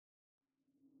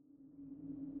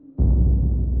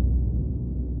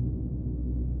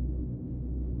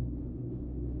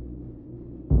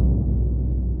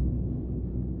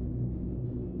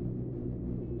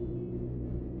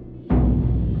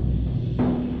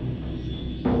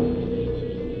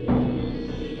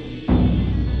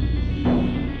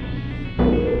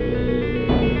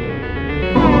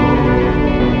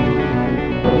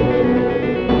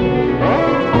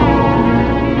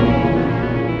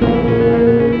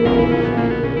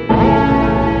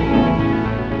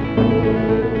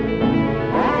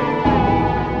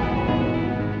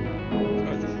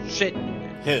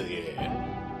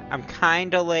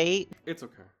kind of late. It's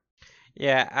okay.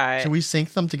 Yeah, Should we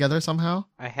sync them together somehow?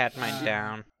 I had mine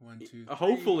down. 1, 2, 3.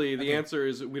 Hopefully, the Okay. answer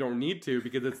is we don't need to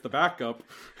because it's the backup.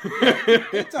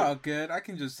 It's all good. I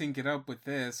can just sync it up with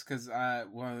this because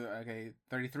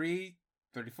 33,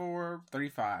 34,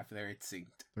 35. There, it's synced.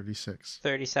 36.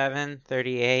 37,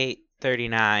 38,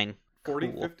 39. 40,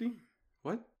 Cool. 50?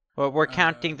 What? Well, we're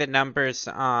counting the numbers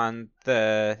on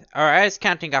the... Or I was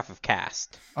counting off of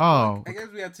cast. Oh. I guess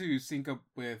we have to sync up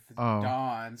with Oh.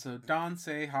 Dawn. So Dawn,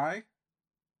 say hi.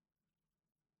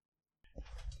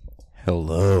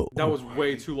 Hello. That was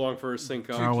way too long for a sync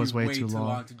That up. was Took you way too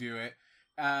long. to do it.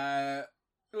 A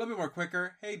little bit more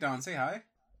quicker. Hey Dawn, say hi.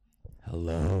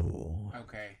 Hello.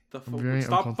 Okay. I'm very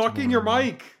Stop uncomfortable fucking your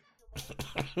right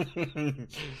mic!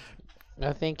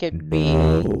 I think it'd be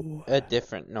No. a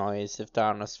different noise if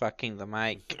Don was fucking the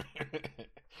mic.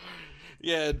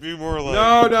 Yeah, it'd be more like...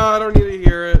 No, I don't need to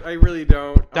hear it. I really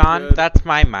don't. I'm Don, good. that's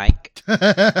my mic. I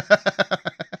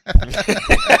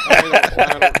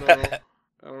don't know.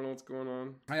 I don't know what's going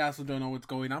on. I also don't know what's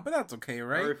going on, but that's okay, I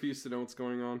right? refuse to know what's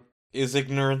going on. Is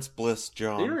ignorance bliss,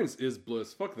 John? Ignorance is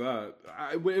bliss. Fuck that.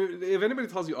 If anybody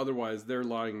tells you otherwise, they're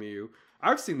lying to you.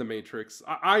 I've seen The Matrix.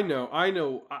 I know.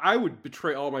 I would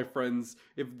betray all my friends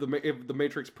if the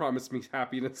Matrix promised me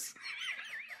happiness.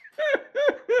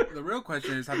 The real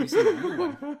question is, have you seen the new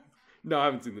one? No, I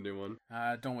haven't seen the new one.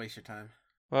 Don't waste your time.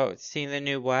 Whoa, seen the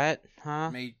new what?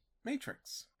 Huh?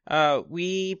 Matrix.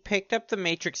 We picked up the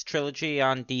Matrix trilogy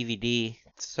on DVD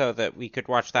so that we could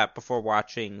watch that before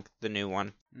watching the new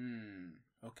one.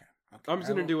 Okay. I'm just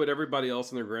gonna do what everybody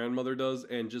else and their grandmother does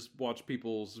and just watch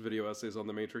people's video essays on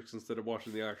The Matrix instead of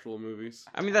watching the actual movies.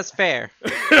 I mean, that's fair.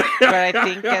 But I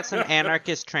think as an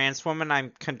anarchist trans woman,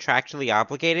 I'm contractually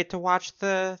obligated to watch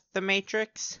the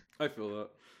Matrix. I feel that.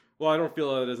 Well, I don't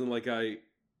feel that as in like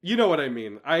you know what I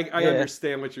mean. I Yeah.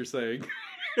 understand what you're saying.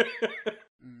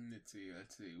 Let's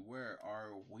see. Where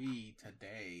are we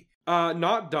today?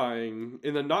 Not dying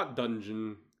in the not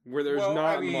dungeon where there's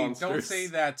not monsters. Don't say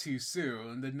that too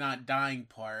soon. The not dying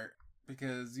part,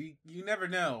 because you never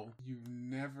know. You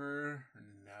never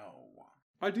know.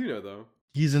 I do know though.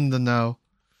 He's in the know.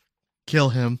 Kill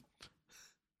him.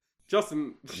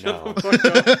 Justin, shut No. the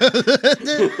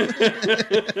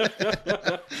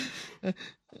fuck up.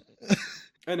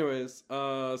 Anyways,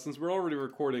 since we're already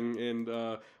recording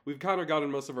and we've kind of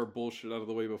gotten most of our bullshit out of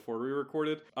the way before we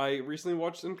recorded, I recently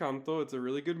watched Encanto. It's a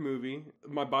really good movie.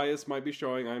 My bias might be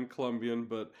showing. I'm Colombian,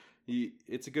 but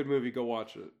it's a good movie. Go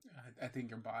watch it. I think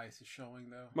your bias is showing,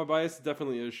 though. My bias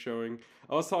definitely is showing.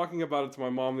 I was talking about it to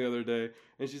my mom the other day,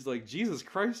 and she's like, Jesus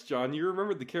Christ, John, you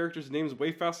remembered the characters' names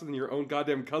way faster than your own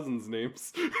goddamn cousins'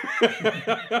 names.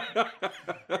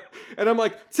 And I'm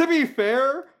like, to be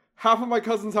fair, half of my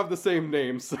cousins have the same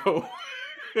name, so...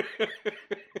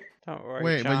 Don't worry,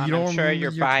 Wait, but John. you don't I'm sure remember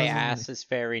your your cousin's bias is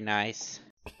very nice.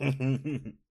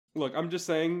 Look, I'm just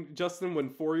saying, Justin, when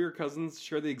 4 of your cousins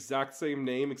share the exact same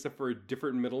name except for a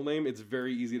different middle name, it's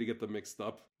very easy to get them mixed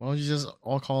up. Why don't you just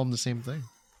all call him the same thing?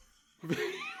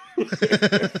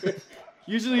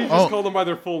 Usually you just call them by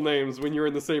their full names when you're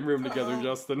in the same room together,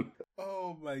 Justin.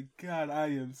 Oh my god, I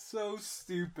am so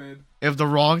stupid. If the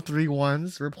wrong 3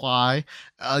 ones reply,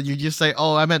 you just say,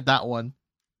 "Oh, I meant that one."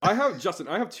 I have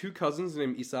 2 cousins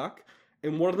named Isaac,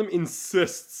 and one of them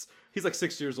insists, he's like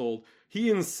 6 years old, he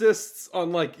insists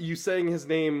on like you saying his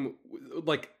name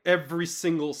like every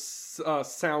single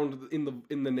sound in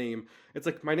the name. It's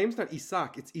like, my name's not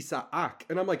Isaac, it's Isaac.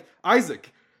 And I'm like,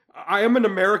 Isaac, I am an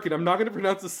American. I'm not going to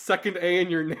pronounce the second A in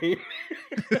your name.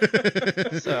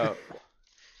 So,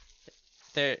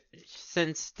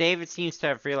 since David seems to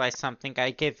have realized something,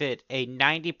 I give it a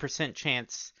 90%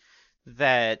 chance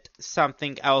that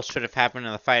something else should have happened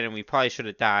in the fight and we probably should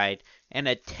have died, and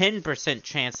a 10%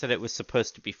 chance that it was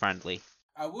supposed to be friendly.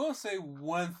 I will say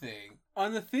one thing.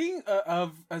 On the thing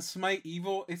of Smite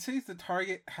Evil, it says the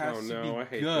target has Oh, to no, I be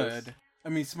hate good. this. I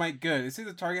mean, Smite good. It says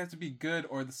the target has to be good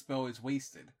or the spell is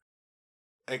wasted.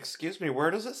 Excuse me, where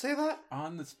does it say that?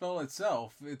 On the spell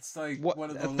itself, it's like What,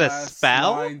 one of the the last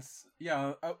spell? lines.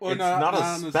 Yeah, well, It's no, not a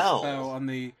on the spell.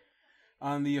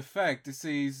 On the effect, it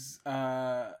says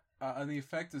on the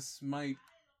effect of Smite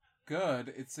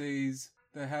good, it says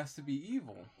that it has to be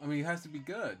evil. I mean, it has to be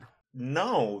good.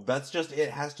 No, that's just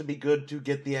it has to be good to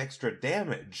get the extra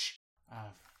damage. Oh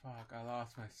fuck! I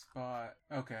lost my spot.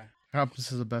 Okay. Happens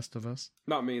to the best of us.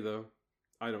 Not me, though.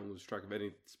 I don't lose track of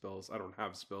any spells. I don't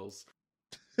have spells.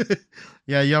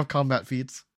 Yeah, you have combat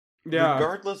feats. Yeah.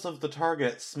 Regardless of the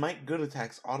target, Smite good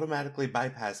attacks automatically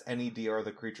bypass any DR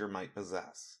the creature might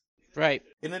possess. Right.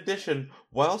 In addition,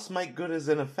 while Smite Good is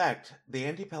in effect, the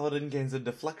anti-paladin gains a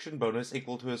deflection bonus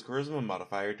equal to his charisma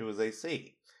modifier to his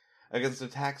AC. against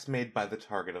attacks made by the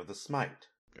target of the smite.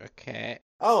 Okay.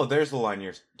 Oh, there's the line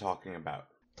you're talking about.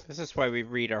 This is why we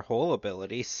read our whole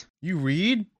abilities. You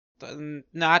read?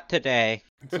 Not today.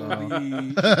 So,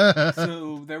 Oh.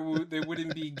 so they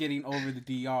wouldn't be getting over the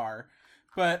DR.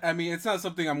 But, I mean, it's not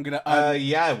something I'm going to...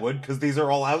 Yeah, I would, because these are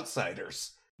all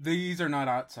outsiders. These are not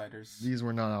outsiders. These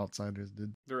were not outsiders,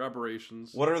 dude. They're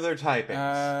aberrations. What are their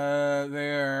typings?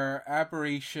 They're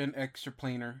Aberration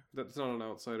Extraplanar. That's not an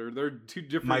outsider. They're two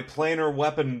different. My planar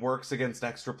weapon works against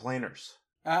extraplanars.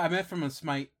 I meant from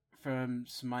Smite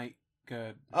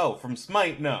Good. Oh, from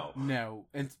Smite, no. No.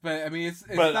 But, I mean, it's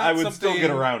But not I would still get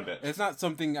around it. It's not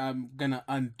something I'm going to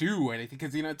undo or anything,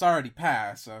 because, it's already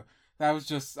passed, so... I was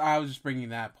just bringing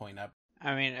that point up.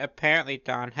 I mean, apparently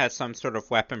Dawn has some sort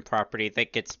of weapon property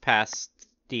that gets past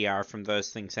DR from those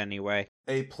things anyway.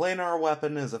 A planar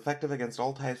weapon is effective against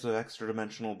all types of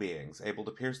extra-dimensional beings, able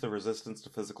to pierce the resistance to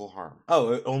physical harm.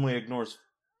 Oh, it only ignores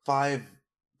 5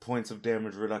 points of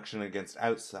damage reduction against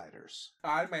outsiders.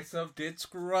 I myself did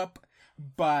screw up,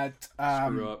 but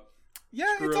Screw up.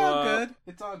 yeah, Screw it's all up. good.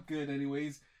 It's all good,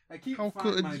 anyways. I keep How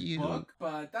finding could my you? book,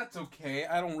 but that's okay.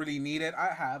 I don't really need it. I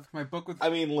have my book with. I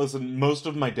mean, listen, most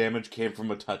of my damage came from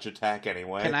a touch attack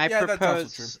anyway. Can I Yeah, that's also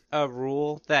propose a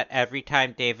rule that every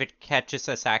time David catches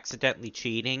us accidentally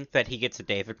cheating, that he gets a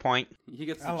David point? He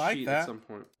gets I to like cheat that. at some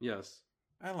point. Yes.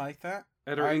 I like that.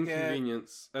 At our I get-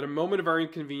 inconvenience. At a moment of our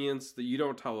inconvenience that you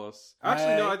don't tell us.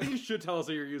 Actually, no, I think you should tell us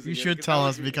that you're using You it. should because tell that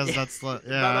us would be- because that's yeah,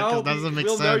 That'll because that be- doesn't make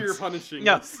we'll sense. know you're punishing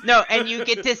No, us. no, and you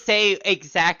get to say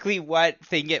exactly what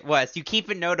thing it was. You keep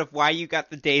a note of why you got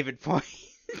the David point.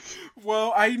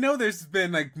 Well, I know there's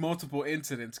been like multiple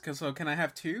incidents. So can I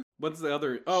have 2? What's the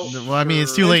other? Oh, Well, I mean,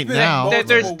 it's too sure. late There's been, now. Like,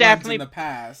 There's multiple definitely- ones in the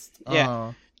past. Yeah.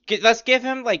 Oh. Let's give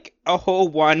him like a whole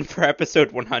one for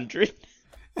episode 100.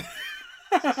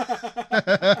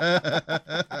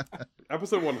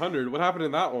 Episode 100. What happened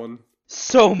in that one?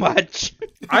 So much.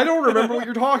 I don't remember what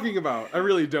you're talking about. I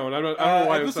really don't. I don't know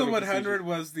why I was Episode having 100 confusion.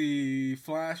 was the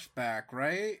flashback,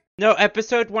 right? No,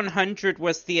 episode 100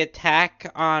 was the attack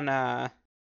on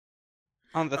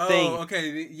the thing.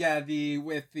 Okay.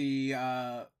 With the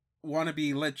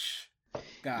wannabe lich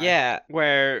guy. Yeah,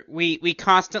 where we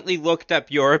constantly looked up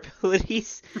your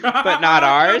abilities, but not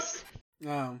ours.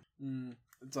 Oh,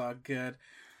 it's all good.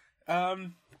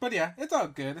 But yeah, it's all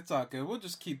good. It's all good. We'll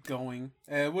just keep going.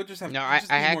 We'll just have. No, I just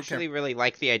be more actually really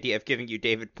like the idea of giving you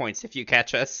David points if you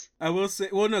catch us. I will say,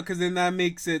 well, no, because then that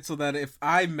makes it so that if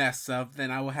I mess up,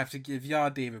 then I will have to give y'all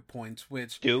David points,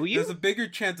 which Do you? there's a bigger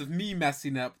chance of me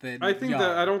messing up than I think y'all.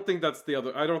 that I don't think that's the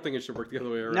other. I don't think it should work the other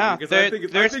way around. No, because I think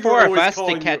it's- I there's think 4 we're of always us to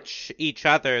calling you- catch each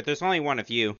other. There's only one of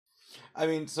you. I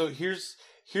mean, so here's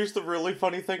the really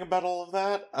funny thing about all of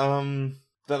that.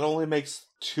 That only makes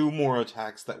 2 more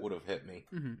attacks that would have hit me.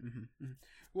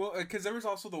 Well, because there was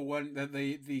also the one that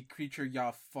the creature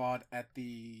y'all fought at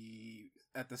the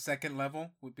second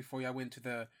level before y'all went to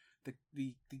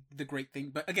the great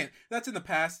thing. But again, that's in the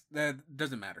past. That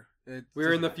doesn't matter.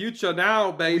 We're in the future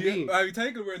now, baby. I mean,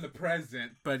 technically we're in the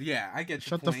present, but yeah, I get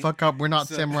your Shut the point. fuck up. We're not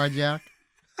So- Samurai Jack.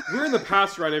 We're in the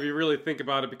past right now if you really think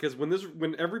about it, because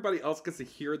when everybody else gets to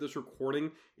hear this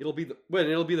recording, it'll be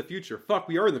the future. Fuck,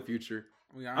 we are in the future.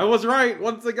 We are. I was right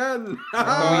once again.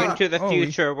 Going to the Oh,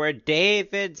 future where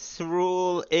David's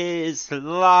rule is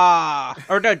law.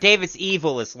 Or no, David's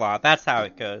evil is law. That's how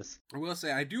it goes. I will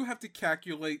say I do have to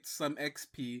calculate some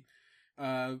XP.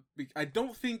 I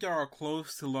don't think y'all are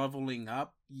close to leveling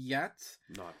up yet.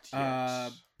 Not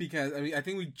yet. Because I mean, I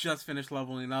think we just finished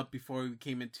leveling up before we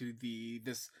came into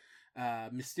this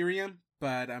Mysterium,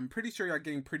 but I'm pretty sure you're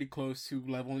getting pretty close to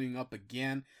leveling up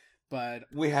again. But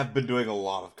We have been doing a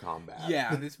lot of combat.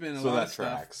 yeah, there's been a So lot that of stuff.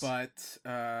 tracks.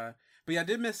 But yeah, I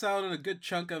did miss out on a good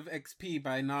chunk of XP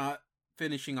by not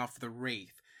finishing off the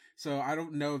Wraith. So I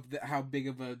don't know how big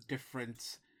of a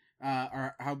difference,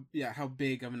 or how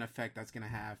big of an effect that's gonna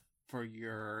have for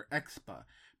your expa.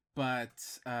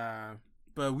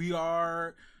 But we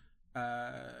are.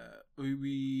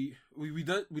 We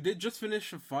did just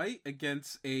finish a fight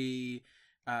against a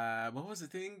what was the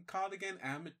thing called again?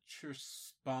 Amateur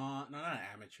spawn? No, not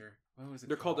amateur. What was it?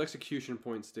 They're called execution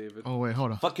points, David. Oh wait,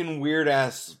 hold on. Fucking weird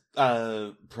ass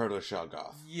proto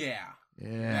Shoggoth. Yeah,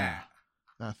 Yeah,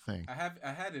 that thing. I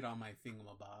had it on my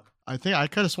thingamabob. I think I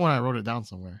could have sworn I wrote it down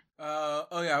somewhere.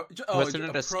 Wasn't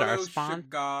it a star spawn?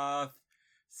 Goth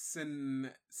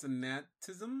synatism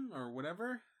or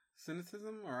whatever.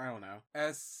 Synatism, or I don't know.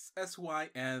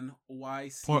 SYNYC.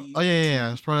 Oh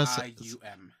yeah. It's probably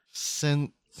IUM.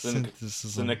 synthesis.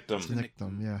 Synictum.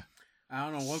 Synictum, yeah. I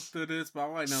don't know what it is, but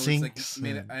all I know is like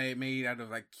made out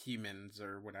of like humans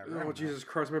or whatever. I Oh don't know. Jesus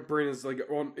Christ! My brain is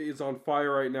on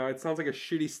fire right now. It sounds like a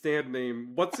shitty stand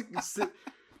name. What's it? Proto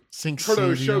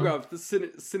Shogoth, the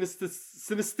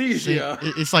synesthesia.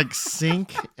 It's like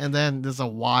sync, and then there's a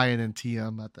Y and then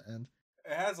TM at the end.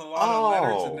 It has a lot of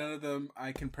letters, and none of them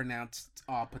I can pronounce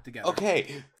all put together.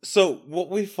 Okay, so what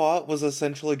we fought was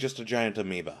essentially just a giant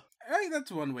amoeba. Hey,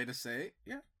 that's one way to say it.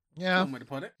 Yeah. Yeah. One way to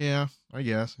put it. Yeah, I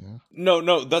guess. Yeah.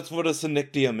 No, that's what a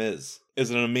synictium is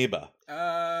an amoeba.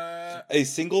 A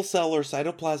single cell or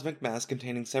cytoplasmic mass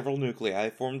containing several nuclei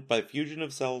formed by fusion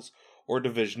of cells or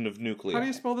division of nuclei. How do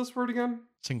you spell this word again?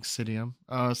 Syncytium.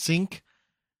 Sync.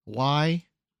 Y.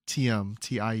 TM.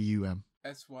 TIUM.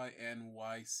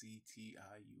 SYNYCTIUM.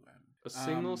 A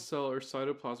single cell or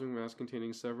cytoplasmic mass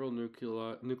containing several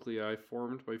nuclei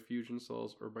formed by fusion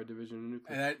cells or by division of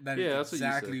nuclei. And that is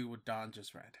exactly what Don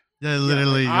just read. Yeah,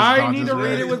 literally. I need to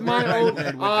read it with my own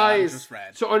eyes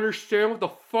to understand what the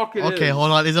fuck it is. Okay,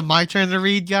 hold on. Is it my turn to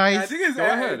read, guys? I think Go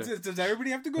ahead. Does everybody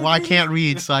have to go? Well, I can't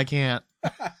read, so I can't.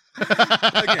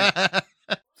 Okay.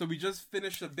 So we just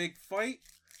finished a big fight,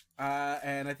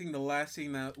 and I think the last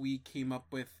thing that we came up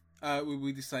with,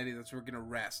 we decided that we're gonna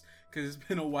rest because it's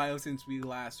been a while since we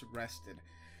last rested.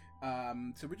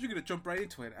 So we're just gonna jump right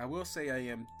into it. I will say I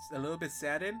am a little bit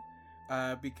saddened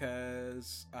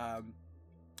because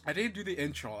I didn't do the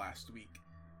intro last week,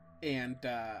 and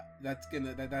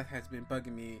that has been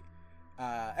bugging me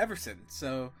ever since.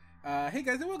 So. Hey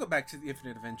guys, and welcome back to the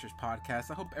Infinite Adventures podcast.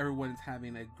 I hope everyone is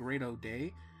having a great old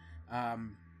day.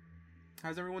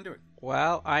 How's everyone doing?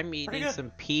 Well, I'm eating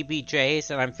some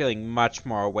PBJs, and I'm feeling much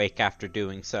more awake after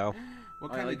doing so.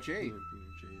 What kind of J?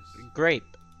 Grape.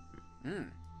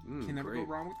 Can never go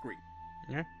wrong with grape.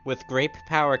 Yeah. With grape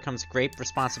power comes grape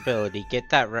responsibility. Get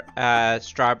that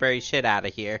strawberry shit out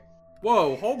of here.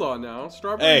 Whoa, hold on now.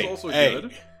 Strawberry's also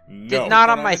good. No. Not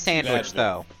on my sandwich,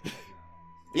 though.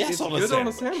 Yes, it's on good on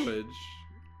a sandwich. sandwich.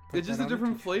 It's just a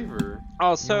different flavor.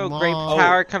 Also, Mom. grape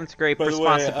power comes grape by the way,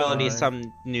 responsibility.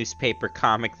 Some newspaper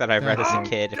comic that I read as a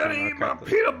kid. If I remember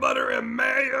correctly. peanut butter and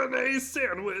mayonnaise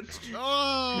sandwich.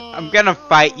 Oh! I'm gonna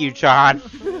fight you, John.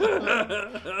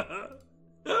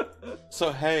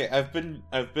 So hey, I've been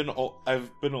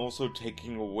also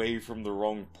taking away from the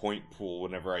wrong point pool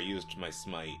whenever I used my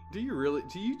smite. Do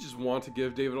you just want to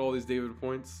give David all these David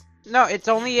points? No, it's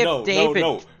only if David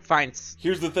no. finds.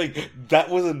 Here's the thing,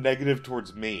 that was a negative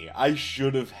towards me. I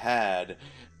should have had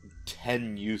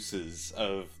 10 uses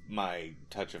of my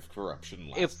Touch of Corruption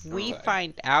last If we time.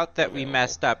 find out that we Available.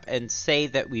 messed up and say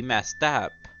that we messed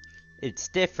up, it's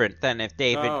different than if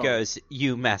David goes,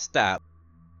 "You messed up."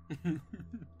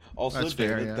 Also, That's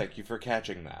fair, David, yeah. thank you for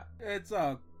catching that. It's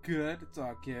all good. It's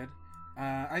all good.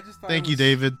 I just thought. Thank you,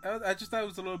 David. I just thought it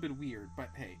was a little bit weird, but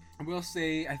hey, I will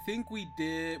say I think we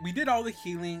did all the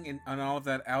healing and all of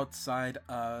that outside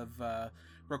of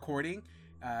recording.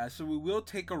 So we will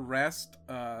take a rest,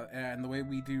 and the way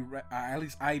we do, at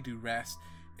least I do rest,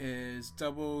 is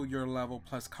double your level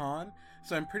plus con.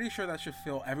 So I'm pretty sure that should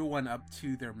fill everyone up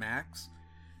to their max,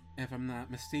 if I'm not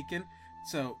mistaken.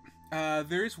 So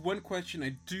there is one question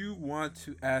I do want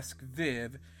to ask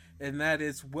Viv, and that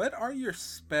is, what are your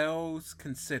spells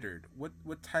considered?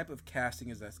 What type of casting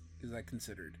is that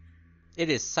considered? It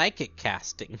is psychic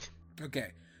casting.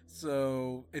 Okay,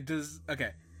 so it does.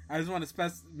 Okay, I just want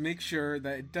to make sure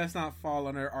that it does not fall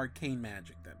under arcane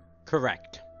magic then.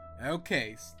 Correct.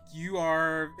 Okay, you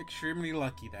are extremely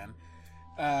lucky then.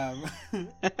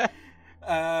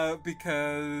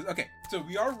 Because okay, so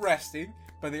we are resting,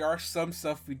 but there are some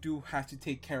stuff we do have to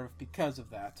take care of because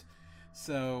of that.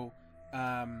 So,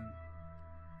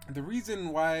 the reason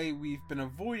why we've been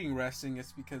avoiding resting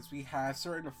is because we have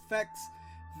certain effects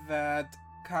that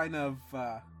kind of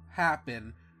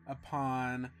happen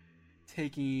upon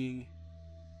taking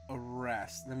a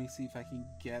rest. Let me see if I can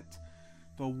get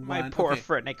the one. My poor okay.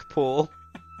 Frenic pool.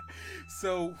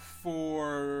 So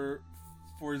for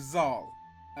Zal,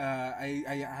 I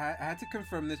had to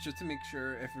confirm this just to make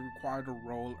sure if it required a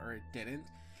roll or it didn't,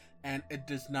 and it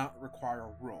does not require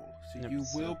a roll. So Yep, you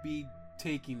so- will be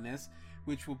taking this,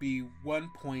 which will be 1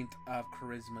 point of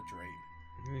charisma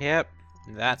drain. Yep,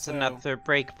 that's So- another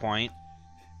break point.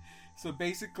 So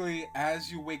basically,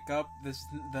 as you wake up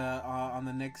on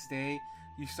the next day,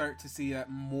 you start to see that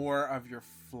more of your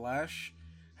flesh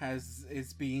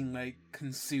is being like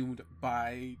consumed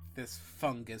by this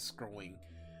fungus growing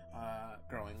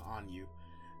on you.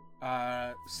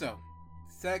 So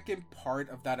second part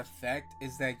of that effect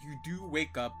is that you do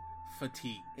wake up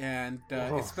fatigued, and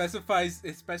it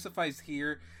specifies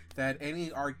here that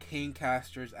any arcane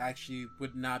casters actually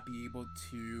would not be able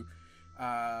to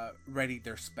ready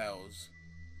their spells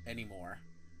anymore.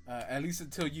 At least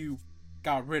until you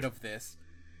got rid of this.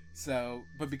 So,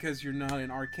 but because you're not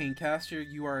an arcane caster,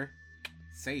 you are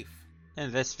safe.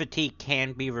 And this fatigue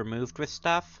can be removed with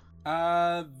stuff?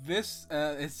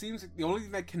 It seems the only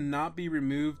thing that cannot be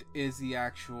removed is the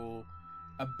actual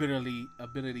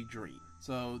ability dream.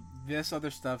 So this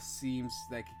other stuff seems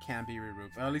like it can be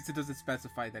removed. Or at least it doesn't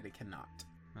specify that it cannot.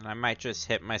 And I might just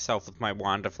hit myself with my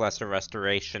Wand of Lesser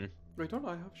Restoration. Wait, don't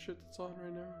I have shit that's on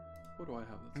right now? What do I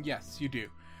have that's on? Yes, you do.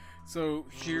 So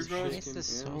here goes This is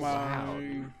so Yes.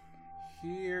 loud.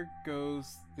 Here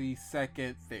goes the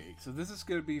second thing. So this is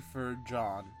gonna be for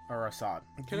John or Assad.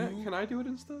 Can I do it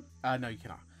instead? No, you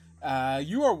cannot.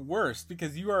 You are worse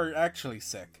because you are actually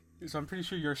sick. So I'm pretty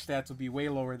sure your stats will be way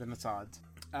lower than Assad's.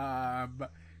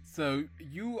 So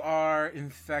you are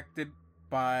infected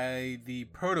by the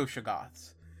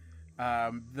Proto-Shoggoths.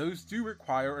 Those do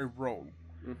require a roll.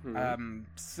 Mm-hmm.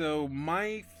 So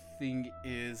my thing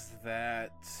is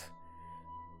that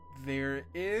there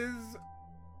is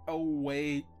a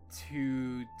way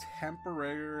to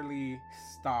temporarily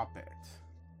stop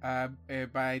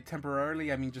it. By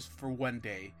temporarily, I mean just for one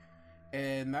day.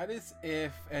 And that is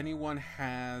if anyone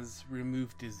has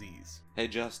removed disease. Hey,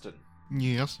 Justin,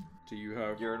 Yes. Do you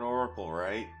have? you're an oracle,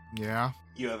 right? Yeah.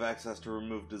 You have access to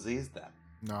remove disease then.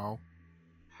 No.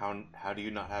 How do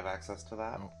you not have access to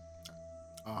that?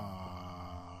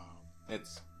 Oh.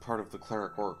 It's part of the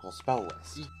cleric oracle spell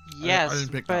list. I Yes,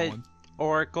 didn't pick that but one.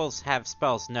 oracles have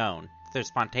spells known. They're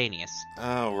spontaneous.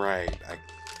 Oh, right.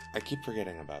 I keep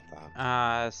forgetting about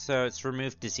that. So it's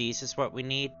remove disease is what we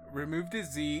need. Remove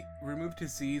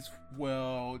disease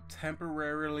will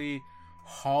temporarily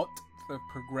halt the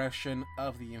progression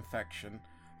of the infection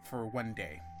for one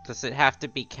day. Does it have to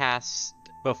be cast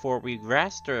before we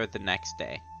rest or the next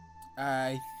day?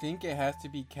 I think it has to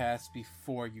be cast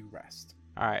before you rest.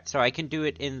 Alright, so I can do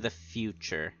it in the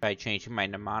future by changing my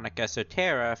Mnemonic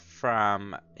Esoterra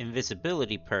from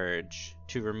Invisibility Purge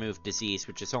to Remove Disease,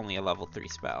 which is only a level 3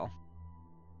 spell.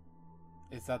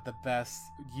 Is that the best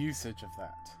usage of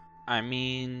that? I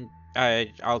mean,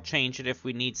 I'll change it if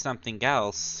we need something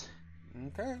else.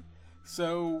 Okay.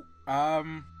 So,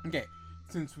 okay.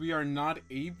 Since we are not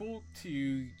able to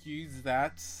use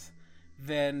that,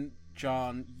 then,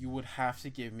 John, you would have to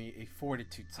give me a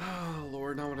fortitude save. Oh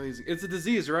Lord, not one of these. It's a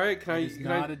disease, right? It's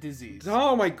not a disease.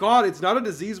 Oh my God, it's not a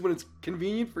disease when it's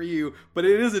convenient for you, but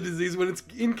it is a disease when it's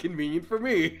inconvenient for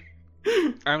me.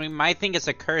 I mean, my thing is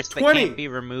a curse that 20. can't be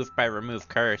removed by remove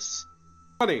curse.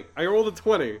 20. I rolled a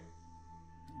 20. You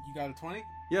got a 20?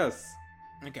 Yes.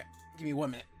 Okay. Give me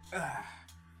 1 minute.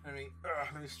 Let me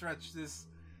stretch this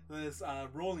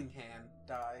rolling hand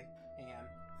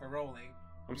for rolling.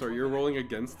 I'm sorry, you're rolling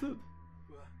against it?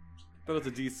 That was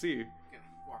a DC. Gonna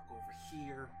walk over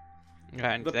here.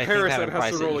 And The I think parasite that has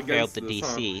implies to that roll you failed against the this,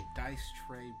 huh? DC. Dice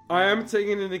tray. I am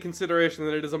taking into consideration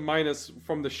that it is a minus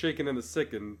from the shaken and the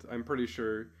sickened, I'm pretty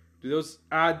sure. Do those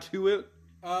add to it?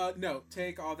 No.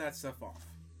 Take all that stuff off.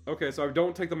 Okay, so I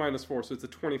don't take the -4, so it's a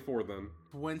 24 then.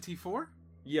 24%.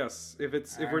 Yes, if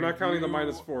we're not counting the you-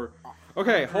 -4.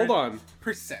 Okay, hold on.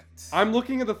 I'm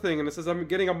looking at the thing and it says I'm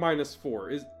getting a -4.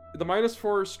 Is the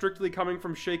 -4 strictly coming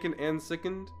from shaken and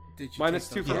sickened? Did you Minus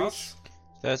take 2 those for off? each?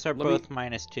 Those are Let me- both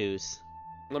 -2s.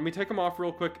 Let me take them off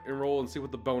real quick and roll and see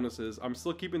what the bonus is. I'm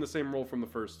still keeping the same roll from the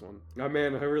first one. Oh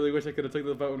man, I really wish I could have taken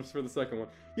the bonus for the second one.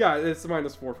 Yeah, it's a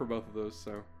 -4 for both of those,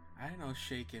 so. I don't know,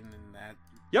 shaken and that.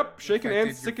 Yep, shaken and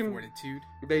affected your sickened. fortitude.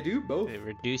 They do both. They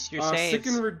reduce your saves.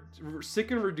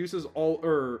 Sicken reduces all,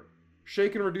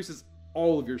 shaken reduces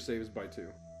all of your saves by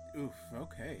 2. Oof.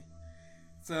 Okay.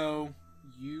 So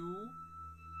you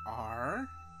are.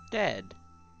 Dead.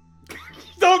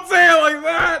 Don't say it like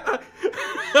that!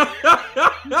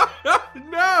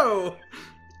 No!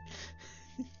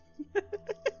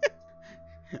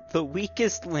 The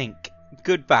weakest link.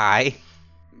 Goodbye.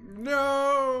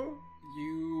 No!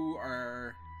 You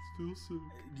are. Still sick.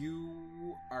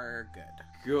 You are good.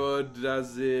 Good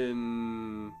as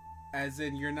in... As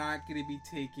in, you're not going to be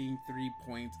taking 3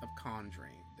 points of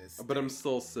conjuring this. But I'm day.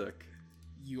 still sick.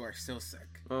 You are still sick.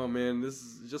 Oh man, this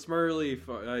is just my relief.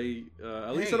 At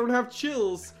least Hey, I don't have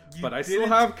chills, you but I still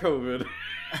didn't- have COVID.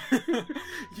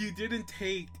 You didn't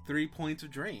take 3 points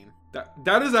of drain.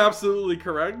 That is absolutely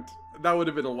correct. That would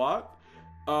have been a lot.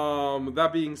 That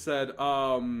being said,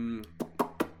 when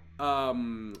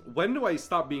do I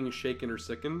stop being shaken or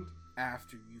sickened?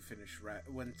 After you finish,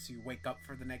 once you wake up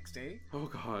for the next day. Oh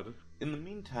god. In the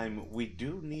meantime, we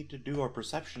do need to do our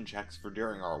perception checks for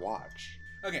during our watch.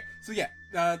 Okay, so yeah,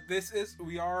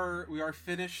 we are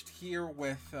finished here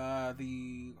with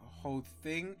the whole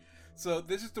thing. So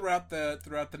this is throughout the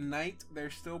night.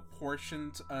 There's still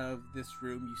portions of this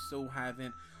room you still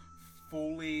haven't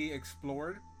fully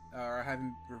explored or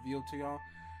haven't revealed to y'all.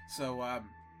 So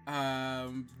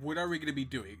what are we gonna be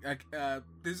doing? Like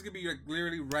this is gonna be like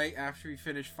literally right after we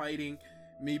finish fighting.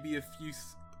 Maybe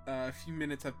a few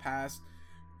minutes have passed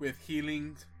with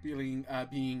healing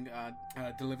being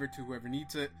delivered to whoever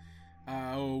needs it.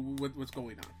 What's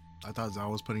going on? I thought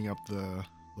Zal was putting up the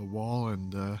wall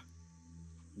and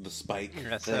The spike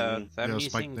Yeah, thing. so I'm Yeah,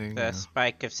 spike using thing, the yeah.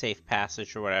 spike of safe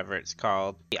passage or whatever it's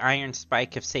called. The iron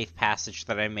spike of safe passage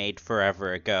that I made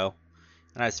forever ago.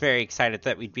 And I was very excited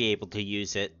that we'd be able to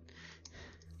use it.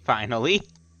 Finally.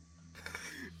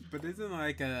 But isn't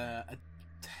like a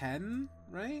 10,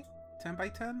 right? 10 by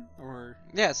 10 or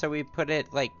Yeah, so we put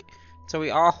it like... So we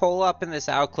all hole up in this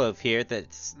alcove here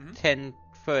that's Mhm.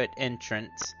 10-foot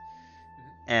entrance.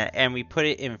 And we put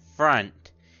it in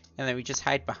front. And then we just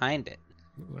hide behind it.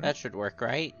 That should work,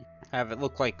 right? Have it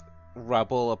look like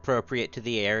rubble appropriate to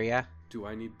the area. Do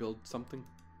I need build something?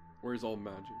 Or is all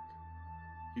magic?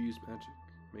 You use magic.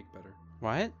 Make better.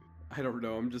 What? I don't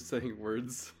know. I'm just saying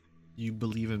words. you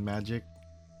believe in magic?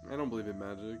 I don't believe in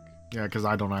magic. Yeah, because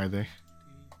I don't either.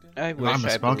 I Well, I'm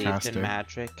wish a I believed spellcaster. in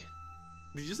magic.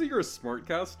 Did you say you're a smart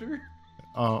caster?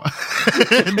 Oh,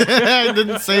 I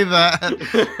didn't say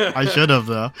that. I should have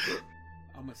though.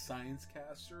 I'm a science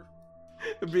caster.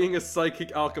 Being a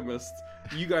psychic alchemist,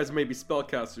 you guys may be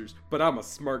spellcasters, but I'm a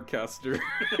smart caster.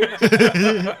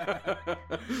 I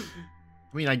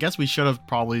mean, I guess we should have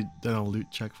probably done a loot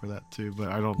check for that too, but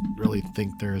I don't really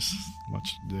think there's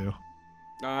much to do.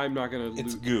 I'm not gonna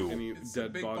It's loot goo. any It's a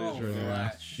dead big bodies ball right of now.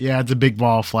 flash. Yeah, it's a big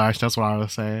ball of flash. That's what I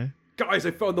was saying. Guys,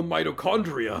 I found the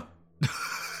mitochondria.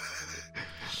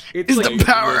 It's like, the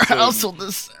powerhouse listen. of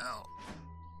the cell.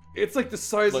 It's like the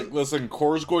size Like, of... listen,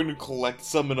 Core's going to collect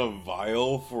some in a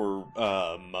vial for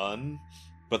Mun,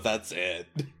 but that's it.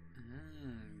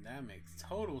 That makes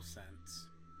total sense.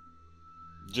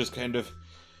 Just kind of.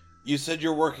 You said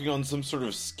you're working on some sort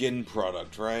of skin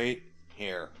product, right?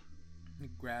 Here. He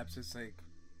grabs his like.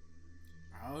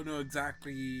 I don't know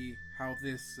exactly how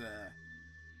this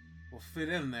will fit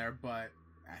in there, but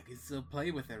I can still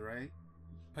play with it, right?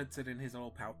 Puts it in his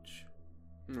little pouch.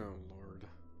 Oh, Lord.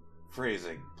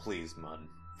 Phrasing, please, Mun.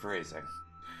 Phrasing.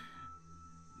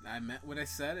 I meant what I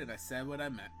said, and I said what I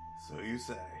meant. So you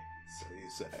say. So you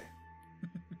say.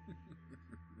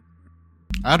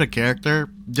 I had a character.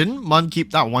 Didn't Mun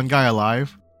keep that one guy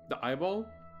alive? The eyeball?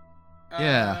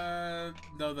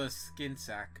 No, the skin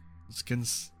sack.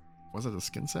 Skins. Was it a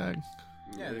skin sag?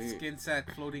 Yeah, the skin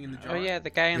sack floating in the jar. Oh yeah, the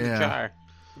guy in the Yeah. jar.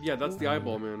 Yeah, that's the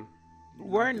eyeball, man.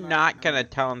 We're not gonna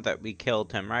tell him that we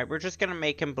killed him, right? We're just gonna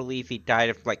make him believe he died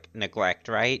of, like, neglect,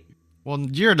 right? Well,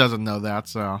 Jira doesn't know that,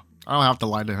 so I don't have to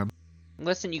lie to him.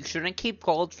 Listen, you shouldn't keep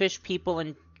goldfish people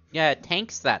in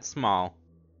tanks that small.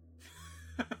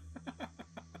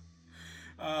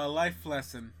 Life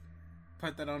lesson.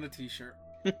 Put that on a t-shirt.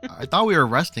 I thought we were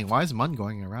resting. Why is Mun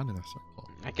going around in a circle?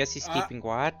 I guess he's keeping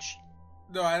watch.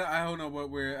 No, I don't know what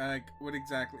we're like. What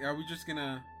exactly? Are we just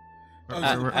gonna? Oh,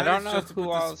 Uh, so the I plan don't is know just to who put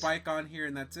the else- spike on here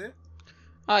and that's it.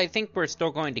 Oh, I think we're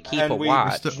still going to keep And a we,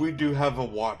 watch. we do have a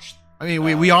watch. I mean,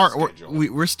 we are schedule.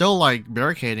 we're still like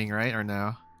barricading, right? Or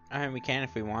no? I mean, we can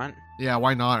if we want. Yeah,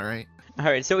 why not, right?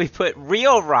 Alright, so we put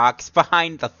real rocks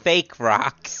behind the fake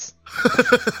rocks.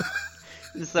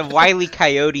 It's a Wile E.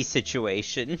 Coyote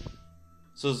situation.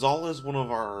 So Zal is one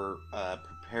of our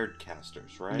prepared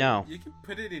casters, right? No. You can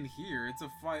put it in here. It's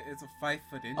a 5-foot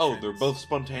entrance. Oh, they're both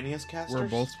spontaneous casters? We're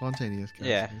both spontaneous.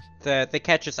 Yeah. casters. The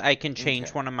catch is I can change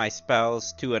Okay. one of my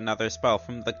spells to another spell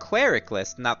from the cleric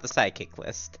list, not the psychic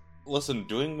list. Listen,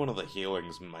 doing one of the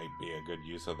healings might be a good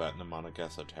use of that mnemonic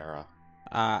esoterra.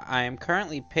 I am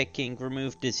currently picking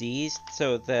Remove Disease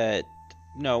so that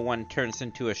no one turns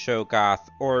into a Shogoth,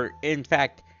 or, in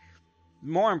fact,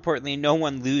 more importantly, no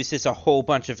one loses a whole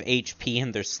bunch of HP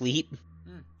in their sleep.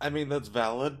 I mean, that's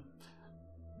valid.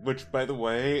 Which, by the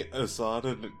way, Assad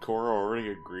and Cora already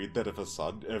agreed that if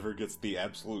Assad ever gets the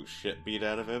absolute shit beat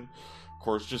out of him,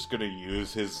 Cora's just gonna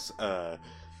use his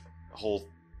whole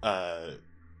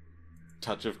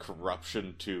touch of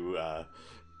corruption to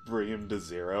bring him to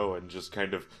zero and just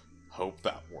kind of hope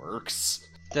that works.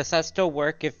 Does that still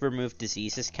work if Remove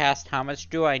Disease is cast? How much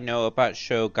do I know about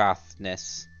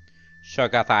Shogothness?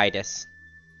 Shogothitis.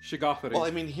 Shigothity. Well,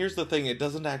 I mean, here's the thing, it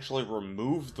doesn't actually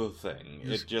remove the thing,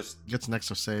 Yes. it just Gets an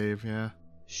extra save. Yeah.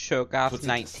 Shogoth puts it to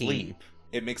 19. sleep.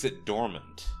 It makes it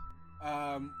dormant.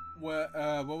 What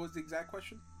was the exact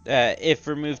question? If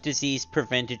Remove Disease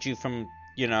prevented you from,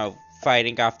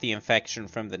 fighting off the infection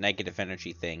from the negative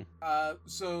energy thing.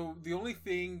 So the only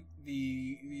thing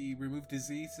the remove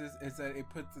disease is that it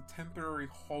puts a temporary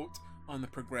halt on the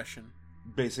progression.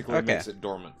 Basically Okay. makes it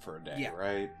dormant for a day, Yeah.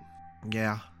 right?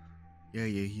 Yeah.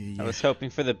 Yeah. I was hoping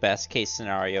for the best case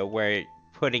scenario where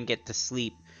putting it to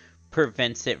sleep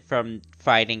prevents it from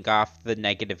fighting off the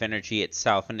negative energy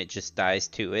itself and it just dies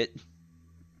to it.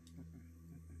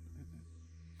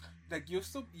 Like you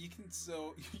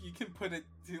can put it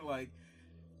to like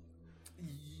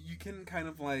you can kind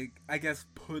of like I guess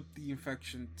put the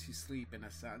infection to sleep in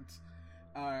a sense,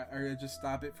 or just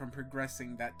stop it from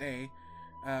progressing that day,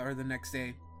 or the next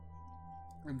day,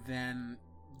 and then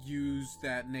use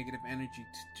that negative energy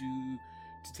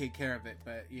to take care of it.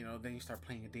 But then you start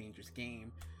playing a dangerous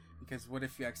game, because what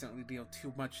if you accidentally deal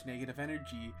too much negative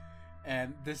energy?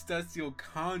 And this does deal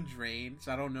con drain,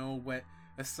 so I don't know what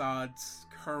Assad's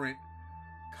current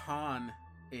con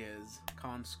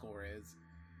score is.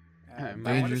 But I wanna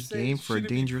Dangerous say game it for a shouldn't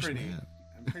be dangerous pretty. man.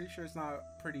 I'm pretty sure it's not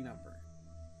a pretty number.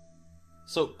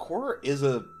 So Core is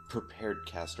a prepared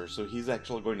caster, so he's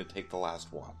actually going to take the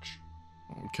last watch.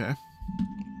 Okay.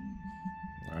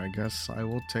 I guess I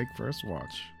will take first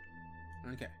watch.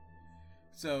 Okay.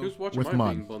 So Whose watch With am I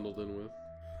Mun. being bundled in with?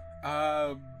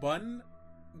 Bun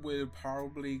would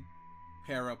probably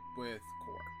pair up with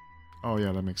Core. Oh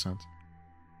yeah, that makes sense.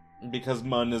 Because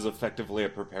Mun is effectively a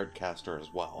prepared caster as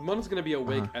well. Mun's gonna be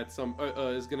awake at some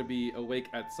is gonna be awake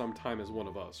at some time as one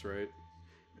of us, right?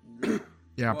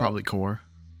 Yeah, Well- probably core.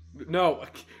 No,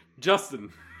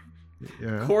 Justin.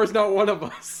 Yeah. Core's not one of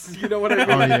us. You know what I mean?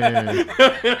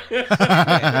 Oh yeah.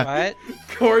 Wait,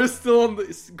 what? Core is still on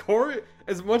the Core.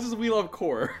 As much as we love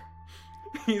Core,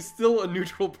 he's still a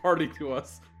neutral party to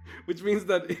us, which means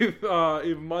that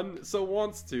if Mun so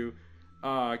wants to,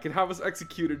 can have us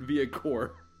executed via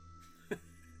Core.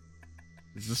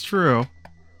 This is true.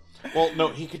 Well, no,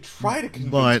 he could try to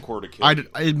convince But Core to kill you.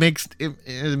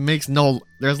 it makes no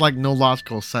there's like no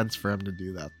logical sense for him to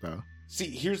do that though. See,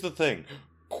 here's the thing.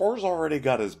 Core's already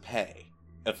got his pay,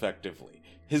 effectively.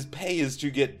 His pay is to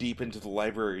get deep into the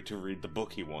library to read the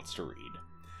book he wants to read.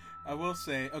 I will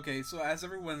say, okay, so as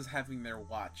everyone's having their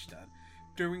watch done,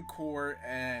 during Core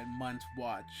and Mun's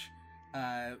watch,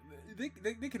 they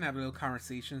can have a little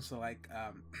conversation. So like,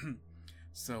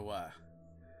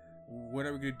 what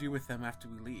are we gonna do with them after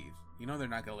we leave? They're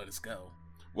not gonna let us go.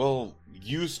 Well,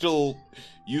 you still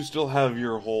have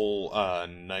your whole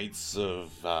Knights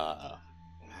of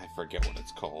I forget what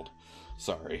it's called.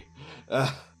 Sorry.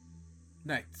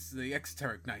 Knights, the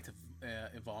exoteric Knight of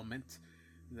involvement.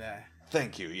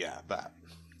 Thank you. Yeah, that.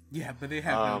 Yeah, but they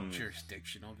have no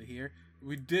jurisdiction over here.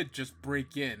 We did just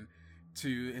break in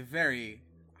to a very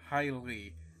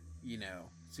highly,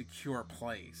 secure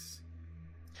place.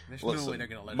 There's no way they're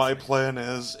gonna let my us leave. plan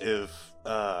is if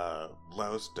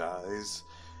Laos dies,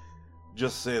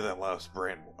 just say that Laos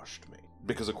brainwashed me.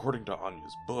 Because according to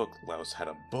Anya's book, Laos had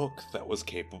a book that was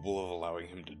capable of allowing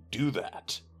him to do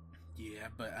that. Yeah,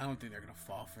 but I don't think they're gonna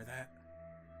fall for that.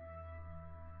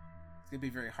 It's gonna be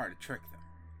very hard to trick them.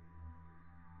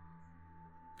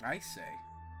 I say,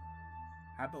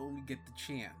 how about when we get the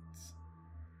chance,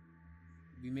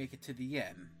 we make it to the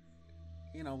end.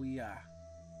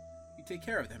 We take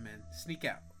care of them and sneak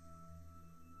out.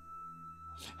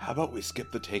 How about we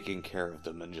skip the taking care of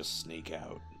them and just sneak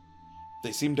out?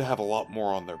 They seem to have a lot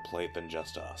more on their plate than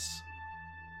just us.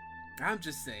 I'm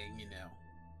just saying,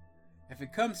 if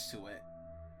it comes to it,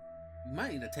 we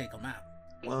might need to take them out.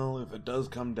 Well, if it does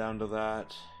come down to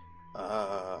that,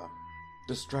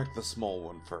 distract the small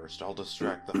one first. I'll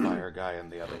distract the fire guy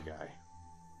and the other guy.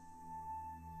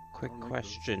 Quick I don't like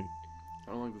question.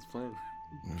 I don't like this plan.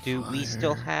 Do we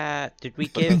still have... Did we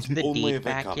But give that's the only deed if it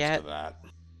back comes yet? to that.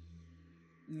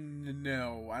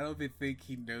 No, I don't even think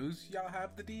he knows y'all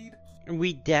have the deed.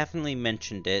 We definitely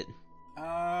mentioned it.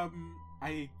 I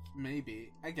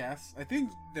guess. I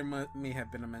think there may have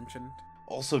been a mention.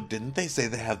 Also, didn't they say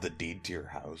they have the deed to your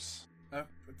house? A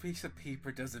piece of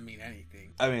paper doesn't mean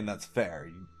anything. I mean, that's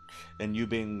fair. And you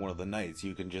being one of the knights,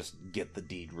 you can just get the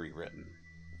deed rewritten.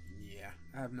 Yeah,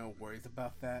 I have no worries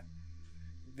about that.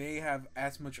 They have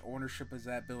as much ownership as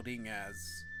that building as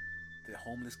the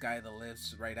homeless guy that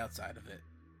lives right outside of it.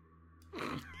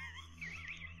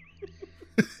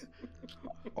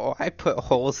 Oh, I put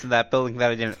holes in that building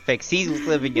that I didn't fix. He's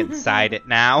living inside it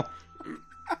now.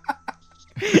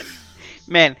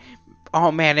 Man,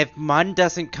 if Mun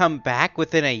doesn't come back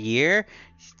within a year,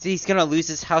 he's gonna lose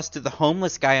his house to the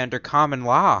homeless guy under common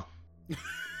law.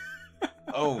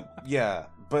 Oh, yeah.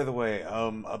 By the way,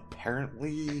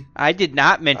 apparently... I did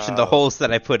not mention the holes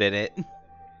that I put in it.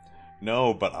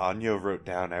 No, but Anya wrote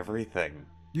down everything.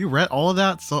 You read all of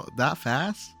that that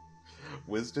fast?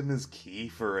 Wisdom is key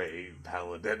for a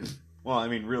paladin. Well, I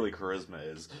mean, really, charisma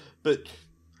is. But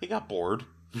he got bored.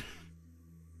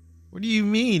 What do you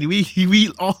mean? We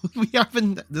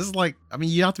haven't. This is like. I mean,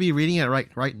 you have to be reading it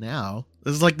right now.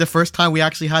 This is like the first time we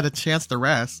actually had a chance to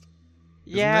rest.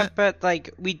 Yeah, it? but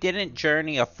like we didn't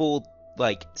journey a full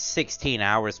like 16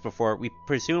 hours before. We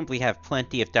presumably have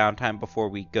plenty of downtime before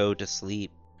we go to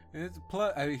sleep. It's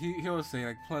plus, he was saying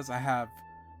like, plus I have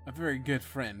a very good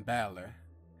friend, Balor.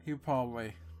 He'll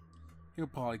probably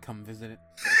come visit it.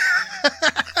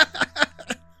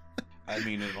 I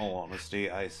mean, in all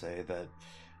honesty, I say that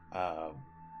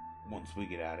once we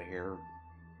get out of here,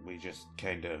 we just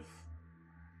kind of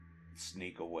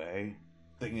sneak away.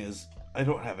 Thing is, I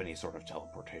don't have any sort of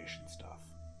teleportation stuff.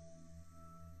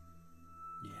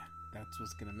 Yeah, that's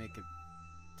what's gonna make it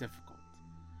difficult.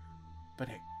 But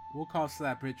hey, we'll cross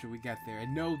that bridge when we get there.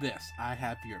 And know this, I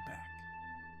have your back.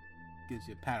 Gives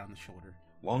you a pat on the shoulder.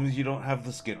 Long as you don't have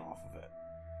the skin off of it.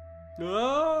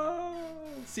 Oh,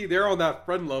 see, they're on that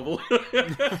friend level. By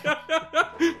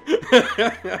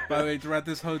the way, throughout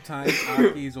this whole time,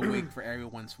 Aki's awake for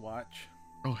everyone's watch.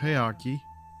 Oh, hey, Aki.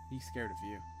 He's scared of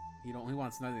you. He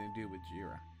wants nothing to do with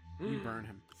Jira. You burn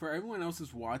him. For everyone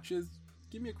else's watches,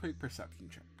 give me a quick perception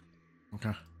check.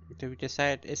 Okay. Did we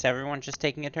decide? Is everyone just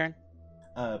taking a turn?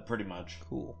 Pretty much.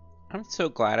 Cool. I'm so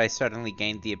glad I suddenly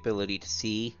gained the ability to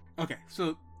see. Okay,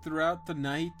 so throughout the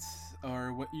night,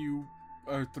 or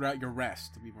throughout your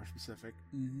rest, to be more specific,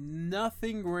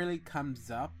 nothing really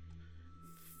comes up.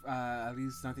 At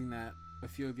least nothing that a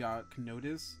few of y'all can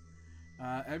notice.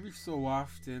 Every so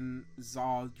often,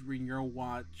 Zal, during your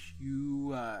watch,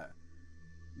 you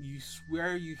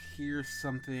swear you hear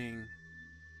something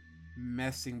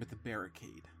messing with the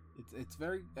barricade. It's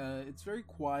very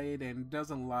quiet and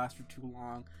doesn't last for too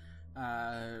long.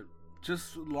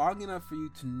 Just long enough for you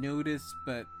to notice,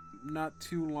 but not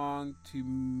too long to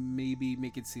maybe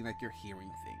make it seem like you're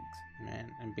hearing things.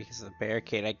 Man, and because of the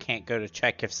barricade, I can't go to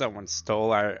check if someone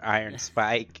stole our iron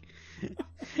spike.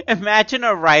 Imagine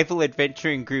a rival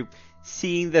adventuring group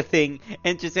seeing the thing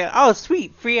and just saying, "Oh,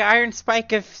 sweet, free iron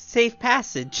spike of safe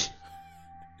passage."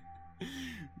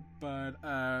 But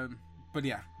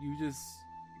yeah, you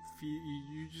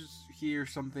just hear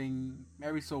something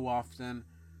every so often,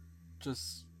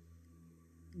 just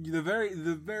the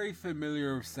very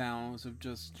familiar sounds of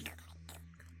just.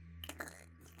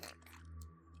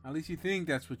 At least you think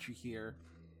that's what you hear.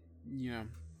 You know,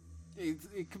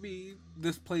 it could be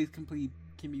this place can be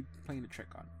playing a trick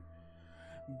on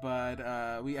you. But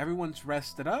everyone's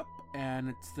rested up, and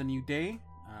it's the new day.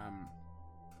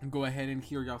 Go ahead and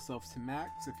heal yourselves to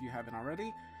max if you haven't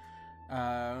already.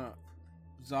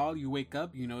 Zal, you wake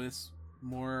up. You notice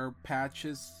more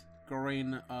patches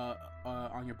growing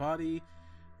on your body,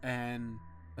 and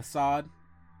Assad,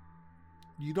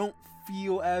 you don't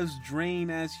feel as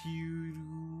drained as you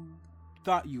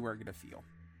thought you were gonna feel.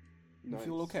 You Nice.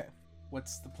 feel okay.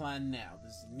 What's the plan now?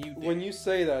 This is a new day. When you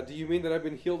say that, do you mean that I've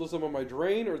been healed of some of my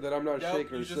drain, or that I'm not Nope,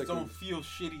 shaken or you just sick? don't feel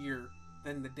shittier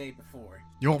than the day before.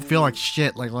 You won't feel like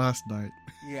shit like last night.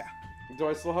 Yeah. Do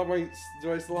I still have my?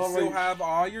 You still have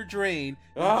all your drain.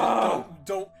 You Ah! just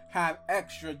don't have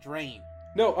extra drain.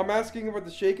 No, I'm asking about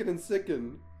the shaken and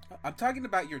sicken. I'm talking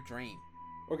about your drain.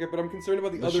 Okay, but I'm concerned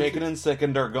about the The other. shaken and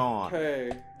sickened are gone.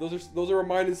 Okay, those are a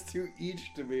 -2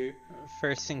 each to me.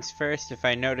 First things first, if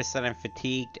I notice that I'm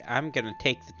fatigued, I'm gonna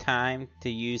take the time to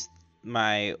use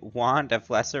my Wand of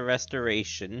Lesser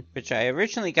Restoration, which I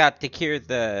originally got to cure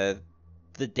the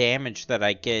damage that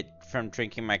I get from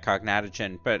drinking my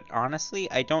Cognatogen, but honestly,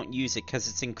 I don't use it because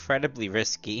it's incredibly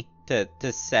risky to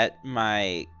set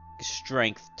my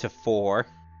strength to 4.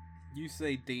 You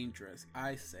say dangerous.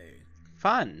 I say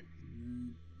Fun.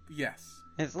 yes.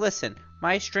 Listen,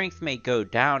 my strength may go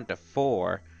down to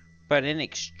 4, but in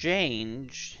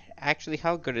exchange, actually,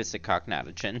 how good is the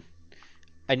Cognatogen?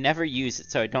 I never use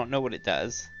it, so I don't know what it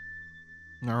does.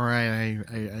 All right,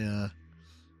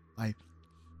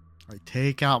 I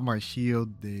take out my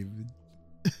shield, David,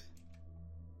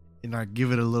 and I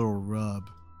give it a little rub.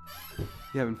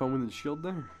 You having fun with the shield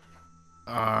there?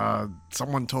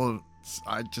 Someone told.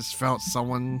 I just felt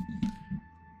someone.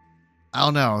 I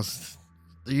don't know.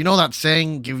 You know that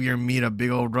saying, "Give your meat a big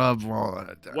old rub." Well,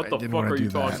 What I the didn't fuck wanna are do you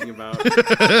that. talking about?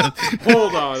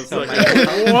 Hold on a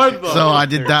second. What the? So I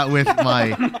did that with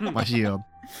my shield.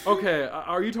 Okay,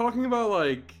 are you talking about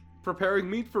like preparing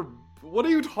meat for? What are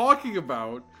you talking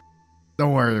about?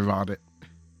 Don't worry about it.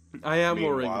 I am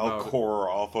worrying Meanwhile, about it. Core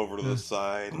off over to the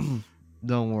side.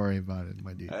 Don't worry about it,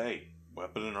 my dude. Hey,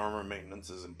 weapon and armor maintenance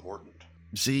is important.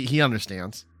 See, he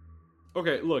understands.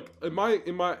 Okay, look, in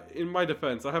my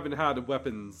defense, I haven't had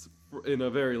weapons in a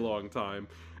very long time.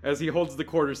 As he holds the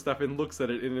quarterstaff and looks at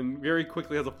it, and then very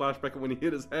quickly has a flashback of when he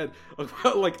hit his head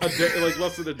about like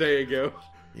less than a day ago.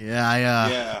 Yeah,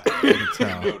 Yeah,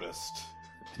 tell. noticed.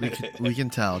 we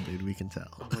can tell, dude. We can tell.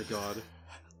 Oh my god.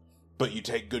 But you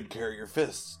take good care of your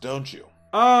fists, don't you?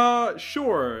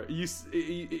 Sure.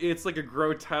 It's like a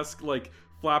grotesque like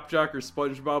Flapjack or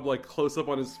SpongeBob like close up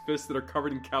on his fists that are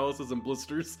covered in calluses and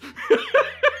blisters.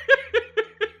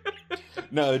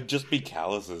 No, it'd just be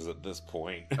calluses at this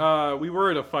point. We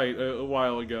were in a fight a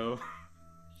while ago.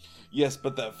 Yes,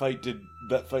 but that fight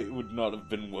would not have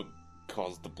been what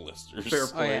caused the blisters. Fair Oh,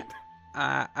 point.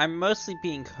 yeah. I'm mostly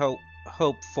being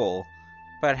hopeful,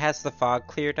 but has the fog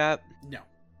cleared up? No.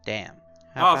 Damn.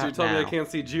 So you're telling me I can't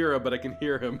see Jira, but I can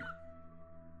hear him.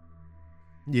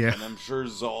 Yeah. And I'm sure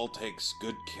Zal takes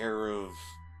good care of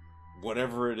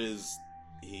whatever it is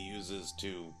he uses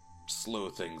to slow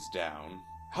things down.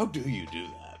 How do you do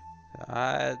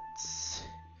that?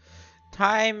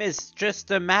 Time is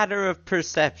just a matter of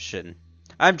perception.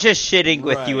 I'm just shitting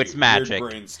with you, it's Right, magic.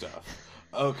 weird brain stuff.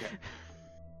 Okay.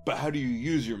 But how do you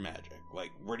use your magic? Like,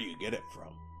 where do you get it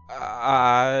from?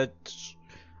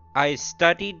 I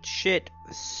studied shit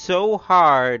so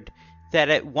hard that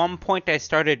at one point I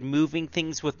started moving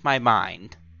things with my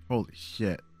mind. Holy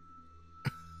shit.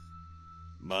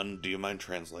 Mun, do you mind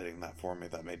translating that for me?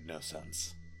 That made no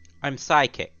sense. I'm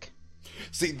psychic.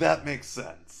 See, that makes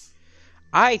sense.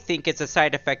 I think it's a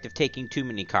side effect of taking too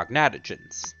many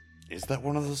cognitogens. Is that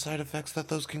one of the side effects that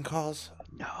those can cause?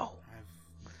 No.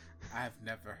 I've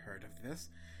never heard of this.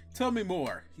 Tell me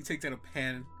more. He takes out a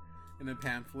pen and a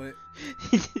pamphlet.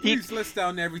 Please list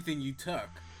down everything you took.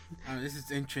 This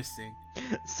is interesting.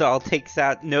 Saul takes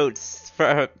out notes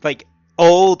for like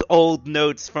old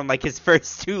notes from like his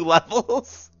first 2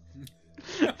 levels.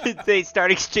 They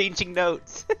start exchanging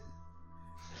notes.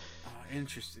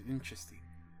 Interesting.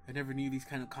 I never knew these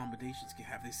kind of combinations could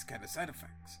have this kind of side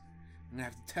effects. I'm gonna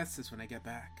have to test this when I get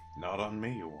back. Not on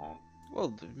me, you won't.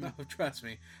 Well, No, trust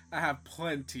me. I have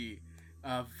plenty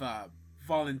of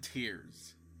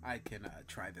volunteers I can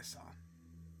try this on.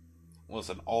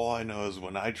 Listen, all I know is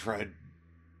when I tried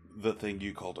the thing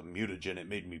you called a mutagen, it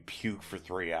made me puke for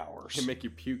 3 hours. Can make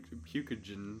you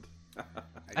pucagen.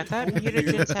 I thought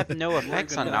mutagens have no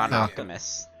effects on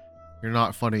non-alchemists. You're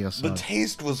not funny, The Asad.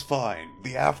 taste was fine.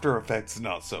 The after effects,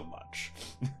 not so much.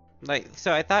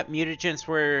 So I thought mutagens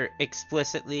were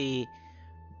explicitly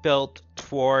built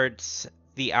towards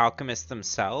the alchemists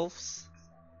themselves.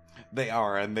 They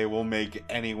are, and they will make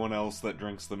anyone else that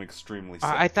drinks them extremely sick.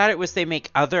 I thought it was they make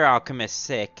other alchemists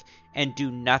sick and do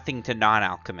nothing to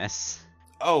non-alchemists.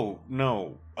 Oh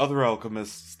no! Other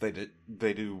alchemists, they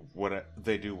do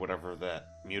whatever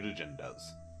that mutagen does.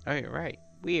 Oh, you're right.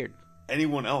 Weird.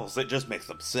 Anyone else, it just makes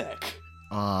them sick.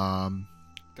 God,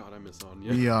 I miss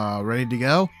Anya. We ready to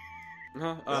go?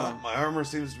 My armor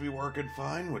seems to be working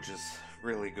fine, which is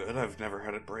really good. I've never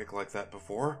had it break like that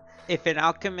before. If an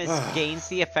alchemist gains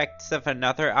the effects of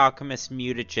another alchemist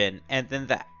mutagen, and then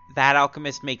that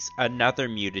alchemist makes another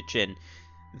mutagen,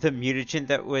 the mutagen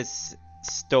that was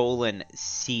stolen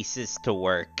ceases to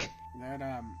work.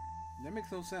 That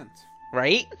makes no sense.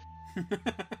 Right?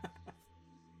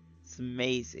 It's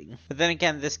amazing. But then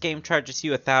again, this game charges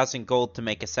you 1,000 gold to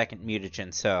make a second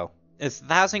mutagen, so it's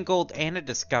 1,000 gold and a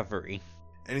discovery.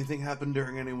 Anything happened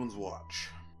during anyone's watch?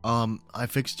 I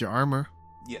fixed your armor.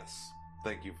 Yes.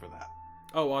 Thank you for that.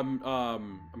 Oh,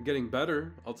 I'm getting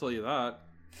better. I'll tell you that.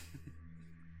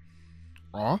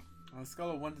 Aw. On a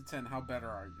scale of 1 to 10, how better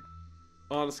are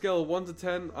you? On a scale of 1 to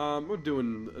 10, we're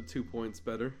doing 2 points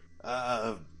better.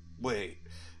 Wait.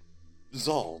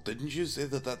 Zal, didn't you say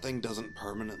that thing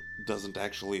doesn't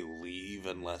actually leave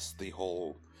unless the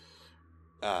whole,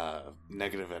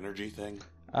 negative energy thing?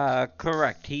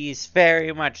 Correct. He's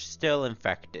very much still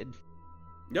infected.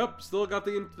 Yep, still got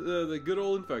the good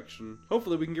old infection.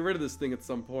 Hopefully we can get rid of this thing at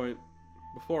some point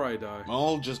before I die.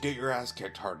 Well, just get your ass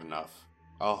kicked hard enough.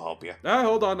 I'll help you.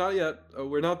 Hold on, not yet.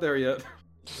 We're not there yet.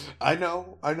 I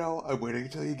know. I'm waiting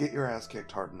until you get your ass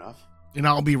kicked hard enough. And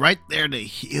I'll be right there to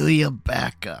heal you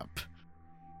back up.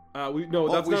 We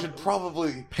should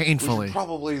probably Painfully. We should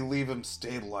probably leave him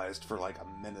stabilized for like a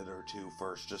minute or two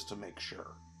first, just to make sure.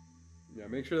 Yeah,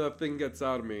 make sure that thing gets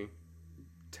out of me.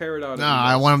 Tear it out. Nah,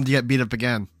 I want him to get beat up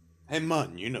again. Hey,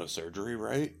 Mun, you know surgery,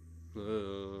 right?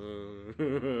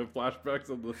 Flashbacks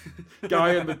of the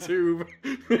guy in the tube.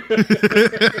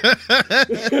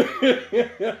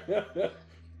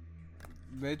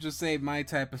 Let's just say my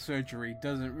type of surgery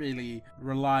doesn't really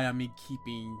rely on me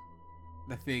keeping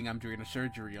the thing I'm doing a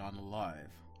surgery on alive.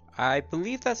 I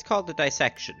believe that's called a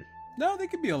dissection. No, they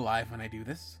could be alive when I do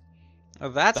this. Oh,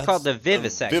 that's called the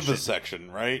vivisection.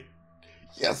 Vivisection, right?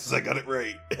 Yes, I got it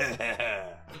right.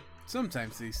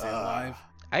 Sometimes they stay alive.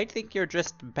 I think you're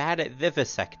just bad at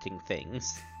vivisecting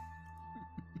things.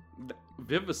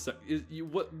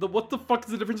 What the fuck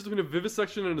is the difference between a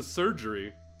vivisection and a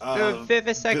surgery?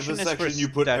 Vivisection is for you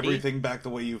put study. everything back the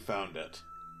way you found it.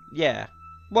 Yeah.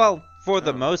 Well, for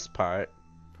the Oh. most part.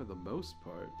 For the most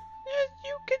part.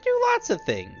 You can do lots of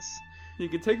things. You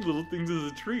can take little things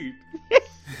as a treat.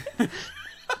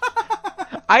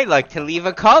 I like to leave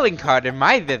a calling card in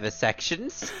my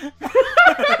vivisections.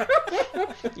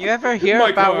 You ever hear My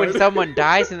about when card. someone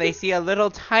dies and they see a little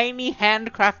tiny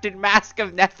handcrafted mask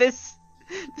of Nephis?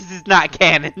 This is not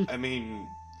canon. I mean,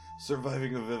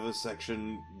 surviving a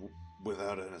vivisection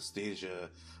without anesthesia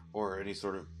or any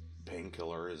sort of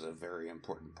painkiller is a very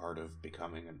important part of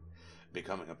becoming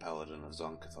a paladin of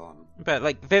Zonkathon. But,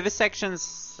 like,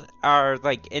 vivisections are,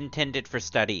 like, intended for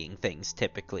studying things,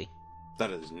 typically.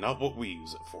 That is not what we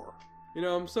use it for. You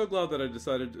know, I'm so glad that I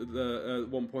decided at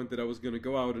one point that I was going to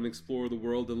go out and explore the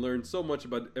world and learn so much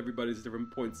about everybody's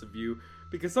different points of view.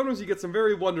 Because sometimes you get some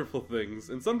very wonderful things,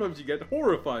 and sometimes you get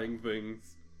horrifying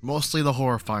things. Mostly the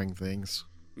horrifying things.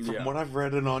 From Yeah. what I've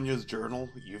read in Anya's journal,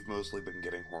 you've mostly been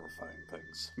getting horrifying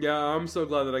things. Yeah, I'm so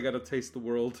glad that I got to taste the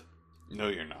world. No,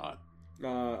 you're not.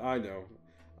 I know.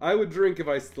 I would drink if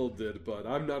I still did, but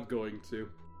I'm not going to.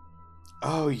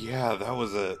 Oh yeah, that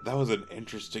was an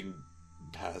interesting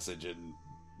passage in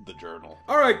the journal.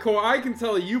 Alright, Cole, I can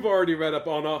tell you've already read up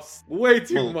on us way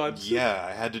too much. Yeah,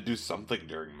 I had to do something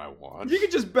during my watch. You can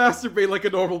just masturbate like a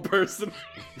normal person.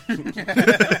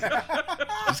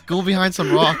 Just go behind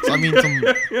some rocks. I mean,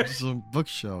 some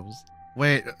bookshelves.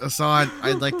 Wait, Assad,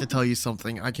 I'd like to tell you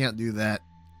something. I can't do that.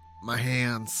 My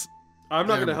hands. I'm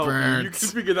not They're gonna help you. You burnt. can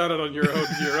figure that out on your own,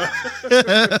 Jira.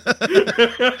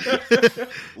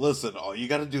 Listen, all you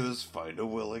gotta do is find a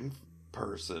willing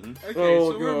person. Okay,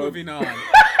 Oh, so we're God. moving on.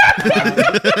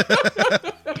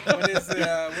 What is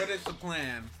the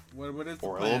plan? What is the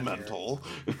Or plan elemental.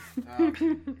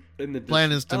 Here? In the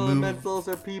Plan is to move Elementals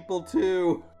are people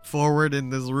too. forward in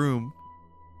this room.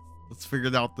 Let's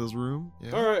figure out this room.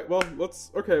 Yeah. Alright, well,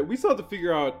 okay, we still have to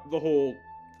figure out the whole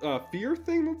fear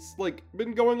thing that's, like,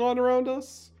 been going on around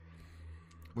us.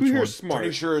 Which Who one? here's smart?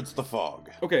 Pretty sure it's the fog.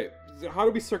 Okay, so how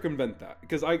do we circumvent that?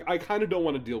 Because I kind of don't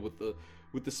want to deal with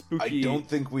the spooky... I don't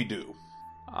think we do.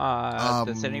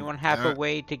 Does anyone have a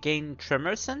way to gain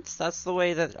tremor sense? That's the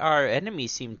way that our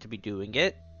enemies seem to be doing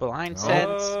it. Blind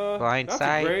sense, blind that's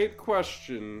sight. a great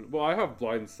question. Well, I have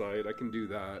blind sight. I can do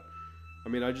that. I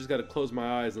mean, I just got to close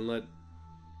my eyes and let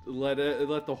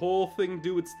the whole thing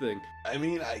do its thing. I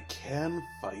mean, I can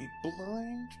fight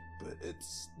blind, but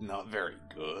it's not very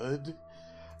good.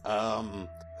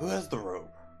 Who has the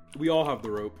rope? We all have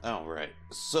the rope. Oh, right.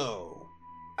 So,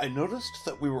 I noticed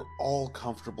that we were all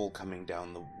comfortable coming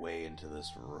down the way into this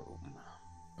room.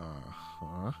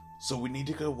 Uh-huh. So we need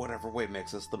to go whatever way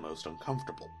makes us the most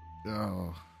uncomfortable.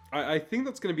 Oh. I think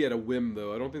that's going to be at a whim,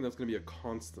 though. I don't think that's going to be a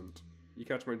constant. You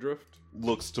catch my drift?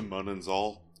 Looks to Mun and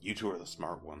Zal, you two are the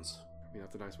smart ones. I mean,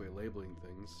 that's a nice way of labeling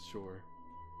things, sure.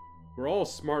 We're all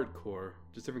smart core,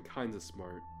 just different kinds of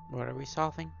smart. What are we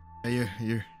solving?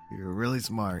 You're really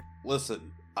smart.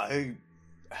 Listen, I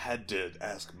had to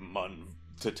ask Mun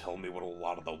to tell me what a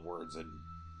lot of the words in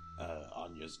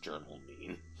Anya's journal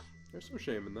mean. There's no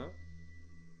shame in that.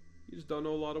 You just don't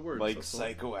know a lot of words. Like that's all.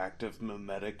 psychoactive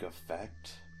mimetic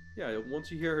effect. Yeah,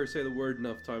 once you hear her say the word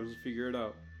enough times, you figure it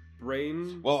out.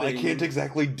 Brain. Well, I thing, can't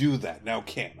exactly do that now,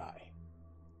 can I?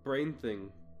 Brain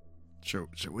thing. Should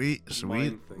we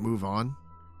Mind thing. move on?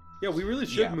 Yeah, we really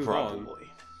should Yeah, move probably.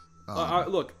 on.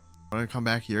 Look, Wanna come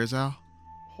back here, Zal?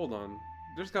 hold on.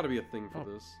 There's got to be a thing for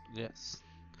this. Yes.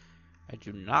 I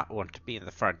do not want to be in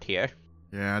the front here.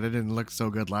 Yeah, that didn't look so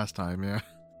good last time, yeah.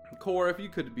 Core, if you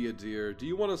could be a deer, do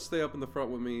you want to stay up in the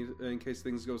front with me in case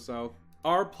things go south?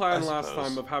 Our plan I last suppose.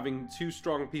 time of having two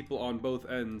strong people on both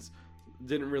ends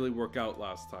didn't really work out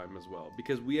last time as well,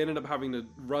 because we ended up having to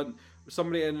run.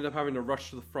 Somebody ended up having to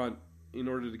rush to the front in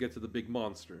order to get to the big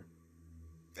monster.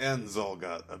 And Zal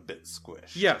got a bit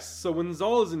squished. Yes, so when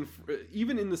Zal is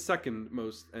even in the second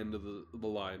most end of the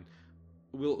line,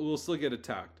 we'll still get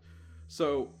attacked.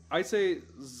 So I say,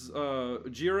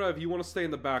 Jira, if you want to stay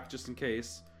in the back just in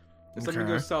case, if something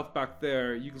Okay. goes south back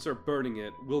there, you can start burning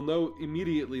it. We'll know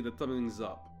immediately that something's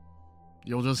up.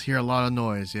 You'll just hear a lot of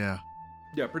noise, yeah.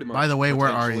 Yeah, pretty much. By the way, where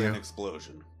are Potentially you? An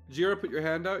explosion. Jira, put your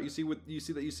hand out. You see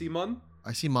that you see Mun?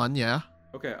 I see Mun, yeah.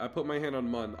 Okay, I put my hand on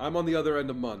Mun. I'm on the other end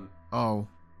of Mun. Oh.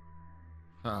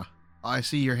 Huh. I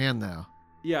see your hand now.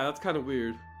 Yeah, that's kind of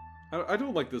weird. I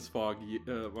don't like this fog,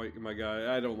 my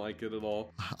guy. I don't like it at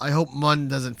all. I hope Mun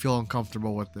doesn't feel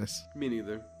uncomfortable with this. Me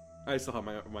neither. I still have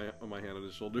my hand on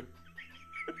his shoulder.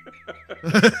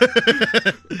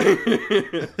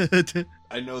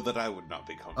 I know that I would not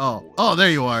be comfortable with oh, this.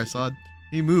 there you are, son.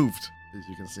 He moved, as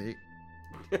you can see.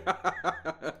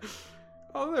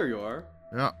 Oh, there you are.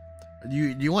 Yeah.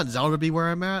 You want Zelda to be where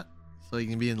I'm at, so you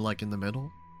can be in the middle?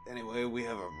 Anyway, we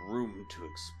have a room to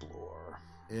explore.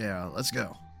 Yeah, let's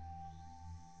go.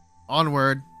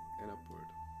 Onward. And upward.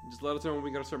 Just let us know when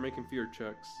we gotta start making fear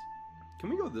checks. Can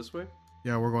we go this way?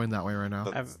 Yeah, we're going that way right now.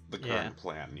 That's the yeah. current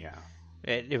plan, yeah.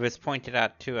 It was pointed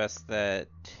out to us that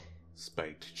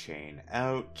Spiked chain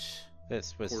out.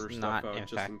 this was Order stuff not, out in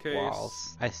just fact, in case.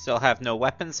 walls. I still have no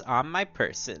weapons on my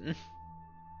person.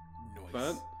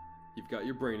 But you've got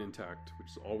your brain intact, which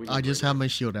is all we need. I just right have now. my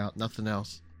shield out, nothing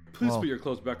else. Please Oh. put your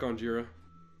clothes back on, Jira.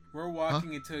 We're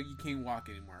walking until you can't walk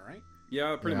anymore, right?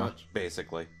 Yeah, pretty Yeah. much.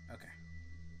 Basically. Okay.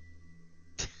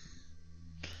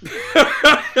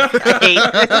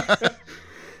 I hate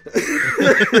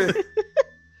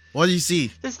What do you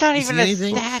see? There's not You even see a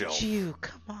anything? statue.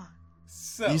 Come on.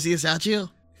 So You see a statue?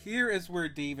 here is where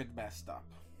David messed up.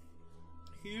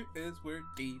 Here is where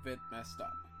David messed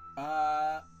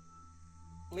up.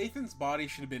 Lathan's body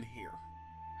should have been here.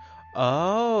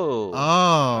 Oh.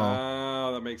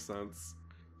 Oh. That makes sense.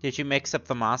 Did you mix up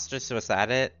the monsters? Was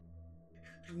that it?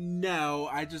 No,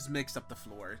 I just mixed up the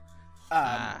floor.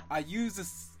 I used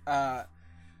this. At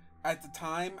the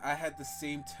time, I had the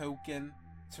same token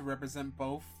to represent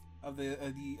both of the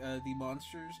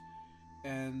monsters,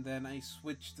 and then I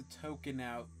switched the token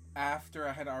out after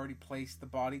I had already placed the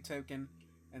body token,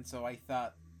 and so I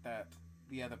thought that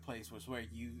the other place was where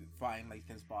you find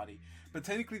Lathan's body. But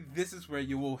technically, this is where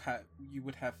you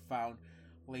would have found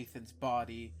Lathan's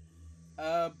body.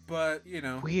 But you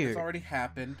know, Weird. it's already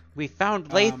happened. We found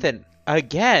Lathan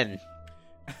again.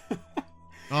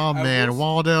 Oh I man, will-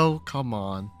 Waldo, come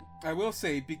on. I will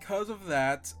say, because of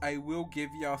that, I will give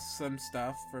y'all some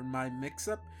stuff for my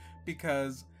mix-up,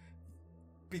 because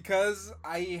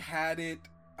I had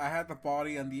the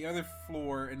body on the other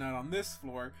floor and not on this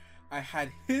floor. I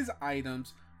had his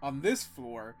items on this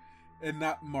floor and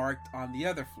not marked on the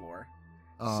other floor.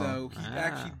 Oh, So he Ah.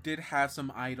 actually did have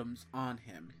some items on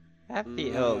him. That Mm.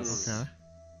 feels. okay.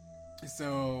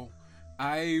 So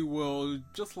I will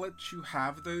just let you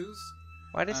have those.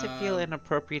 Why does it feel Um,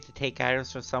 inappropriate to take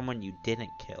items from someone you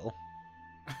didn't kill?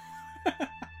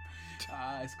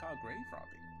 It's called grave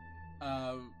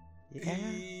robbing. Yeah.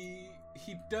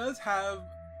 He does have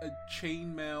a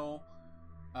chainmail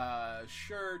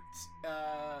shirt.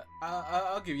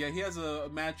 I'll give you. He has a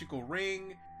magical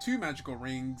ring, 2 magical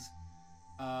rings,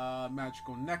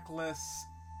 magical necklace,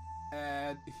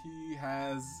 and he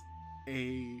has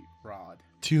a rod.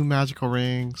 2 magical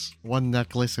rings, 1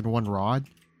 necklace, and 1 rod.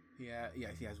 Yeah,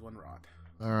 he has 1 rod.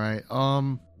 Alright,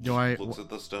 do I... Looks at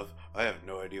the stuff. I have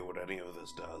no idea what any of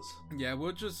this does. Yeah,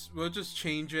 we'll just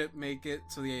change it, make it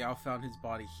so y'all found his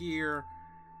body here.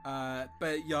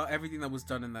 But y'all, everything that was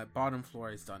done in that bottom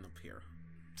floor is done up here.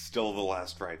 Still the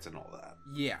last rites and all that.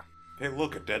 Yeah. Hey,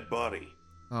 look, a dead body.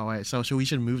 Oh, wait, so we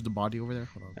should move the body over there?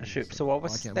 Hold on. Oh, shoot. So what Oh, I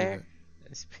was can't there?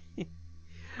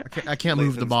 I can't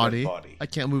move the Lathan's body. dead body. I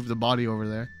can't move the body over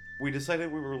there. We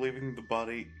decided we were leaving the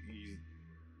body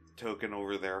token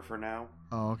over there for now.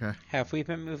 Oh, okay. Have we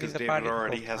been moving Because the David body the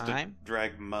already whole has time? to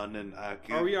drag Mun and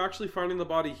Aku. Are we actually finding the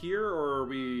body here, or are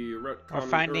we retconning?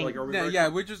 finding- Or, like, are we No, retcon- yeah,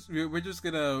 we're just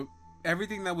gonna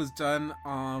everything that was done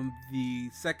on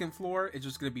the second floor is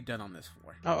just gonna be done on this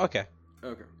floor. Oh, okay.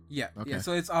 Okay. Yeah, Okay. yeah.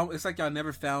 So it's like y'all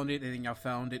never found it, and then y'all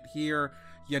found it here.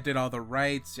 Y'all did all the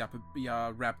rites.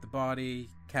 Y'all wrapped the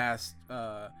body. Cast.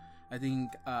 I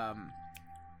think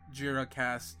Jira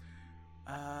cast.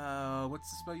 What's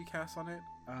the spell you cast on it?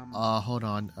 Hold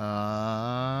on.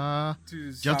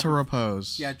 To stop Gentle it-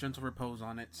 Repose. Yeah, gentle repose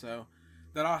on it. So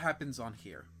that all happens on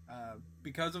here.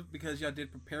 Because y'all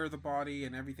did prepare the body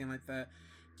and everything like that,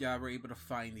 y'all were able to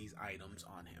find these items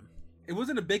on him. It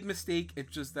wasn't a big mistake.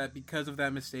 It's just that because of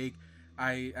that mistake,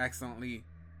 I accidentally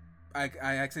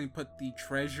put the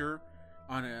treasure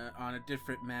on a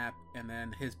different map, and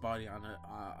then his body on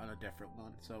a different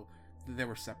one. So they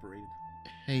were separated.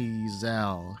 Hey,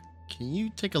 Zal. Can you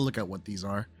take a look at what these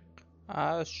are?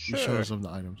 Sure. You show us some of the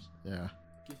items. Yeah.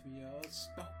 Give me a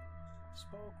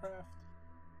spellcraft.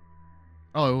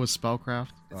 Oh, it was spellcraft.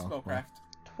 It's Oh, well. spellcraft.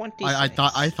 20.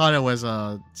 I thought it was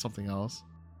something else.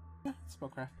 Yeah,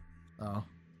 spellcraft. Oh.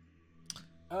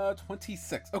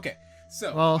 26. Okay,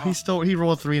 so Well, he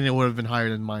rolled 3 and it would have been higher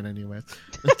than mine anyway.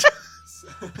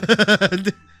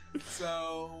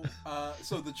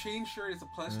 So the chain shirt is a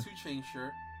 +2 chain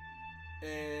shirt.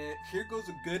 Here goes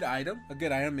a good item. A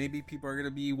good item. Maybe people are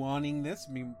gonna be wanting this.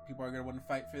 I mean, people are gonna want to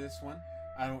fight for this one.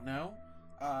 I don't know.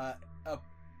 A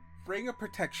ring of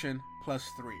protection +3.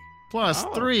 Plus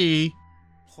Oh. 3.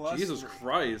 Plus Jesus 3.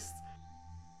 Christ.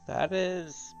 That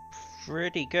is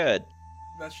pretty good.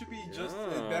 That should be just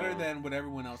Yeah. better than what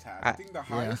everyone else has. I think the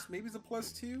highest maybe is a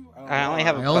 +2. I only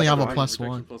have a I only have a plus plus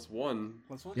Protection one.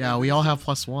 +1. +1. Yeah, we all have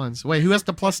 +1s. Wait, who has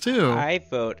the +2? I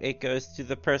vote it goes to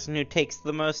the person who takes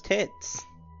the most hits.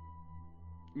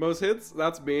 Most hits?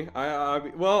 That's me.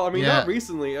 Well, I mean, Yeah. not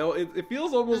recently. It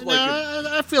feels almost like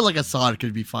I feel like Assad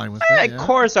could be fine with Eh, it. Yeah.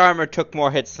 Core's armor took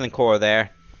more hits than Core there.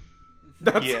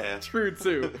 that's Yeah. true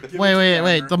too. Give it to Wait.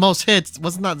 Armor. The most hits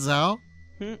wasn't that Zhao?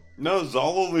 No,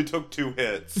 Zal only took 2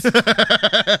 hits.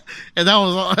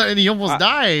 and he almost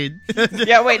died.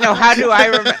 Yeah, wait, no, how do I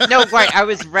remember? No, right, I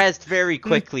was rezzed very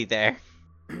quickly there.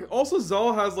 Also,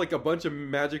 Zal has like a bunch of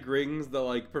magic rings that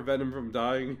like prevent him from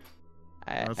dying.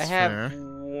 I That's have fair.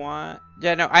 one.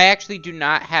 Yeah, no, I actually do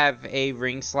not have a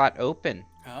ring slot open.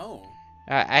 Oh.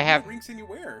 I have. What rings can you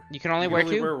wear? You can only You wear can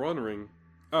only two. wear one ring. You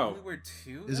Oh, only wear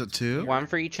 2? Is it That's 2? weird. One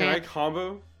for each can I hand.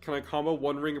 combo? Can I combo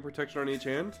one ring of protection on each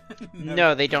hand?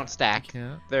 No, they don't stack.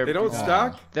 Yeah. They're They don't Oh.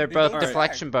 stack. They're They both don't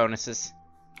deflection bonuses.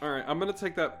 All right, I'm gonna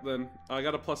take that then. I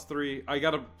got a +3. I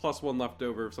got a +1 left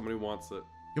over if somebody wants it.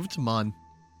 Give it to Mun,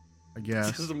 I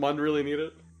guess. Does Mun really need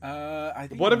it? I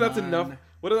think What if that's none- enough?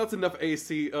 What if that's enough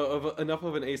AC enough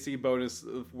of an AC bonus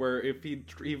where if he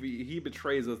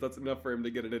betrays us, that's enough for him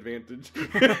to get an advantage?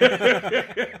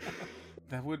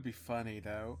 That would be funny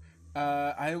though.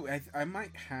 I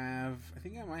might have. I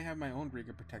think I might have my own ring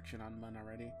of protection on Mun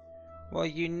already. Well,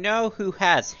 you know who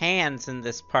has hands in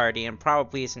this party and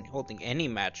probably isn't holding any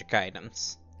magic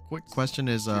items. Quick question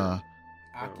is, Aki.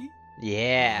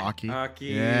 Yeah. Aki? Aki.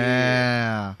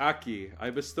 Yeah. Aki, I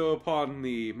bestow upon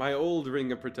thee my old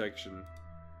ring of protection.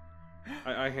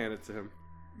 I hand it to him.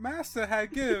 Master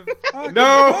had give. Aki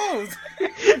No! goes.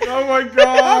 Oh my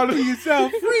god! Aki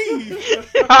yourself free.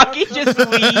 Hockey just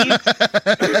leaves.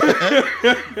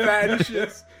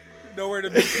 Vanishes. Nowhere to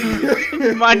be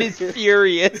seen. Mun is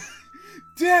furious.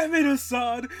 Damn it,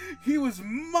 Assad! He was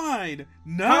mine,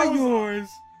 not How's- yours.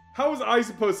 How was I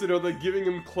supposed to know that giving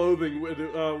him clothing would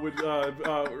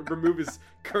remove his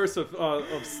curse of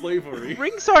slavery?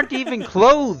 Rings aren't even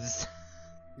clothes.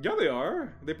 Yeah, they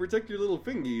are. They protect your little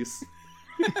fingies.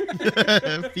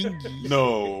 Fingies.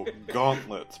 No,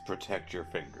 gauntlets protect your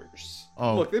fingers.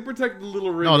 Oh. Look, they protect the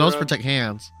little ring. No, those around- protect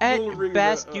hands. At Little ring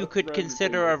best, around- you could around your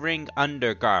consider finger. a ring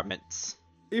undergarments.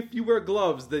 If you wear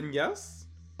gloves, then yes.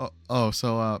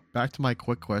 So back to my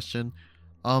quick question.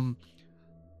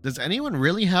 Does anyone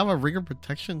really have a ring of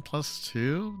protection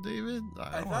 +2, David? I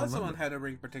don't thought remember. someone had a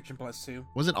ring protection +2.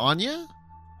 Was it Anya?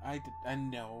 I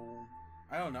know.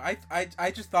 I don't know. I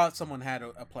just thought someone had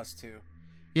a +2.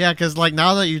 Yeah, because like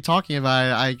now that you're talking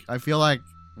about it, I feel like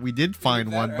we did find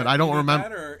Either one, that but or- I don't either remember.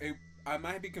 that or I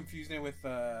might be confusing it with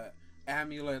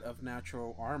Amulet of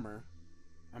Natural Armor.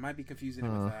 I might be confusing it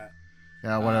with that.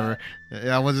 Yeah, whatever.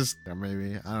 Yeah, we'll just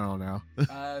maybe I don't know.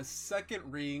 Second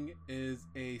ring is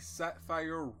a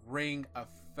Sapphire Ring of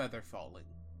Feather Falling.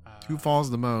 Who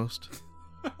falls the most?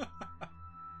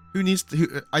 Who needs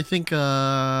to? I think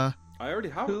I already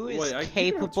have. Who is wait, I- you can have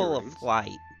capable two of rings.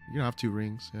 flight? you don't have 2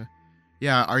 rings. Yeah,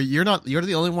 yeah. You're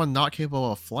the only one not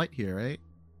capable of flight here, right?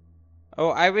 Oh,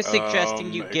 I was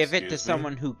suggesting you give it to excuse me?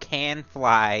 someone who can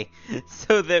fly,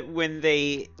 so that when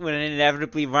it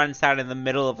inevitably runs out in the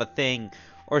middle of a thing,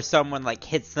 or someone like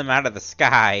hits them out of the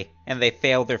sky and they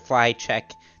fail their fly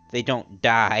check, they don't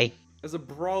die. As a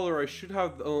brawler, I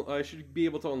should be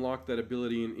able to unlock that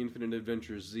ability in Infinite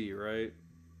Adventure Z, right?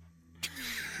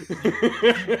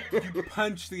 You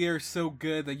punch the air so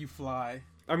good that you fly.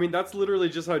 I mean, that's literally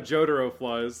just how Jotaro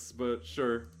flies, but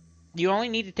sure. You only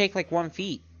need to take like 1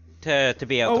 feet to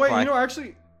be able Oh to wait, fly. you know,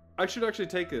 actually, I should actually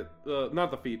take it.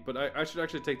 Not the feet, but I should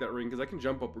actually take that ring because I can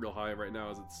jump up real high right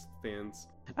now as it stands.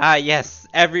 Yes,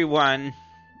 everyone.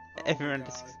 Oh, Everyone.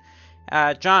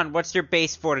 God. John, what's your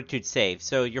base fortitude save?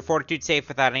 So your fortitude save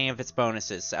without any of its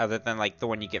bonuses, other than like the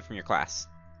one you get from your class.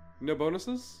 No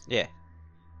bonuses? Yeah.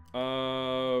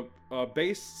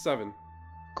 Base 7.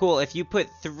 Cool. If you put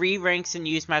 3 ranks in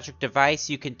use magic device,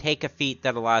 you can take a feat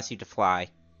that allows you to fly.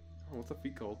 Oh, what's the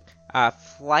feat called?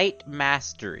 Flight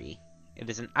Mastery. It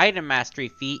is an item mastery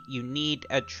feat. You need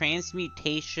a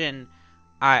transmutation,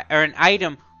 or an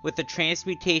item with a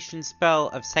transmutation spell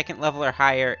of 2nd level or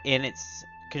higher in its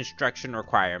construction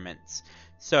requirements.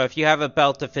 So if you have a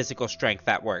belt of physical strength,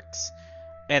 that works.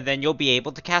 And then you'll be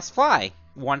able to cast fly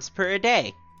once per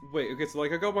day. Wait, okay, so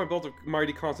like I got my belt of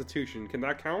mighty constitution. Can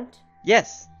that count?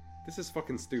 Yes. This is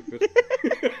fucking stupid.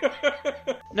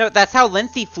 No, that's how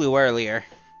Lindsay flew earlier.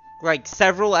 Like,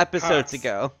 several episodes Hacks.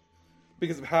 ago.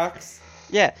 Because of hacks?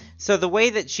 Yeah, so the way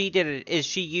that she did it is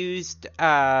she used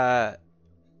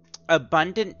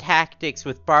abundant tactics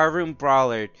with Barroom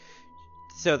Brawler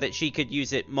so that she could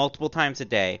use it multiple times a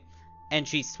day. And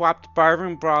she swapped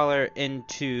Barroom Brawler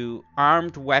into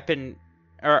armed weapon...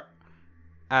 Or...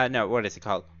 no, what is it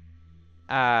called?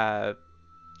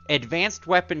 Advanced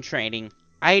Weapon Training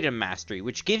Item Mastery,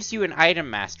 which gives you an Item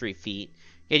Mastery feat.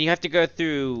 And you have to go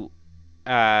through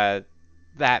that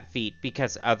feat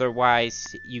because otherwise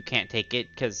you can't take it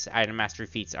because Item Mastery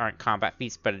feats aren't combat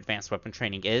feats, but Advanced Weapon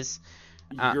Training is.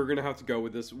 You're gonna have to go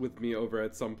with this with me over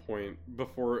at some point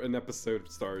before an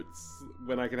episode starts,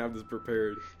 when I can have this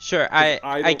prepared. Sure, 'Cause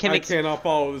I cannot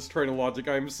follow this train of logic.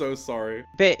 I'm so sorry.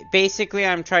 Basically,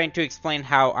 I'm trying to explain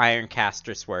how Iron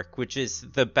Casters work, which is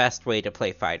the best way to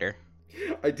play fighter.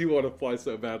 I do want to fly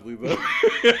so badly, though.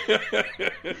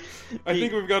 I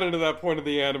think we've gotten to that point of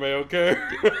the anime, okay?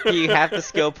 Do you have the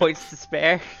skill points to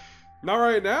spare? Not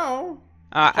right now.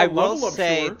 I I'll will level up,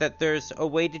 say sure. that there's a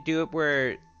way to do it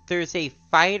where there's a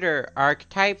fighter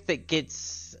archetype that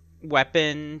gets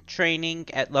weapon training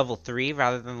at level 3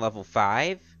 rather than level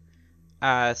 5.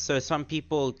 So some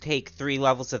people take 3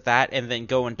 levels of that and then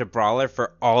go into Brawler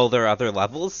for all their other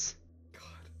levels.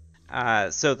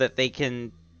 So that they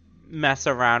can mess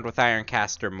around with Iron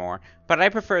Caster more. But I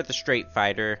prefer the straight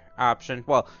fighter option.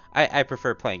 Well, I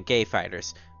prefer playing gay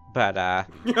fighters. But I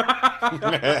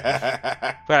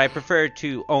prefer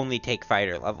to only take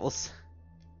fighter levels.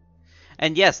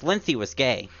 And yes, Lindsay was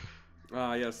gay.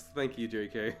 Yes, thank you,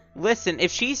 JK. Listen,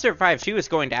 if she survived, she was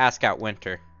going to ask out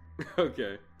Winter.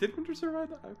 Okay. Did Winter survive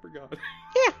that? I forgot.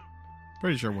 Yeah.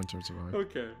 Pretty sure Winter survived.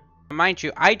 Okay. Mind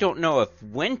you, I don't know if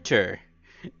Winter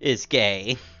is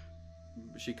gay.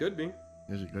 She could be,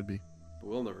 Yes, it could be. but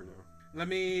we'll never know. Let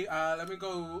me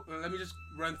just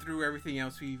run through everything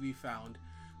else we found.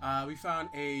 We found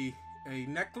a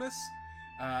necklace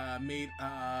made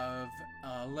of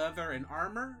leather and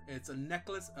armor. It's a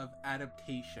necklace of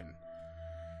adaptation.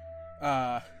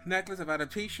 Necklace of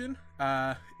adaptation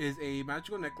is a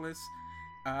magical necklace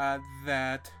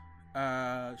that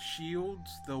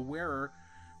shields the wearer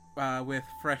with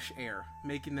fresh air,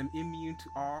 making them immune to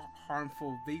all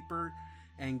harmful vapor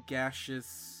and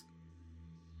gaseous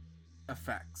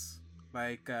effects.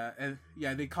 Like,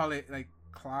 they call it like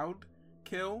cloud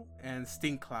kill and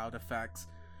stink cloud effects,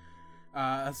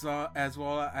 as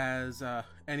well as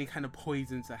any kind of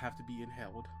poisons that have to be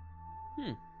inhaled.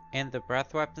 And the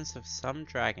breath weapons of some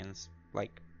dragons,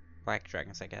 like black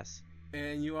dragons, I guess.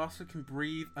 And you also can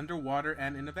breathe underwater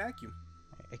and in a vacuum.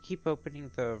 I keep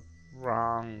opening the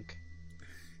wrong...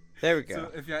 There we go.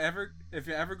 So if you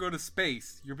ever go to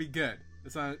space, you'll be good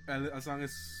as long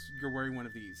as you're wearing one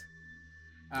of these.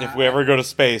 If we ever go to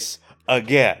space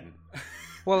again.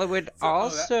 Well, it would So-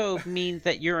 also mean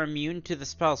that you're immune to the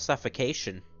spell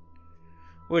Suffocation.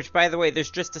 Which, by the way,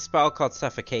 there's just a spell called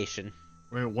Suffocation.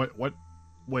 Wait, what?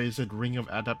 Wait, is it Ring of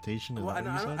Adaptation? Is Well, that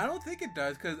what you said? I don't think it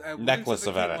does because Necklace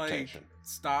of adaptation.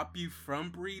 Stop you from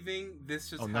breathing. This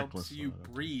just helps necklace you of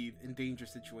adaptation. breathe in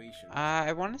dangerous situations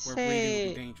I want to where breathing would say...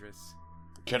 be dangerous.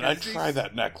 Can I try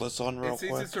that necklace on real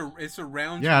quick? It's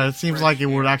around. Yeah, it seems like it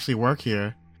would actually work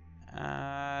here.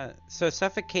 So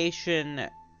Suffocation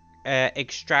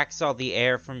extracts all the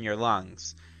air from your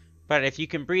lungs. But if you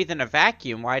can breathe in a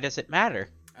vacuum, why does it matter?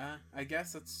 I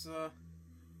guess that's.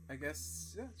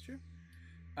 Yeah, sure.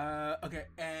 Okay,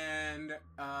 and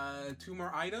 2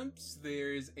 more items.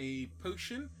 There's a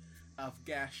potion of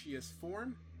gaseous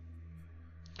form,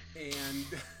 and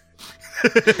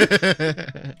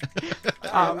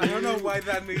I don't know why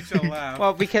that made you laugh.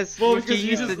 Well, because if you because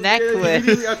use the immediately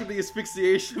necklace, after the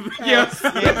asphyxiation. Yes.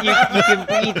 you can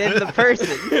breathe in the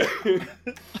person.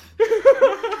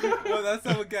 Well, that's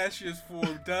not what gaseous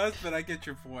form does, but I get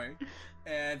your point.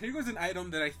 And here goes an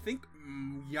item that I think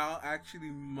y'all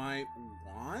actually might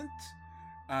want,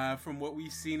 from what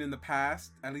we've seen in the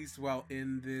past, at least, well,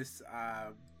 in this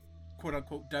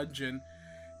quote-unquote dungeon,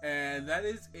 and that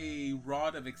is a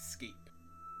Rod of Escape.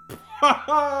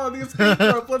 The escape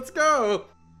rope, let's go!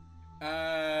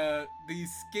 The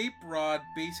Escape Rod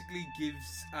basically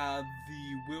gives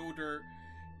the wielder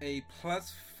a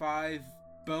 +5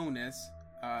 bonus.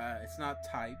 It's not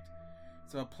typed.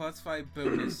 So a +5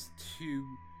 bonus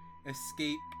to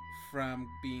escape from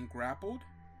being grappled.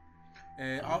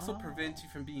 It also prevents you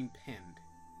from being pinned.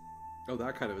 Oh,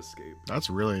 that kind of escape. That's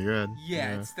really good.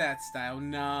 Yeah, it's that style.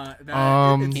 Nah,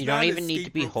 You You don't even need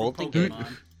to be holding it.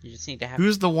 Pokemon. You just need to have...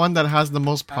 Who's the one that has the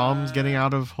most problems getting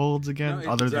out of holds No, again?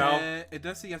 Other than Zal. it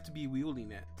does say you have to be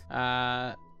wielding it.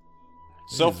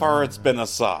 So far, it's been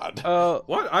Assad. Oh,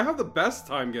 What? I have the best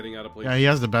time getting out of places. Yeah, he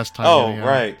has the best time. Oh, getting out.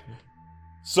 right.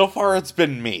 So far, it's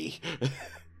been me.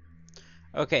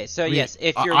 okay. So I mean, yes,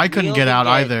 if you're I couldn't get out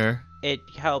wielding it, either. it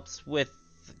helps with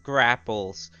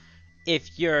grapples.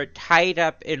 If you're tied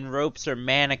up in ropes or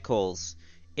manacles,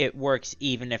 it works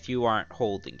even if you aren't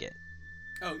holding it.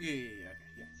 Oh yeah.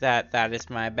 That is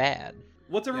my bad.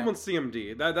 What's everyone's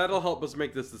CMD? That'll help us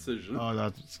make this decision. Oh,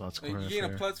 that's You quite gain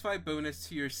a fair. +5 bonus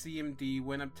to your CMD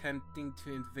when attempting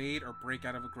to invade or break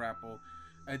out of a grapple.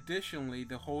 Additionally,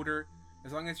 the holder,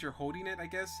 as long as you're holding it, I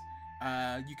guess,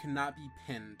 you cannot be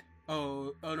pinned.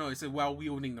 Oh no, it said while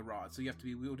wielding the rod, so you have to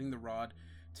be wielding the rod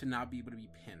to not be able to be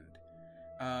pinned.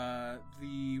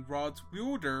 The rod's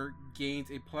wielder gains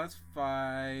a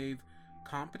 +5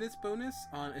 competence bonus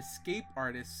on escape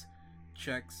artist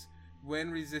checks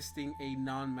when resisting a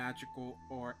non-magical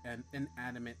or an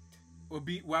inanimate,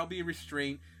 while being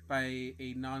restrained by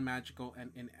a non-magical and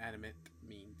inanimate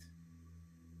means,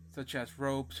 such as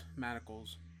ropes,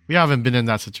 manacles. We haven't been in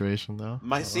that situation though.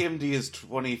 My CMD is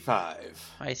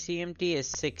 25. My CMD is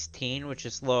 16, which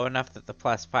is low enough that the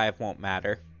 +5 won't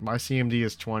matter. My CMD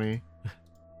is 20.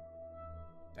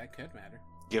 That could matter.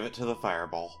 Give it to the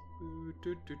fireball.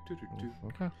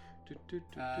 Okay.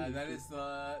 That is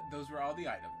those were all the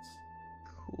items.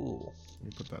 Cool. Let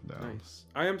me put that down. Nice.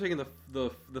 I am taking the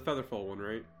Featherfall one,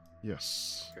 right?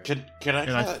 Yes. Can I Can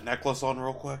try I- that necklace on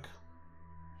real quick?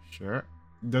 Sure.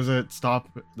 Does it stop?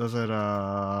 Does it Do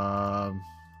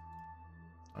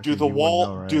actually, the you wouldn't wall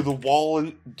know, right?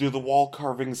 do the wall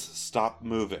carvings stop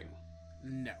moving?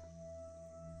 No.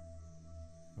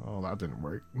 Oh, that didn't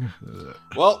work.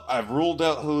 Well, I've ruled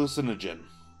out hallucinogen.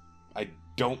 I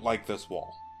don't like this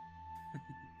wall.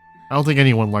 I don't think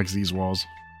anyone likes these walls.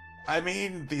 I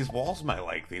mean, these walls might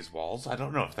like these walls. I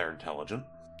don't know if they're intelligent.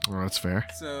 Oh, that's fair.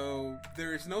 So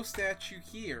there is no statue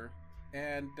here,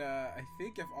 and I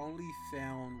think I've only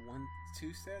found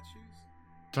 2 statues.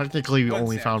 Technically, we One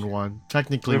only found statue. one.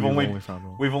 Technically, We've we've only- only found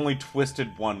one. We've only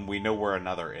twisted one. We know where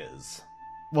another is.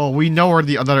 Well, we know where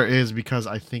the other is because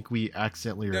I think we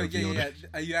accidentally No, revealed yeah.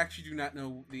 it. You actually do not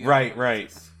know the Right, other right.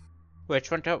 exists.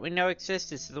 Which one don't we know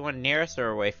exists? Is it the one near us or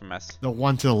away from us? The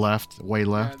one to the left, way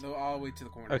left. They're all the way to the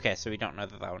corner. Okay, so we don't know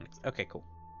that one. Okay, cool.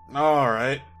 All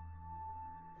right.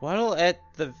 Well, at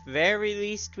the very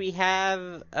least, we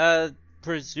have a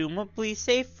presumably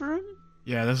safe room.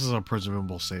 Yeah, this is a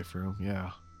presumable safe room.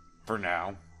 Yeah. For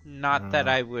now. Not that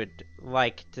I would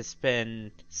like to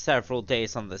spend several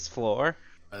days on this floor.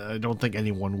 I don't think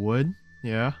anyone would.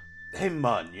 Yeah. Hey,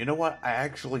 Mun. You know what? I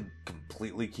actually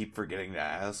completely keep forgetting to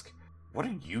ask. What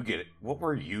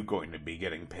were you going to be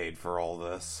getting paid for all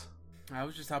this? I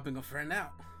was just helping a friend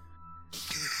out.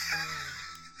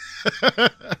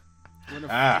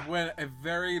 When a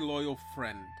very loyal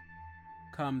friend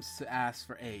comes to ask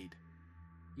for aid,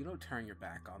 you don't turn your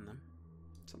back on them.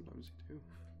 Sometimes you do.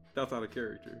 That's out of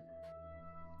character.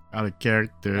 Out of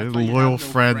character. I The thought you loyal have no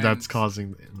friend friends. that's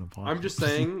causing the podcast. I'm just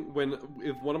saying,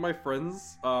 if one of my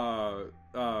friends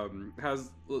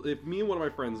if me and one of my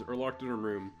friends are locked in a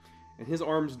room and his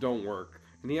arms don't work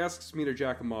and he asks me to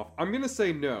jack him off, I'm gonna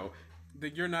say no.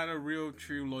 That you're not a real,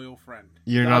 true, loyal friend.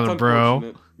 You're That's not a bro.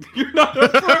 unfortunate. You're not a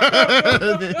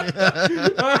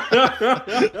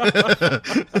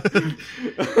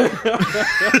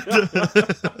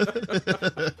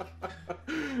bro.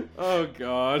 Oh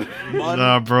God. Mun,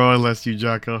 Nah, bro, unless you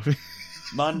jack off.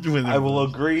 Mun, When I they're will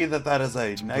both- agree that is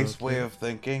a nice okay. way of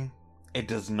thinking. It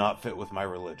does not fit with my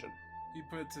religion. He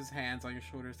puts his hands on your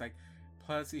shoulders like,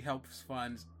 plus he helps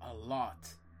fund a lot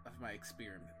of my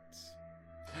experiments.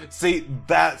 See,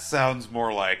 that sounds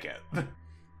more like it.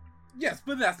 Yes,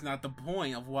 but that's not the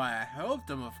point of why I helped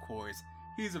him, of course.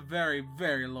 He's a very,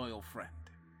 very loyal friend.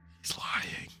 He's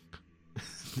lying.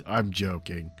 I'm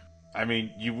joking. I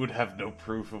mean, you would have no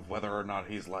proof of whether or not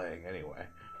he's lying anyway.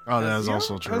 Oh, that Has is he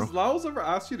also ever- true. Has Laos ever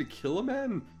asked you to kill a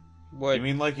man? What You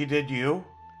mean like he did you?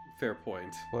 Fair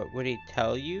point. what would he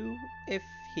tell you if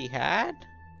he had?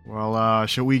 Well,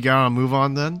 should we go and move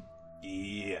on then?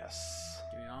 Yes.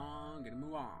 Get it on, get it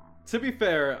move on. To be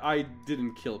fair, I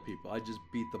didn't kill people. I just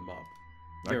beat them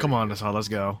up. Come on, Nasa, let's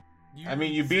go. I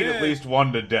mean, you beat at did. least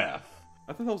one to death.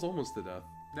 I thought that was almost to death.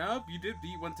 Nope, you did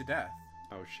beat one to death.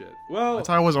 Oh shit. Well, I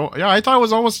thought it was. I thought it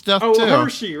was almost death oh too.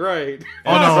 Hershey, right?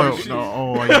 Oh no, Hershey. no!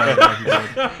 Oh yeah, he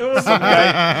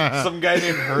did. Some guy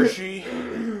named Hershey.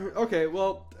 Okay,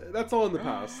 well, that's all in the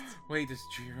past. Wait, does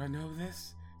Jira know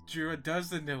this? Jira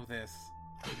doesn't know this.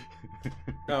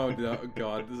 Oh no,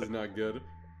 God, this is not good.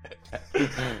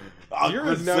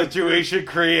 Awkward now- situation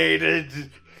created.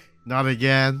 Not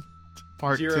again.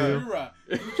 Part Jira. two. Jira,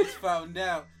 you just found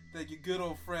out that your good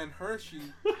old friend Hershey,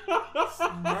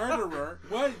 murderer.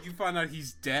 What? You find out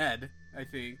he's dead, I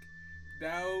think.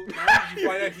 Now that you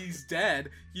find out he's dead.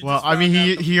 You Well, just I mean,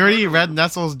 found out the he already murderer- read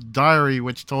Nestle's diary,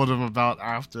 which told him about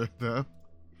after the.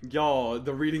 Y'all,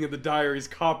 the reading of the diary's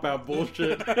cop-out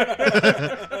bullshit. I've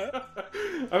I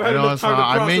had know enough it's time to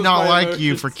not, I may process not my like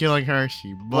you emotions. for killing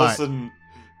Hershey, but Listen,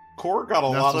 Core got a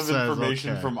lot of Nestle says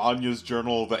information okay. from Anya's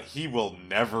journal that he will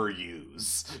never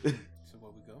use. So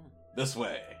where we going? This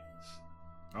way.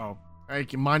 oh, hey,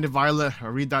 can you mind if I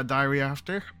read that diary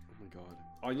after? Oh my god.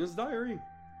 Anya's diary.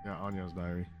 Yeah, Anya's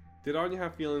diary. Did Anya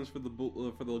have feelings for the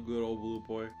good old blue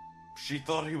boy? She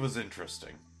thought he was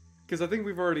interesting. Because I think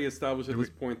we've already established at Do this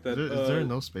point that Is there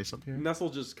no space up here? Nestle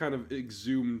just kind of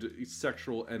exhumed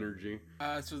sexual energy.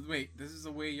 So wait, this is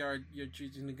the way you're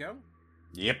choosing to go?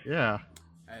 Yep. Yeah,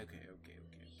 Okay.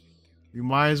 you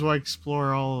might as well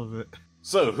explore all of it.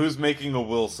 So, who's making a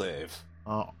will save?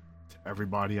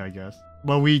 Everybody, I guess.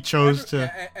 Well, we chose to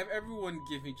Everyone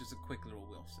give me just a quick little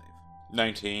will save.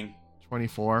 19.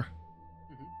 24.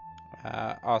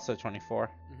 Also 24.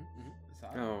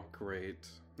 Asad? Oh, great.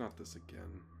 Not this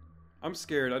again. I'm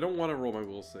scared. I don't want to roll my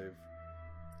will save.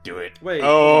 Do it. Wait.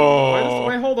 Oh.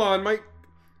 Wait, hold on.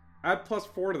 Add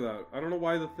 +4 to that. I don't know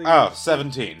why the thing... Oh,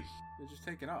 17. You just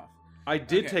take it off. I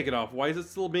did Okay. take it off. Why is it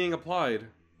still being applied?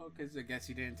 Okay, so I guess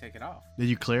you didn't take it off. Did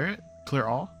you clear it? Clear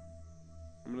all?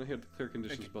 I'm gonna hit the clear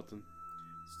conditions Okay. button.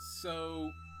 So,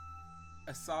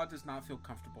 Assad does not feel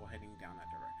comfortable heading down that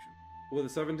direction. With a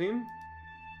 17?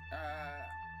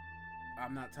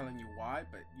 I'm not telling you why,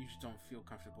 but you just don't feel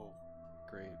comfortable.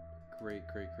 Great.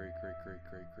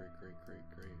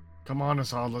 Come on,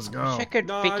 Assad, let's go. I could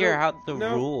No, I figure don't- out the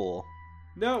no. rule.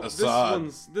 No, Assad.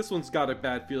 this one's got a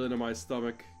bad feeling in my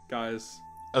stomach, guys.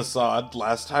 Assad,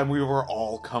 last time we were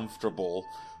all comfortable,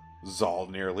 Zal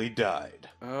nearly died.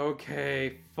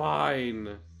 Okay,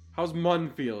 fine. How's Mun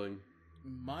feeling?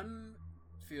 Mun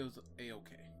feels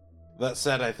a-okay. That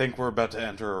said, I think we're about to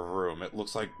enter a room. It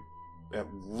looks like at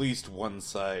least one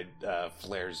side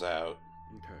flares out.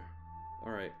 Okay.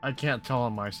 Alright. I can't tell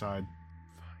on my side.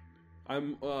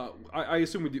 I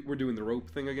assume we're doing the rope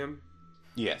thing again?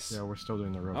 Yes. Yeah, we're still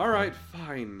doing the rope. Alright,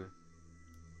 fine.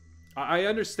 I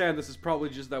understand this is probably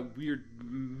just that weird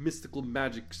mystical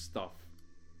magic stuff.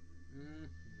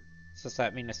 So does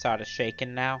that mean Assad is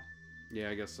shaken now? Yeah,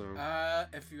 I guess so.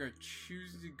 If you are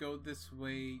choosing to go this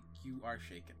way, you are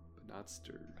shaken. But not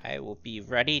stirred. I will be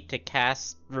ready to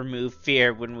cast Remove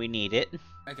Fear when we need it.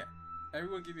 Okay.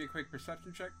 Everyone give me a quick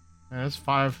perception check. Yeah, it's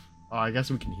 5. Oh, I guess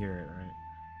we can hear it, right?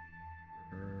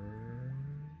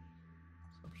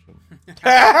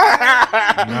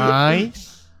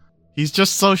 Nice. He's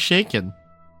just so shaken.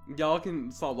 Y'all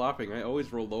can stop laughing. I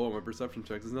always roll low on my perception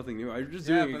checks. There's nothing new. I'm just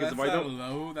Yeah, doing it but because that's if I not don't...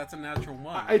 low. That's a natural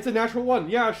one. It's a natural one.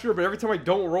 Yeah, sure. But every time I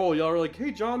don't roll, y'all are like,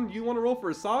 hey, John, you want to roll for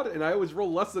Assad? And I always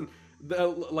roll less than...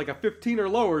 like a 15 or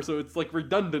lower, so it's like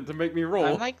redundant to make me roll.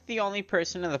 I'm like the only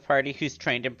person in the party who's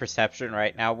trained in perception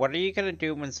right now. What are you gonna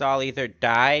do when Zal either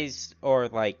dies or,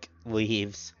 like,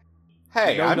 leaves?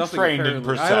 Hey, No, I'm nothing, trained in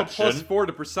apparently. I have a perception. +4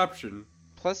 to perception.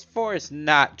 +4 is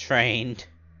not trained.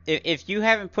 If you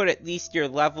haven't put at least your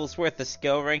level's worth of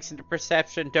skill ranks into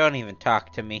perception, don't even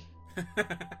talk to me.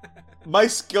 My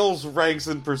skills ranks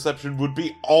in perception would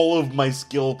be all of my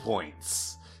skill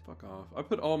points. Fuck off. I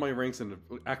put all my ranks into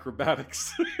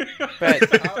acrobatics.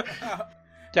 But How- how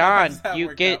Don, does that you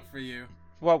work get out for you.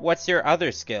 what's your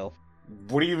other skill?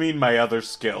 What do you mean my other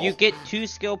skill? You get 2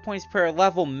 skill points per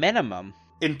level minimum.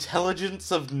 intelligence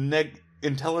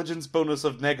bonus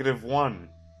of -1.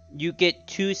 You get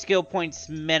 2 skill points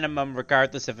minimum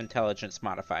regardless of intelligence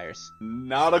modifiers.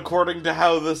 Not according to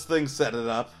how this thing set it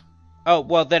up. Oh,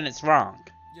 well then it's wrong.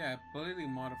 Yeah, ability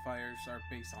modifiers are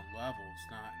based on levels,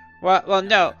 not... Well,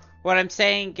 no. What I'm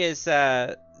saying is,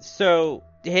 so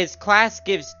his class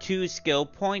gives 2 skill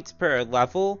points per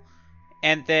level,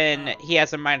 and then he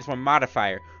has a -1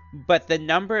 modifier. But the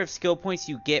number of skill points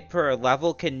you get per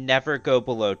level can never go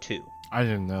below 2. I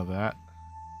didn't know that.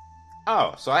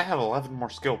 Oh, so I have 11 more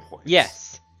skill points.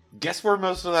 Yes. Guess where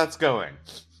most of that's going?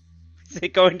 Is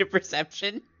it going to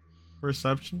perception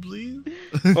Perception, please?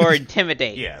 or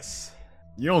intimidate? Yes.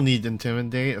 You don't need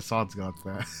intimidate. Assad's got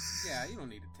that. Yeah, you don't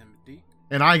need a timidity.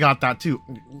 And I got that too.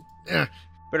 Eh.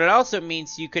 But it also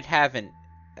means you could have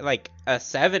a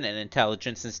 7 in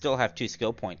intelligence and still have 2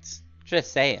 skill points.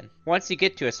 Just saying. Once you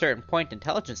get to a certain point,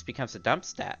 intelligence becomes a dump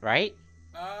stat, right?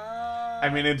 I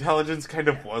mean, intelligence kind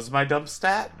of was my dump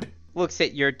stat. Looks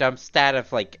at your dump stat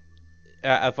of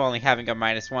of only having a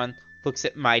 -1. Looks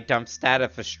at my dump stat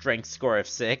of a strength score of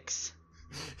 6.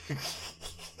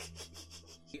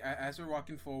 As we're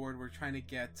walking forward, we're trying to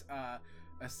get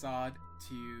Assad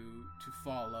to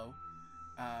follow.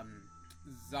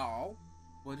 Zal,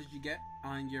 what did you get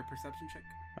on your perception check?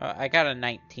 I got a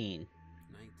 19.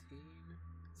 19.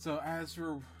 So as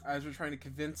we're trying to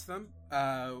convince them,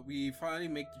 we finally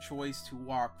make the choice to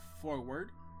walk forward.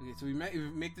 Okay, so we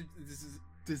make the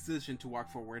decision to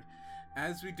walk forward.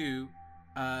 As we do,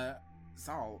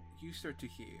 Zal, you start to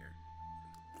hear.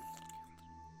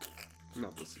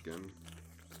 Not this again.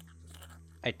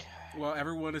 Well,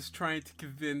 everyone is trying to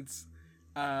convince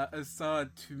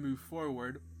Assad to move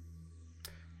forward.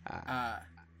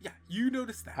 Yeah, you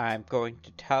notice that. I'm going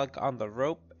to tug on the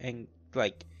rope and,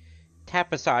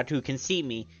 tap Assad, who can see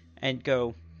me, and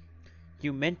go,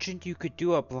 "You mentioned you could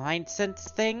do a blind sense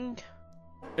thing?"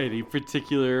 Any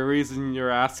particular reason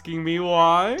you're asking me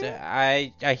why?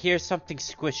 I hear something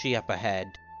squishy up ahead.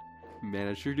 Man,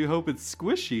 I sure do hope it's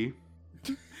squishy.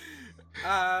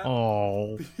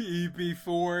 Oh.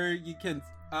 Before you can.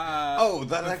 Oh,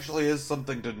 that actually is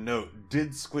something to note.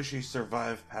 Did Squishy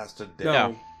survive past a day?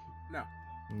 No.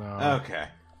 No. Okay.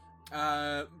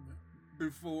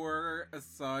 Before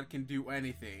Assad can do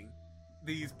anything,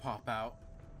 these pop out.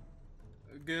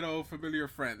 Good old familiar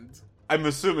friends. I'm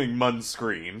assuming Mun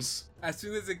screams. As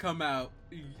soon as they come out,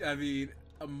 I mean,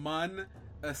 Mun,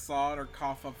 Assad are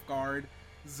caught off guard.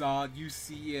 Zod, you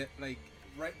see it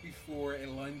right before it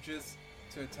lunges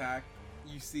to attack.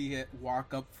 You see it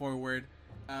walk up forward.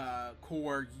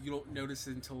 Core, you don't notice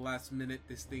it until last minute.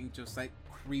 This thing just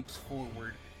creeps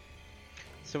forward.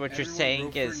 So what you're Everyone saying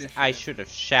roll for is initiative. I should have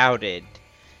shouted,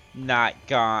 not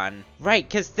gone. Right,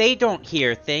 because they don't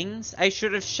hear things. I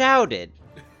should have shouted.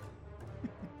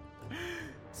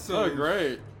 So Oh,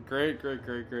 great. Great.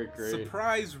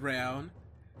 surprise round.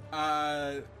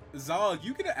 Zal,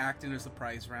 you get to act in a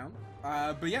surprise round.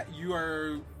 But yeah,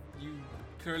 you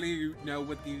clearly know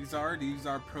what these are. These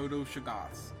are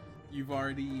proto-Shoggoths. You've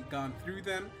already gone through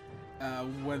them.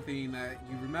 One thing that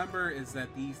you remember is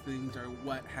that these things are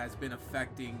what has been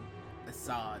affecting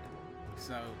Assad.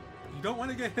 So you don't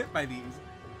want to get hit by these.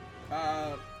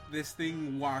 This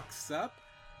thing walks up.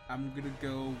 I'm gonna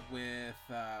go with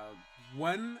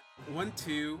 1,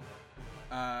 2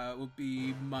 would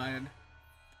be Mun.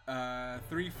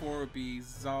 3, 4 would be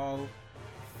Zal.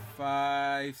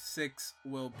 5, 6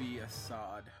 will be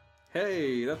Assad.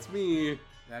 Hey, that's me.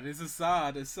 That is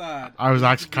Assad. I was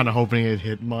actually kind of hoping it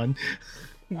hit Mun.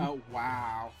 Oh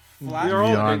wow! We are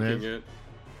all Be honest. thinking it.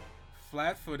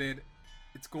 Flat-footed.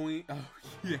 It's going. Oh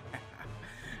yeah.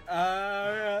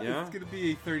 Yeah? It's gonna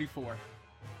be a 34.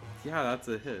 Yeah, that's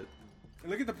a hit.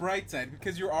 Look at the bright side,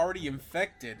 because you're already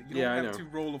infected. You don't Yeah, I have know. to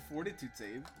roll a fortitude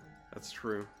save, That's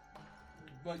true.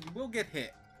 but you will get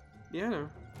hit. Yeah, I know.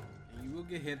 And you will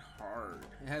get hit hard.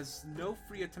 It has no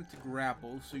free attempt to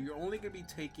grapple, so you're only gonna be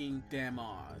taking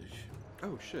damage.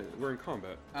 Oh shit, we're in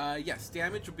combat. Yes,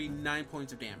 damage will be 9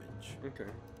 points of damage. Okay,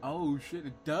 Oh shit!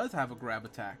 It does have a grab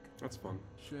attack. that's fun.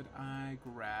 Should I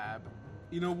grab?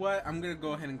 You know what? I'm gonna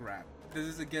go ahead and grab. This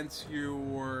is against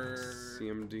your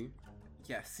CMD.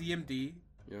 CMD.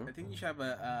 Yeah. I think you should have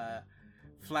a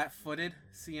flat-footed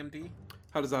CMD.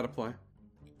 How does that apply?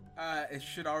 It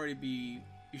should already be.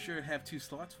 You should have 2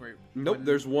 slots for it. Nope, When-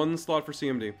 there's one slot for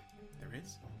CMD. There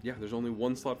is. Yeah, there's only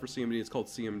one slot for CMD. It's called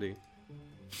CMD.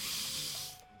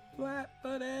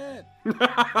 Flat-footed.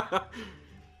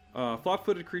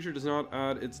 Flat-footed creature does not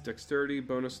add its dexterity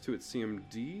bonus to its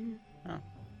CMD.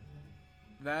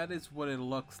 That is what it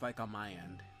looks like on my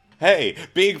end. Hey,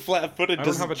 being flat-footed I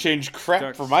don't have doesn't a change crap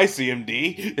dex. for my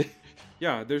CMD.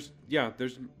 There's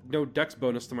no dex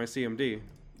bonus to my CMD. You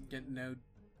get no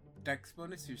dex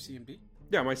bonus to your CMD.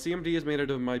 Yeah, my CMD is made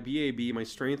out of my BAB, my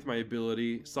strength, my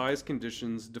ability, size,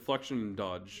 conditions, deflection, and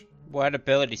dodge. What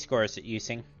ability score is it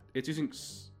using? It's using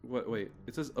wait.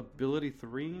 It says ability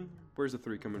 3. Where's the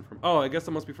 3 coming from? Oh, I guess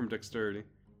it must be from dexterity.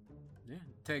 Yeah.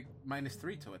 Take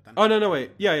 -3 to it then. Oh no,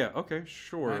 wait. Yeah. Okay,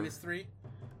 sure. -3.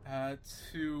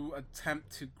 To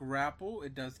attempt to grapple,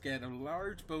 it does get a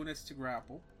large bonus to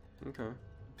grapple. Okay,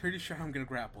 Pretty sure I'm gonna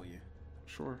grapple you.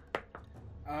 sure.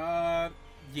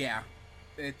 Yeah.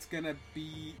 It's gonna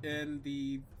be in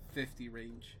the 50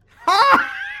 range.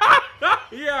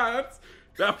 Yeah,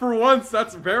 that for once.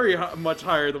 That's very much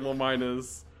higher than what mine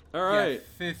is. All Yeah, right,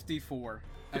 54.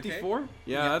 Okay? 54.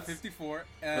 Yeah, that's 54.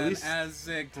 And least as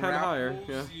it 10 higher,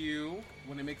 grapples yeah. you,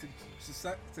 when it makes a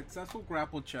successful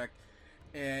grapple check,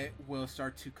 it will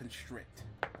start to constrict,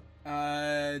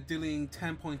 dealing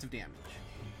 10 points of damage.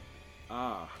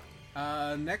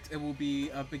 Next, it will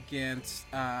be up against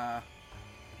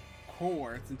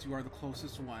Core, since you are the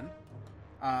closest one.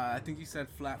 I think you said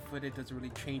flat-footed doesn't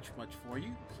really change much for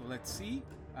you. So let's see.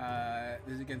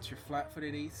 This is against your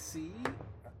flat-footed AC.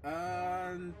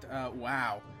 and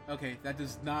wow. Okay, that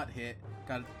does not hit.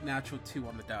 Got a natural 2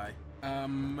 on the die.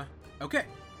 Okay.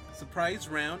 Surprise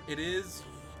round. It is.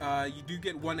 You do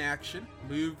get one action,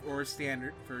 move or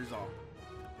standard for Zal.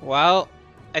 Well,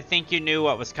 I think you knew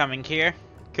what was coming here.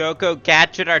 Go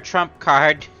gadget our trump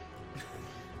card.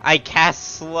 I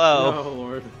cast slow. Oh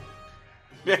lord.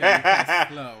 Okay, you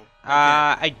cast slow. Okay.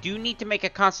 I do need to make a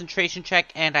concentration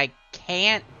check, and I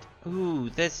can't. Ooh,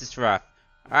 this is rough.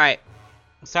 Alright.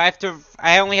 So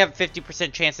I only have a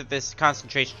 50% chance of this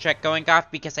concentration check going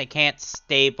off because I can't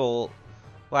stabilize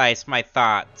my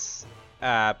thoughts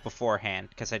beforehand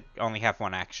because I only have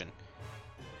one action.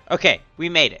 Okay, we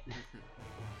made it.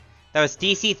 That was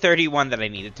DC 31 that I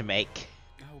needed to make.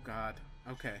 Oh god.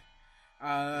 Okay.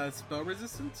 Spell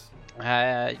resistance?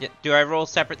 Do I roll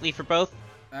separately for both?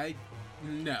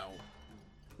 No.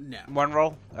 One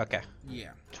roll? Okay.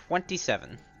 Yeah.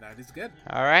 27. That is good.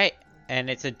 Alright. And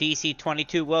it's a DC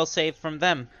 22 will save from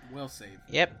them. Well saved.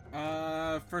 Yep.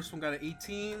 First one got an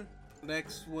 18.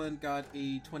 Next one got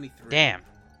a 23. Damn.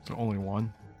 So only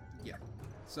one. Yeah.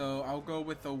 So I'll go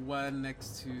with the one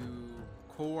next to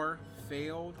core.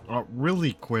 Failed.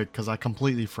 Really quick, because I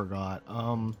completely forgot.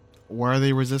 Where are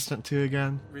they resistant to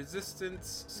again?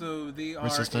 Resistance. So they are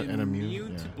Resistant and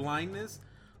immune, to yeah. blindness,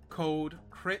 cold,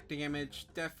 crit damage,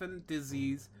 deafen,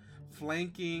 disease,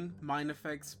 flanking, mind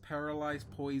effects,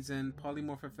 paralyzed, poison,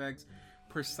 polymorph effects,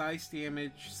 precise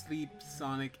damage, sleep,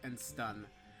 sonic, and stun.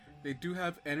 They do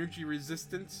have energy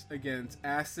resistance against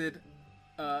acid,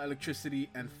 electricity,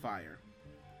 and fire.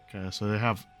 Okay, so they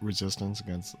have resistance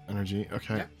against energy.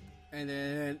 Okay. Yeah. And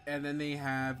then they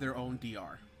have their own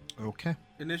DR. Okay.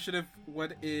 Initiative.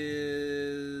 What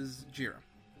is Jira?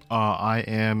 I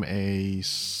am a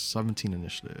 17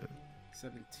 initiative.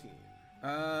 17.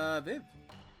 Viv.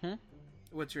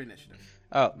 What's your initiative?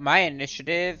 Oh, my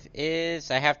initiative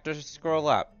is... I have to scroll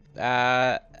up.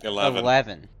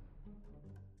 11.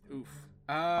 Oof.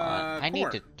 I need Core.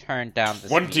 to turn down this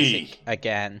 20. music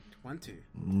again. 20.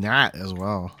 Nat as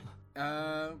well.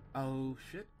 Oh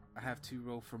shit. I have to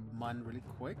roll for Mun really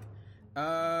quick.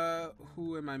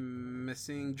 Who am I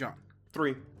missing? John.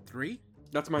 3. 3?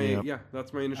 That's my Yep.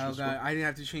 that's my initial Oh god, I didn't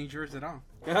have to change yours at all.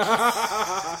 score.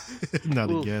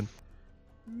 Not Oof. again.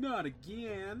 Not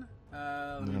again.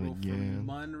 Let me Not roll again. for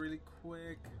Mun really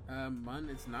quick. Mun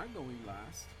is not going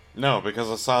last. No, because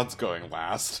Assad's going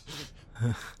last.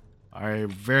 I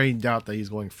very doubt that he's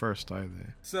going first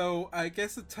either. So I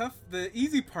guess the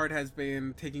easy part has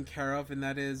been taken care of, and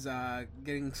that is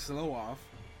getting slow off.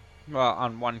 Well,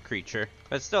 on one creature.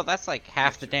 But still, that's like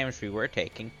half the damage we were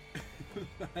taking.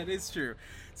 That is true.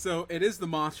 So it is the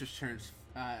monster's turn,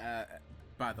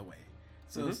 by the way.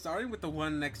 So starting with the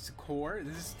one next to core,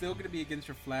 this is still going to be against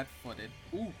your flat-footed.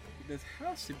 Ooh, this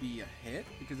has to be a hit,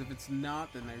 because if it's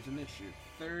not, then there's an issue.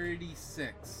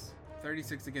 36.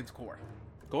 36 against core.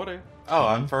 Core. Oh,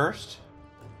 I'm first?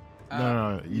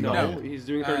 No, you No, don't. he's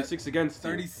doing 36 against you.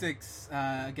 36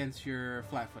 against your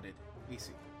flat-footed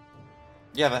AC.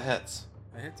 Yeah, that hits.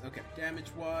 That hits? Okay.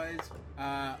 Damage-wise,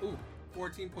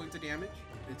 14 points of damage.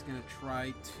 It's going to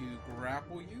try to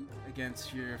grapple you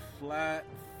against your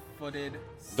flat-footed...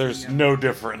 There's CM. no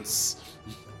difference.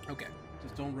 Okay.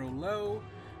 Just don't roll low.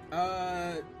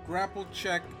 Grapple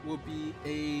check will be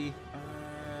a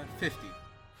 50.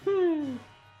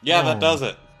 Yeah, Oh. that does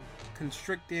it.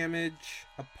 Constrict damage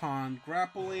upon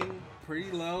grappling,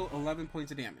 pretty low, 11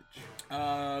 points of damage.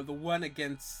 The one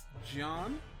against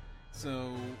John,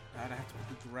 so I'd have to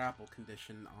put the grapple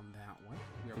condition on that one.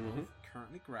 We are both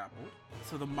currently grappled.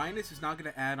 So the minus is not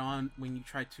going to add on when you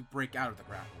try to break out of the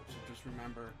grapple, so just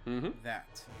remember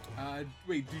that.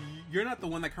 Wait, you're not the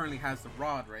one that currently has the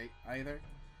rod, right, either?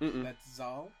 That's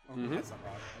Zal? Oh, who has the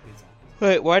rod? Okay, Zal.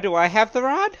 Wait, why do I have the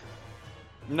rod?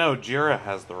 No, Jira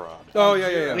has the rod. Oh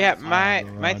yeah. Yeah, my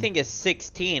rod. thing is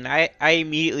 16. I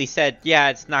immediately said, yeah,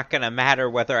 it's not gonna matter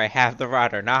whether I have the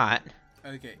rod or not.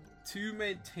 Okay, to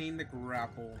maintain the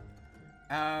grapple,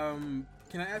 can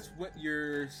I ask what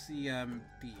your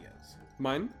CMB is?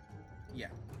 Mine. Yeah.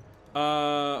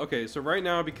 Okay, so right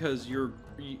now because I'm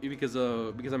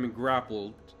in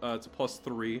grappled, it's a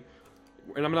 +3,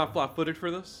 and I'm not flat-footed for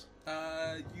this.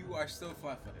 You are still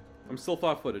flat-footed. I'm still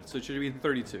flat-footed, so it should be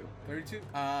 32. 32?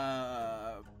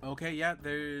 Okay, yeah,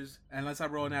 unless I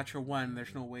roll a natural 1,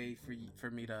 there's no way for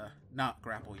me to not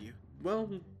grapple you. Well,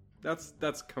 that's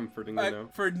comforting, you know.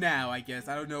 For now, I guess.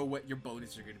 I don't know what your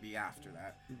bonus are going to be after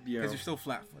that. Yeah. Because you're still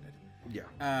flat-footed.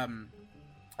 Yeah.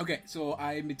 Okay, so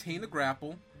I maintain the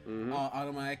grapple. I'll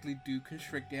automatically do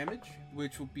constrict damage,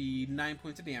 which will be 9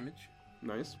 points of damage.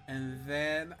 Nice. And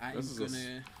then I'm This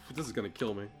is gonna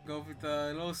kill me. go with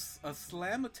a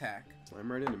slam attack.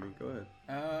 Slam right into me. Go ahead.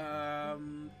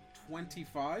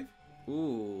 25.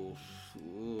 Ooh.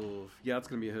 Yeah, that's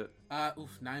gonna be a hit.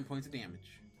 9 points of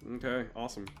damage. Okay,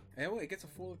 awesome. Hey, well, it gets a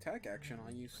full attack action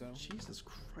on you, so. Jesus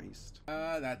Christ.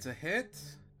 That's a hit.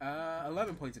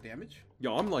 11 points of damage.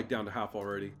 Yo, I'm like down to half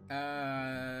already.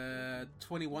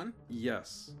 21.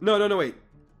 Yes. No, wait.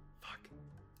 Fuck.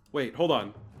 Wait, hold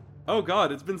on. Oh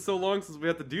god, it's been so long since we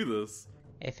had to do this.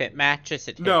 If it matches,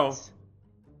 it hits. No.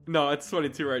 No, it's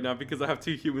 22 right now because I have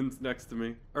 2 humans next to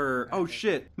me. Oh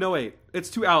shit. No, wait.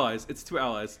 It's 2 allies. I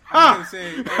was gonna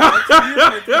say,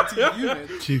 that's your unit.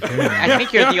 I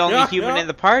think you're the only human in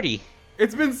the party.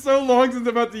 It's been so long since I'm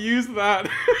about to use that.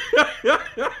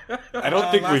 I don't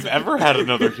think we've ever had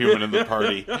another human in the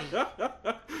party.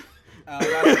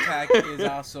 Last attack is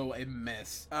also a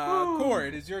miss. Core,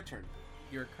 it is your turn.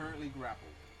 You're currently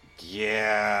grappled.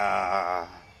 Yeah,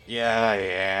 I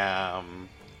am.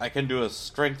 I can do a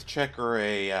strength check or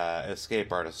a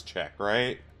escape artist check,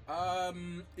 right?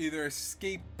 Either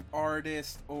escape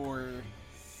artist or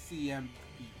CMB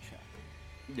check.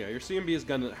 Yeah, your CMB is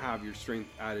gonna have your strength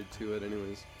added to it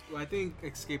anyways. Well, I think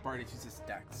escape artist uses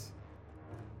dex.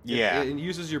 Yeah. It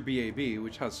uses your BAB,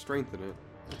 which has strength in it.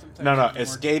 No.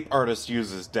 Escape artist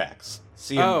uses dex.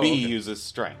 CMB uses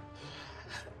strength.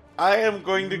 I am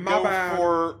going to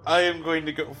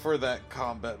go for that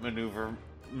combat maneuver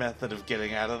method of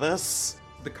getting out of this.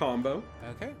 The combo.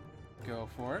 Okay, go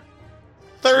for it.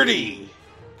 30.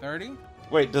 30.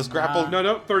 Wait, does grapple?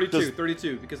 No, 32. Does-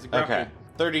 32 because the grapple. Okay,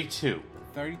 32.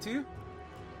 32.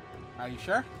 Are you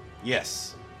sure?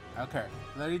 Yes. Okay,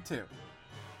 32.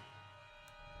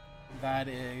 That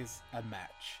is a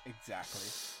match, exactly.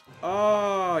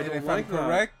 Oh, I And don't if like I'm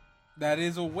correct, that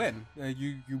is a win.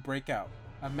 You break out.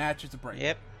 A match is a break.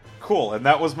 Yep. Cool, and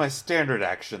that was my standard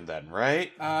action then,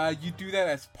 right? You do that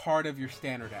as part of your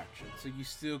standard action, so you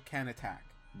still can attack.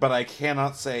 But I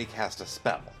cannot say cast a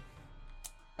spell.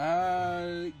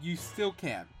 You still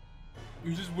can.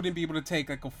 You just wouldn't be able to take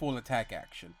like a full attack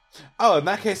action. Oh, in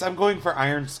that case, I'm going for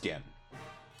Iron Skin.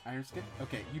 Iron Skin?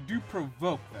 Okay, you do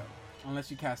provoke though, unless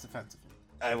you cast offensively.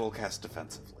 I will cast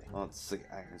defensively. Let's see,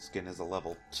 Iron Skin is a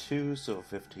level 2, so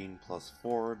 15 plus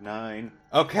 4, 9.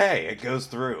 Okay, it goes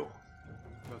through.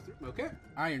 Go through. Okay,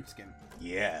 Iron Skin.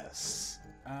 Yes.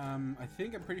 I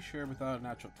think I'm pretty sure without a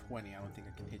natural 20, I don't think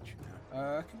I can hit you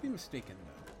now. I could be mistaken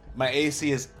though. My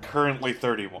AC is currently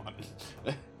 31.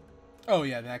 Oh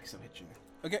yeah, that can hit you.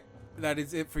 Okay, that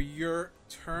is it for your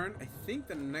turn. I think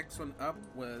the next one up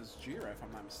was Jira, if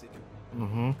I'm not mistaken.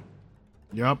 Mm-hmm.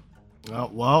 Yep.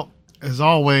 Well, as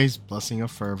always, Blessing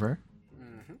of Fervor.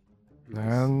 Mm-hmm.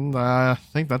 And I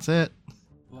think that's it.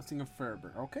 Blessing of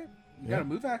Fervor. Okay, you got a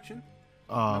move action.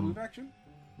 Move action.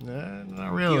 Not You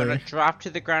want really. to drop to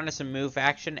the ground as a move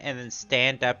action and then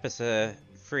stand up as a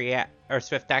or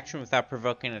swift action without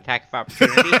provoking an attack of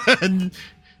opportunity.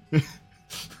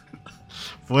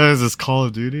 What is this, Call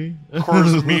of Duty?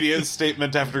 Core's immediate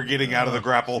statement after getting out of the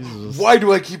grapple. Jesus. Why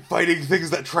do I keep fighting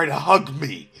things that try to hug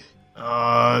me?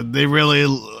 They really,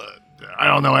 I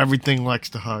don't know, everything likes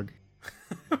to hug.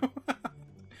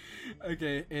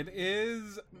 Okay, it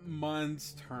is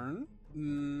Mun's turn.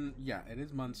 Yeah, it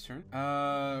is Mun's turn.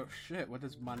 Shit, what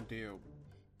does Mun do?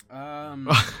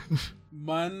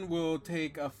 Mun will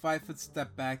take a 5-foot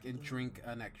step back and drink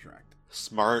an extract.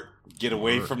 Smart. Get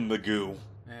away from the goo.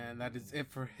 And that is it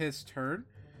for his turn.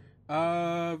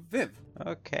 Viv.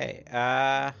 Okay,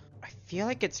 I feel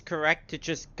like it's correct to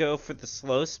just go for the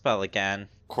slow spell again.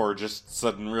 Core just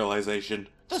sudden realization.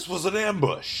 This was an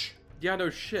ambush. Yeah, no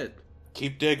shit.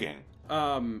 Keep digging.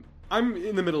 I'm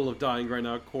in the middle of dying right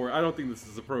now, Core. I don't think this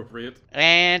is appropriate.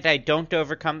 And I don't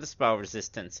overcome the spell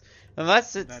resistance.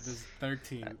 Unless it's... That is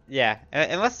 13. Yeah,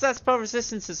 unless that spell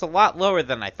resistance is a lot lower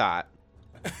than I thought.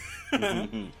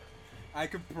 I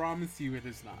can promise you it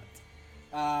is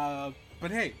not.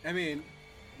 But hey, I mean,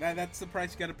 that's the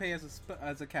price you gotta pay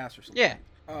as a caster. Yeah.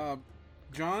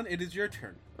 John, it is your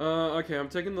turn. Okay, I'm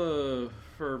taking the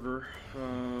Fervor.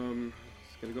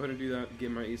 Just gonna go ahead and do that.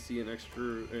 Get my AC an extra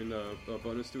and a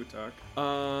bonus to attack.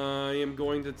 I am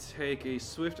going to take a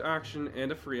swift action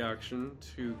and a free action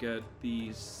to get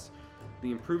the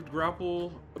improved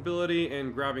grapple ability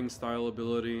and grabbing style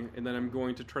ability, and then I'm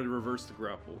going to try to reverse the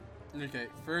grapple. Okay,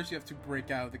 first you have to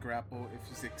break out of the grapple. If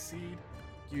you succeed,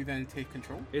 you then take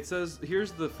control. It says,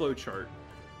 here's the flow chart.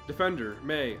 Defender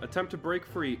may attempt to break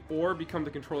free or become the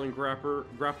controlling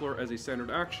grappler as a standard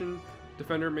action.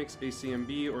 Defender makes a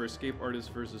CMB or escape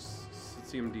artist versus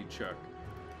CMD check.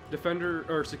 Defender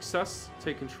or success,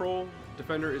 take control.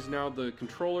 Defender is now the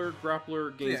controller.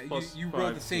 Grappler gains Yeah, plus you 5.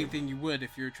 roll the same thing you would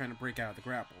if you're trying to break out of the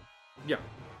grapple. Yeah.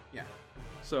 Yeah.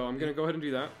 So I'm gonna go ahead and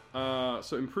do that.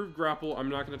 So improved grapple. I'm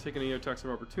not gonna take any attacks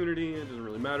of opportunity. It doesn't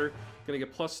really matter. Gonna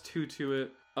get +2 to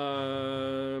it.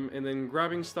 And then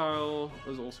grabbing style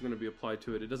is also gonna be applied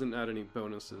to it. It doesn't add any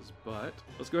bonuses, but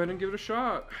let's go ahead and give it a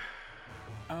shot.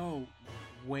 Oh,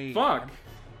 wait. Fuck.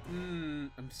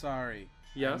 I'm sorry.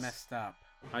 Yes. I messed up.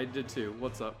 I did too.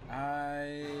 What's up?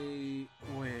 Wait.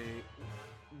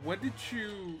 What did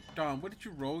you, Don? What did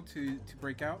you roll to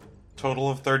break out? Total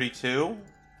of 32.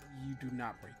 You do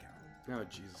not break out. Oh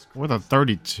Jesus Christ. With a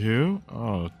 32?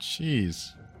 Oh,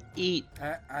 jeez. Eat.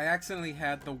 I accidentally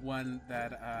had the one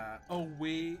that. Oh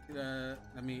wait.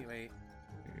 Let me wait.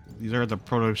 These are the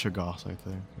proto-Shoggoths, I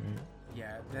think. Right?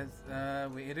 Yeah, that's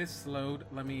wait, it is slowed.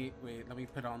 Let me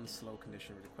put on the slow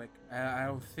condition really quick. I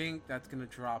don't think that's gonna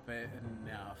drop it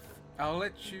enough. I'll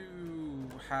let you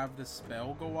have the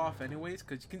spell go off anyways,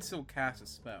 because you can still cast a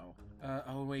spell.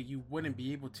 Oh wait, you wouldn't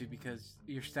be able to because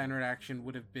your standard action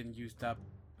would have been used up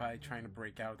by trying to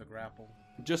break out of the grapple.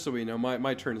 Just so we know,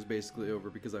 my turn is basically over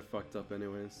because I fucked up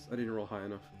anyways. I didn't roll high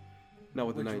enough. Not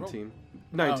with the What'd you 19.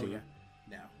 roll? 19. Oh, yeah.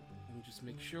 Now, let me just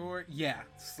make sure. Yeah,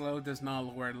 slow does not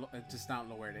lower it. Does not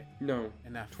lower it No.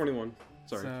 enough. 21.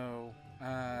 Sorry. So,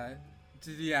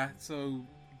 yeah. So,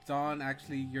 Dawn,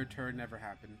 actually, your turn never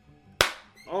happened.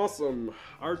 Awesome.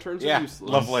 Our turns Yeah, are useless.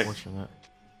 lovely. Unfortunate.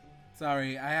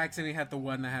 Sorry, I accidentally had the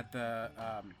one that had the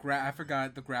I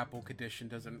forgot the grapple condition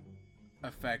doesn't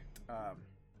affect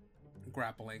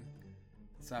grappling,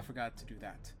 so I forgot to do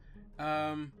that.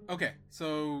 Okay,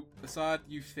 so Assad,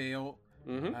 you fail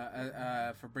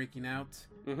for breaking out.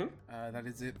 That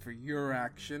is it for your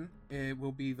action. It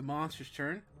will be the monster's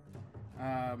turn.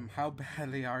 How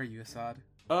badly are you, Assad?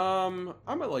 I'm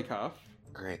at like half.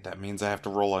 Great, that means I have to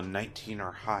roll a 19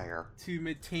 or higher. To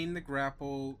maintain the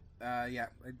grapple, yeah,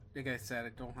 like I said, I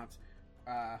don't have to.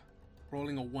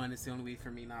 Rolling a 1 is the only way for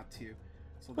me not to.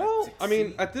 So Well, that's I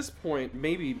mean, at this point,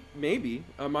 maybe.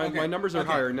 My numbers are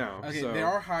higher now. Okay, so. they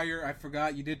are higher. I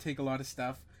forgot you did take a lot of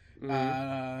stuff.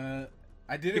 I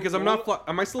didn't Because I'm not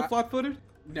am I still flat-footed?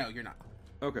 No, you're not.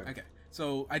 Okay. Okay,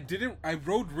 so I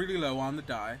rolled really low on the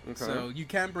die, Okay. so you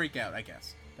can break out. I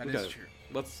guess that is Okay. true.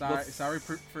 Let's. Sorry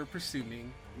for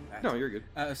presuming. That. No, you're good.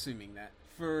 Assuming that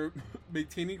for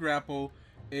maintaining grapple,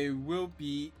 it will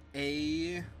be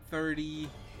a 30.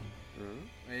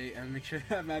 Wait, and make sure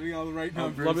I'm adding all the right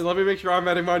numbers. Let me make sure I'm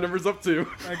adding my numbers up too.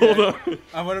 Okay. Hold on.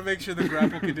 I want to make sure the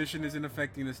grapple condition isn't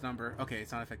affecting this number. Okay,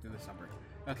 it's not affecting this number.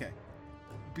 Okay.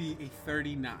 Be a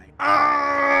 39.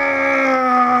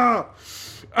 Ah!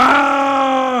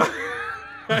 Ah!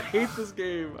 I hate this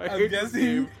game. I hate this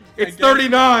game. It's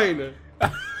 39.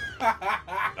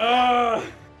 Ah!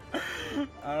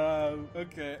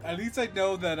 Okay. At least I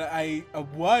know that a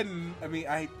 1. I mean,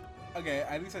 okay.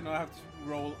 At least I know I have to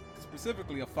roll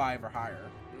specifically a 5 or higher.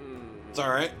 It's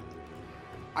alright.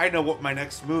 I know what my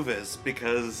next move is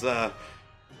because,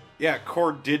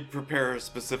 Cord did prepare a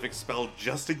specific spell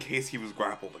just in case he was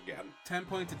grappled again. 10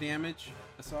 points of damage,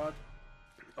 Assad.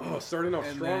 Oh, starting off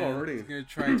And strong then already. It's gonna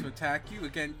try to attack you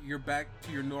again. You're back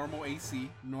to your normal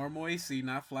AC. Normal AC,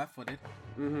 not flat-footed.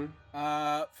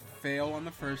 Fail on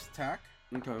the first attack.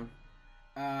 Okay.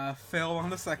 Fail on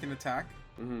the second attack.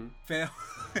 Fail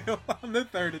on the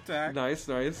third attack. Nice.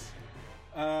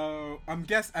 I'm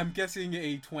guessing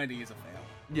a 20 is a fail.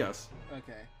 Yes.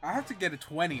 Okay. I have to get a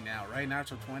 20 now, right?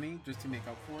 Natural 20, just to make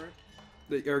up for it.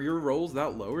 Are your rolls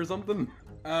that low or something?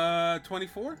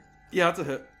 24? Yeah, that's a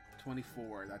hit.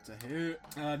 24, that's a hit.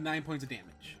 9 points of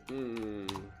damage.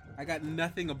 I got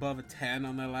nothing above a 10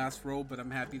 on that last roll, but I'm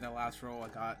happy that last roll I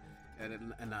got at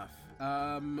enough.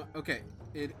 Okay.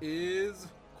 It is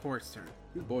Court's turn.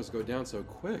 These boys go down so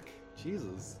quick.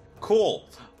 Jesus. Cool.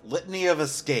 Litany of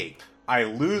Escape. I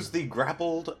lose the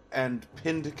grappled and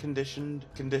pinned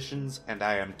conditions, and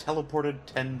I am teleported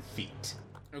 10 feet.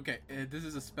 Okay, this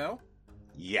is a spell?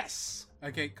 Yes.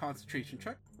 Okay, concentration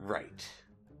check. Right.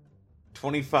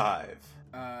 25.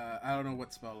 I don't know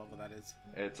what spell level that is.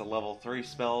 It's a level 3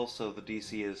 spell, so the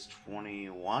DC is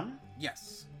 21.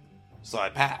 Yes. So I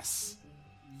pass.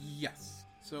 Yes.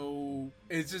 So,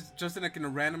 is this just in a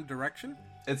random direction?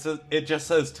 It just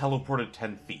says teleported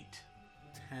 10 feet.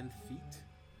 10 feet?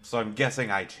 So I'm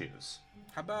guessing I choose.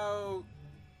 How about...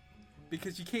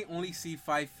 Because you can't only see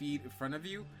 5 feet in front of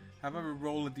you, how about we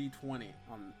roll a d20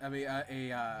 on... I mean,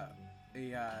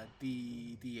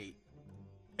 d8.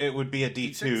 It would be a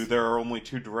D2. D6? There are only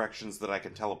 2 directions that I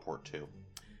can teleport to.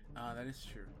 That is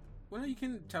true. Well, you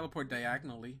can teleport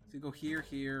diagonally. So you go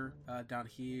here, down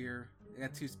here. I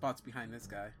got 2 spots behind this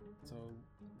guy. So,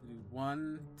 do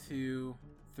 1, 2,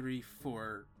 3,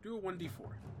 4. Do a 1d4.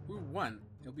 Ooh, 1.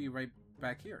 It'll be right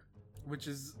back here. Which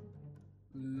is...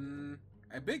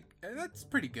 That's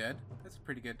pretty good. That's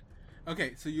pretty good.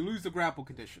 Okay, so you lose the grapple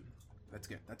condition. That's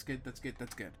good. That's good. That's good.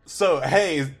 That's good. So,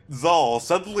 hey, Zal,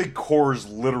 suddenly Kor's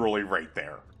literally right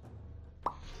there.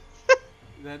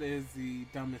 That is the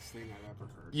dumbest thing I've ever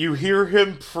heard. You hear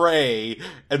him pray,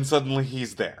 and suddenly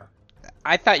he's there.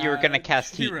 I thought you were gonna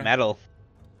cast heat Kira. metal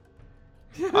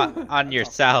on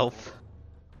yourself.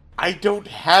 I don't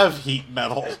have heat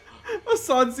metal.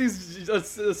 Assad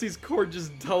sees Kor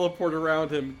just teleport around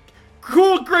him.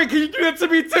 Cool, great. Can you do that to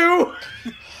me too?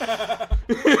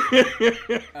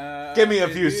 Give me a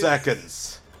it few is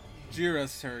seconds.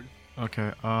 Jira's turn.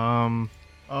 Okay.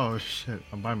 Oh shit!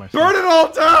 I'm by myself. Burn it all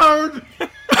down!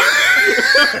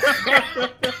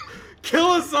 Kill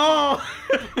us all!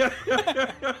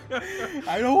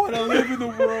 I don't want to live in the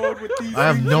world with these. I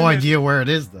have things no in it. idea where it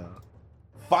is though.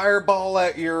 Fireball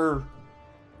at your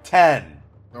 10.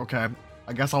 Okay.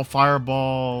 I guess I'll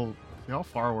fireball. See how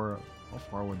far would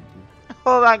it be?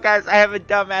 Hold on, guys. I have a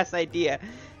dumbass idea.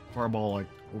 Fireball like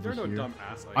over There's no here. dumb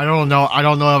ass. I don't know. I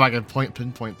don't know if I can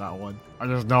pinpoint that one. I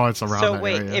just know it's around So that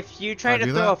wait, area. if you try Can I to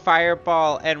do throw that? a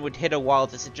fireball and would hit a wall,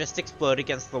 does it just explode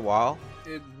against the wall?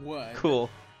 It would. Cool.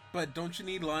 But don't you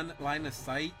need line of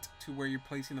sight to where you're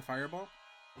placing the fireball?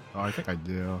 Oh, I think I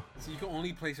do. So you can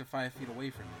only place it 5 feet away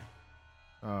from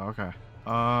you. Oh, okay.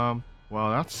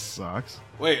 Well, that sucks.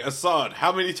 Wait, Assad,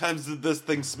 how many times did this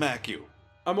thing smack you?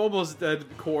 I'm almost dead,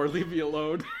 Kor. Leave me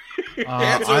alone.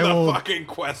 Answer I the will. fucking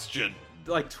question.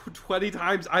 Like 20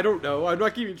 times? I don't know. I'm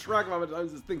not keeping track of how many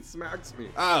times this thing smacks me.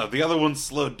 Ah, the other one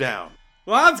slowed down.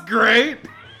 Well, that's great!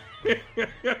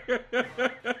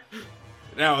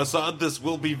 Now, Assad, this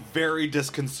will be very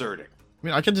disconcerting. I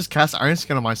mean, I can just cast Iron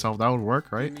Skin on myself. That would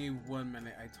work, right? Give me 1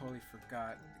 minute. I totally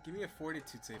forgot. Give me a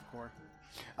fortitude save, Core.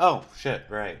 Oh, shit,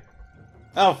 right.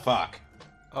 Oh, fuck.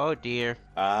 Oh dear.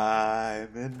 I'm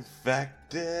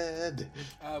infected.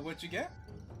 What'd you get?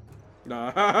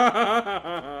 Nah.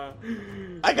 I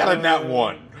got a nat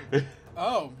 1.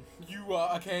 Oh, you,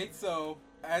 okay, so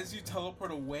as you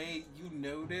teleport away, you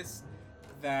notice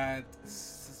that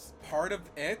part of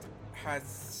it has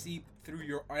seeped through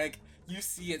your, like, you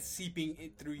see it seeping in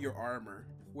through your armor.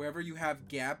 Wherever you have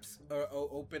gaps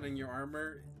open in your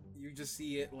armor, you just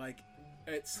see it, like,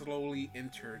 it slowly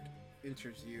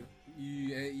enters you.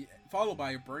 Followed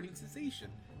by a burning sensation.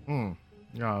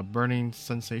 Yeah, burning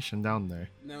sensation down there.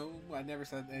 No, I never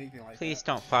said anything like Please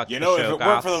that. don't fuck You the know, if show it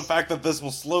weren't for the goths. fact that this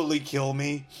will slowly kill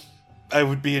me, I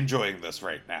would be enjoying this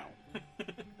right now.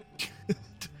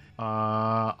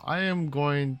 I am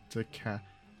going to cast.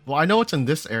 Well, I know it's in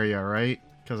this area, right?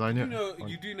 Because I know.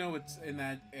 You do know it's in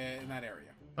that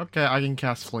area. Okay, I can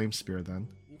cast Flame Spear then.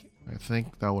 Okay. I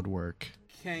think that would work.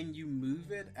 Can you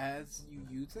move it as you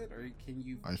use it, or can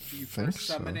you? I do you think first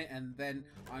summon so. it and then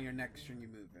on your next turn you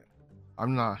move it?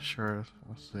 I'm not sure.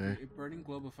 Let's see. A burning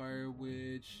globe of fire,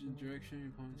 which direction your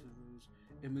opponent moves.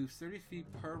 It moves 30 feet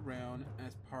per round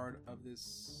as part of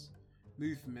this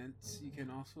movement. You can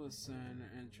also ascend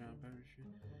and jump.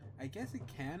 I guess it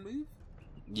can move.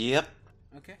 Yep.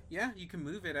 Okay, yeah, you can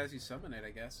move it as you summon it,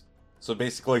 I guess. So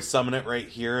basically summon it right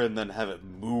here and then have it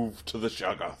move to the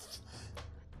Shoggoth.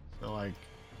 So like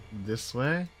this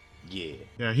way. Yeah.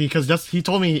 Yeah, he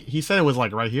told me he said it was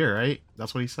like right here, right?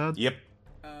 That's what he said. Yep.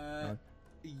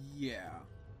 Yeah.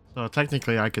 So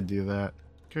technically, I could do that.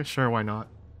 Okay, sure, why not?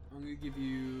 I'm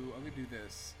gonna do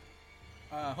this.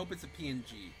 Hope it's a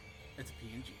PNG. It's a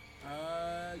PNG.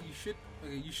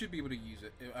 You should be able to use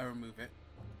it if I remove it.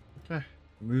 Okay,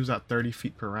 it moves at 30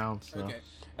 feet per round. So Okay.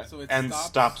 So it And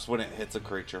stops when it hits a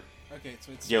creature, Okay,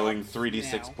 so it's dealing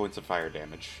 3d6 points of fire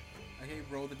damage. Okay,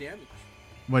 roll the damage.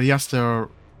 but he has to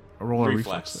roll a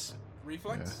reflex.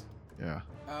 Reflex. Reflex. Yeah.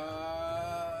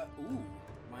 Ooh,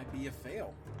 might be a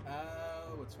fail.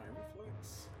 What's my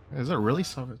reflex? Is it really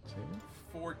 17?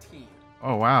 14.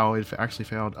 Oh wow, it actually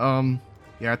failed.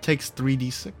 Yeah, it takes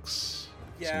 3d6.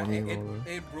 Yeah, So let me roll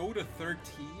it rolled a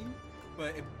 13,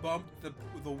 but it bumped the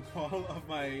wall of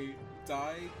my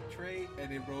die tray,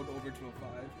 and it rolled over to a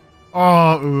 5.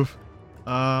 Oh, oof.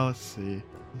 Let's see.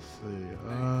 So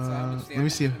how much Let me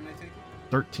damage see. am I taking?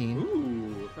 13.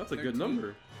 Ooh, that's a good 13?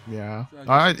 number. Yeah. So I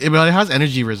Alright, but it has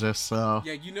energy resist, so.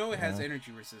 Yeah, you know it has Yeah.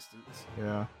 energy resistance.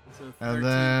 Yeah. So 13 And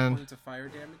then- points of fire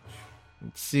damage.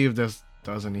 Let's see if this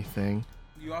does anything.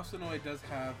 You also know it does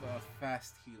have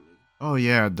fast healing. Oh,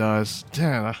 yeah, it does.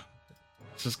 Damn.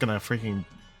 It's just gonna freaking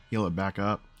heal it back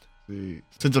up. See.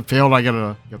 Since it failed, I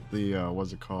gotta get the,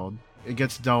 what's it called? It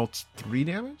gets dealt 3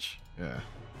 damage? Yeah.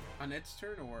 On its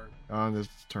turn, or On this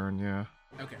turn, yeah.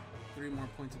 okay, 3 more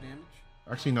points of damage.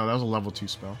 Actually, no, that was a level 2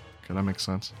 spell. Okay, that makes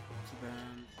sense. So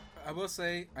then, I will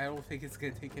say, I don't think it's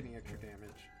gonna take any extra damage.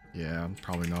 Yeah,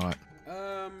 probably not.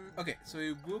 Okay, so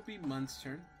it will be Mun's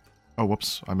turn. Oh,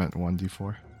 whoops. I meant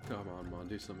 1d4. Come on, Mon,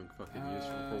 do something fucking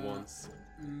useful for once.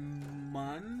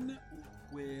 Mun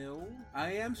will.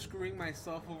 I am screwing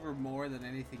myself over more than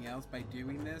anything else by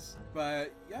doing this,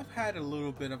 but I've had a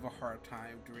little bit of a hard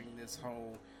time during this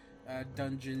whole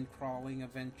dungeon crawling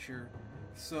adventure.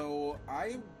 So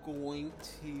I'm going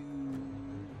to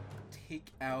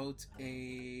take out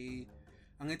a.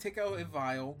 I'm gonna take out a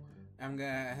vial. I'm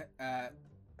gonna. I'm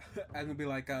gonna be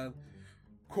like,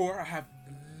 Core, I have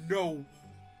no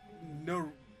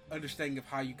understanding of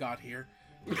how you got here.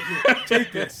 Here,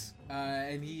 take this.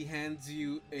 And he hands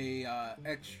you a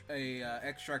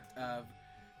extract of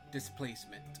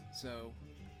displacement. So,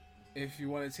 if you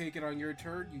want to take it on your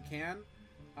turn, you can.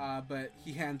 But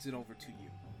he hands it over to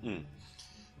you.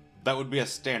 That would be a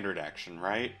standard action,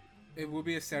 right? It will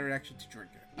be a standard action to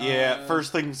drink it. Yeah,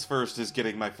 first things first is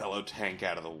getting my fellow tank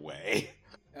out of the way.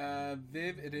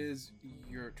 Viv, it is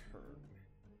your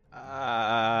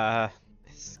turn.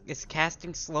 Is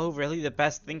casting slow really the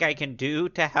best thing I can do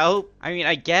to help? I mean,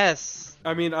 I guess.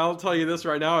 I mean, I'll tell you this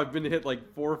right now. I've been hit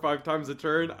like 4 or 5 times a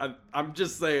turn. I'm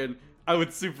just saying, I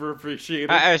would super appreciate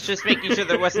it. I was just making sure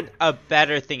there wasn't a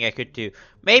better thing I could do.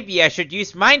 Maybe I should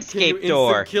use Can you Mindscape instant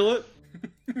Door. kill it?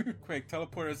 Quick,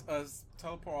 teleport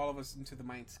all of us into the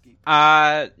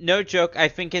Mindscape. No joke.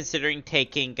 I've been considering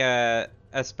taking a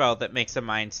spell that makes a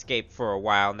Mindscape for a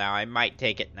while now. I might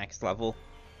take it next level.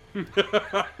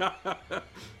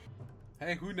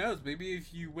 Hey, who knows? Maybe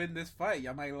if you win this fight,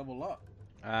 you might level up.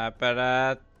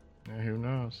 Yeah, who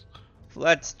knows?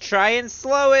 Let's try and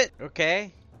slow it.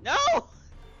 Okay. No!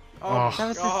 Oh, That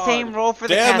was the God. same roll for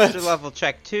the Damn caster it. level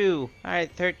check, too.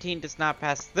 Alright, 13 does not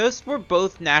pass. Those were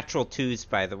both natural 2s,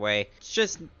 by the way. It's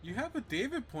just... You have a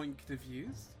David point to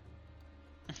use.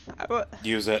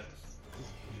 Use it.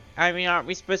 I mean, aren't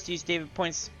we supposed to use David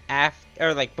points after,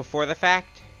 or like before the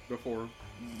fact? Before.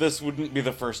 This wouldn't be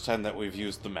the first time that we've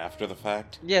used them after the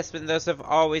fact. Yes, but those have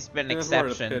always been That's more of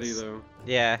a exceptions. pity, though.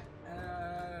 Yeah.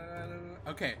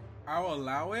 Okay, I'll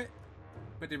allow it,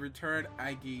 but in return,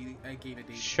 I gain a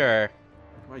David. Sure.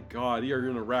 My God, you're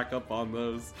gonna rack up on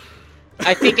those.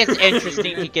 I think it's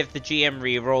interesting to give the GM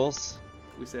rerolls.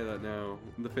 We say that now.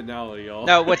 In the finale, y'all.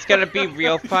 No, what's gonna be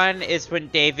real fun is when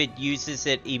David uses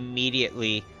it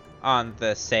immediately on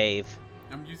the save.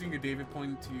 I'm using a David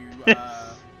point to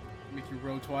make you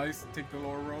roll twice. Take the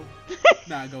lower roll.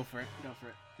 Nah, go for it. Go for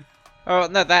it. Oh,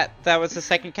 no, that was the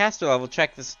second caster level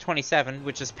check. This is 27,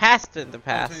 which is passed in the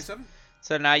past. 27?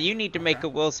 So now you need to make a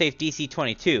will save DC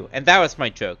 22, and that was my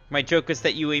joke. My joke was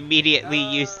that you immediately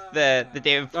used the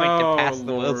David point Oh, to pass the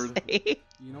will Lord. save.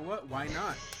 You know what? Why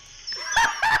not?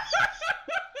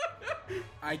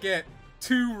 I get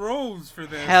 2 rolls for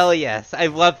this. Hell yes, I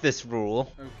love this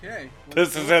rule. Okay. This let's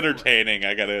is go for it. entertaining,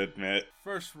 I gotta admit.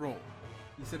 First roll.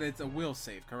 You said it's a will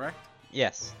save, correct?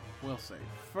 Yes. Will save.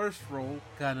 First roll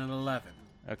got an 11.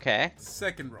 Okay.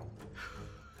 Second roll.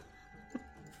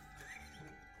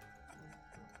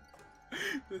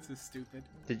 This is stupid.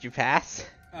 Did you pass?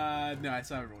 No, I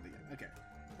saw it rolled again. Okay.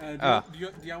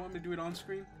 Do y'all want me to do it on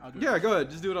screen? I'll do it. Yeah, go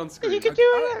ahead. Just do it on screen. You can do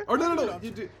it. Or no.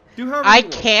 You do however I you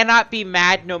want. cannot be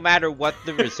mad no matter what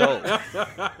the result.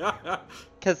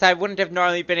 Because I wouldn't have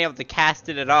normally been able to cast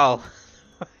it at all.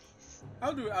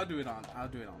 I'll do it on screen. I'll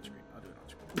do it on screen.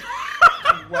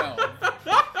 12.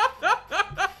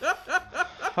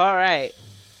 Alright.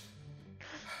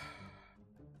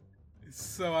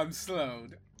 So I'm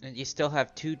slowed. And you still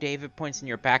have 2 David points in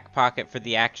your back pocket for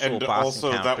the actual And boss also,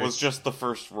 that encounters. was just the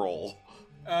first roll.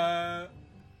 The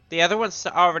other one's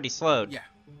already slowed. Yeah.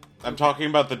 I'm talking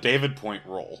about the David point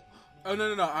roll. Oh,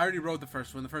 no. I already rolled the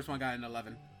first one. The first one got an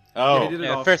 11. Oh. Yeah, he did it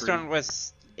The off first screen. one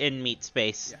was in meat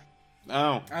space. Yeah.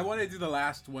 Oh. I wanted to do the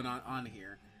last one on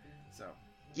here. So.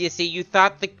 You see, you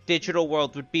thought the digital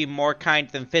world would be more kind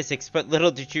than physics, but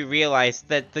little did you realize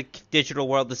that the digital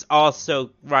world is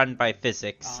also run by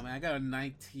physics. Oh, man, I got a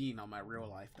 19 on my real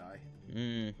life die.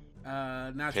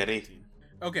 Natural Pity. 19.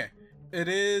 Okay. It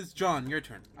is John, your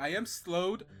turn. I am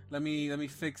slowed. Let me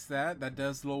fix that. That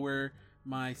does lower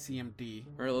my CMD.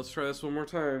 All right, let's try this one more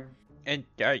time. And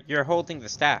you're holding the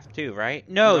staff too, right?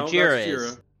 No, Jira that's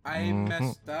is. Jira. I Mhm.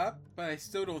 messed up, but I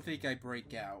still don't think I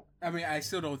break out. I mean, I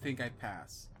still don't think I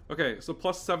pass. Okay, so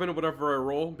 +7 whatever I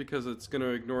roll because it's gonna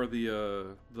ignore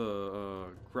the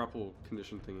grapple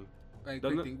condition thingy. Like,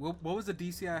 Doesn't quick it? thing. What was the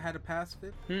DC I had to pass,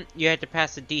 Viv? You had to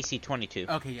pass a DC 22.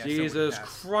 Okay, yeah. Jesus so it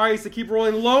passed. Christ! I keep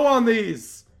rolling low on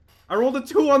these. I rolled a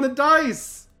 2 on the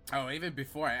dice. Oh, even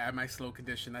before I add my slow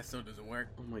condition, that still doesn't work.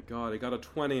 Oh my God! I got a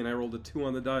 20 and I rolled a 2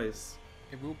 on the dice.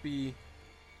 It will be.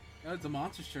 Oh, it's a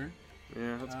monster's turn.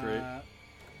 Yeah, that's great.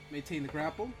 Maintain the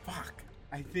grapple. Fuck.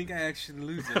 I think I actually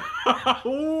lose it.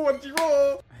 Ooh, what'd you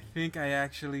roll? I think I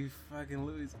actually fucking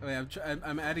lose. Wait,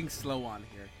 I'm adding slow on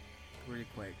here, really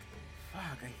quick.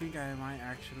 Fuck, I think I might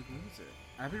actually lose it.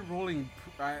 I've been rolling.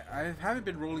 I haven't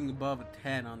been rolling above a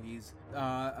 10 on these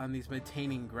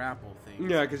maintaining grapple things.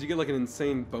 Yeah, because you get like an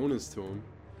insane bonus to them.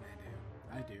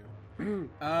 I do.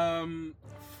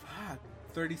 Fuck,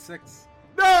 36.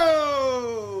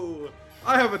 No!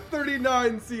 I have a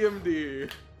 39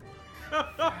 CMD.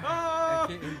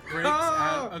 Okay, it breaks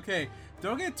out. Okay,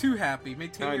 don't get too happy. I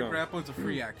Maintain your know. grapple is a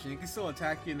free action. You can still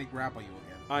attack you and they grapple you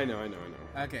again. I know.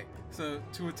 Okay, so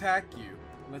to attack you,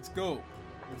 let's go.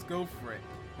 Let's go for it.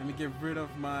 Let me get rid of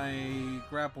my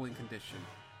grappling condition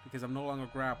because I'm no longer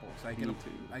grappled. So Me too.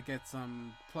 I get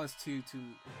some +2 to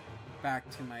back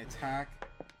to my attack.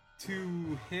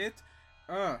 To hit,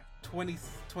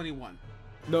 21.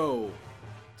 No.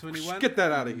 21. Get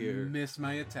that outta here. Miss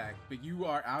my attack, but you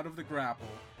are out of the grapple.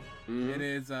 Mhm. It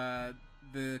is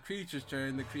the creature's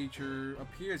turn. The creature up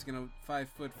here is gonna 5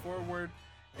 foot forward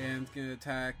and it's gonna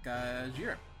attack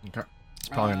Jira. Okay. It's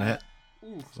probably gonna hit.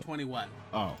 Ooh, 21,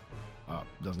 Oh.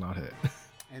 Does not hit.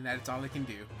 and that's all it can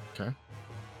do. Okay.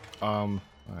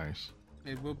 Nice.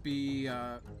 It will be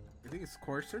I think it's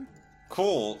Core's turn.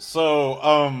 Cool. So,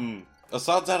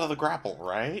 Assad's out of the grapple,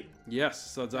 right? Yes,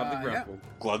 so it's out of the Yeah. grapple.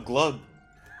 Glug glug.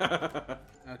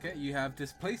 Okay, you have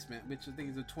displacement, which I think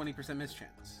is a 20%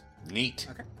 mischance. Neat.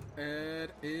 Okay,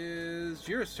 it is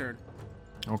Jira's turn.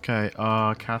 Okay.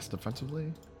 Cast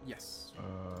defensively. Yes.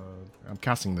 I'm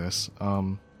casting this.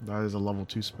 That is a level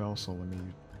 2 spell, so let me.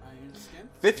 Iron Skin.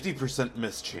 50%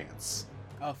 mischance.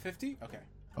 Oh, 50? Okay.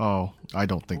 Oh, I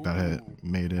don't think that hit. Ooh.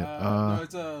 Made it. No,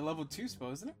 it's a level 2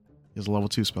 spell, isn't it? It's a level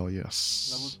 2 spell,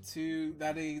 yes. Level 2,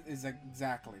 that is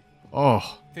exactly.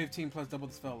 Oh. 15 plus double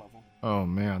the spell level. Oh,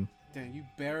 man. Damn, you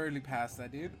barely passed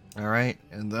that, dude. Alright,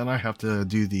 and then I have to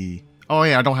do the. Oh,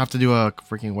 yeah, I don't have to do a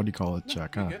freaking. What do you call it? No,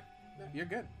 Check, you're huh? good. No, you're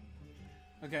good.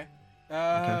 Okay.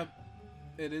 Okay.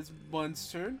 It is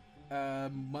Mun's turn.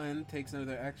 Mun takes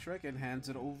another extract and hands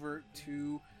it over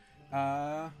to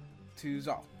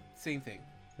Zal. Same thing.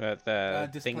 The thing to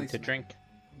Displacement. drink.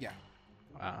 Yeah.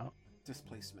 Wow.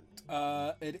 Displacement.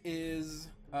 It is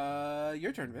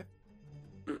your turn, Vic.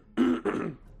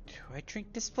 Do I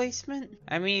drink displacement?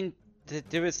 I mean,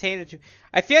 there was handed to.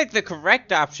 I feel like the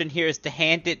correct option here is to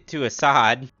hand it to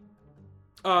Assad.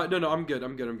 No, I'm good.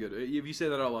 If you say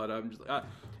that out loud, I'm just.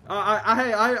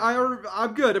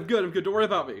 I'm good. Don't worry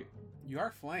about me. You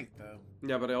are flanked though.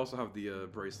 Yeah, but I also have the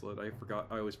bracelet.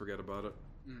 I always forget about it.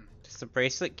 Does the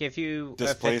bracelet give you a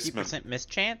Displacement. 50%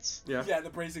 mischance? Yeah. Yeah,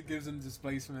 the bracelet gives him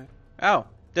displacement. Oh,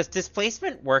 does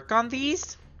displacement work on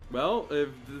these? Well, if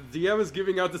the DM is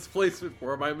giving out displacement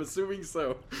for him, I'm assuming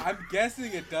so. I'm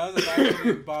guessing it does. If I actually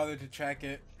didn't bother to check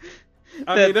it.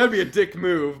 I mean, that'd be a dick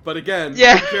move, but again,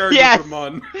 Yeah, character yeah. from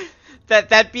on.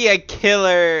 That'd be a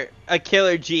killer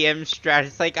GM strat.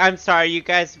 It's like, I'm sorry, you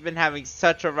guys have been having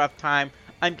such a rough time.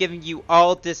 I'm giving you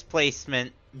all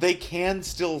displacement. They can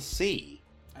still see.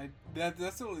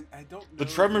 That's the only, I don't know. The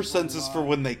tremor if sense it's is for alive.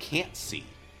 when they can't see.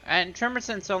 And Tremor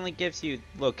Sense only gives you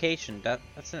location.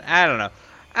 I don't know.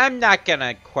 I'm not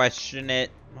gonna question it.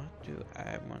 What do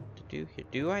I want to do here?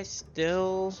 Do I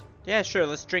still? Yeah, sure.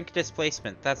 Let's drink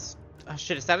displacement. That's. Oh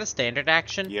shit! Is that a standard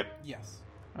action? Yep. Yes.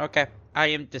 Okay. I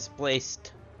am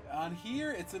displaced. On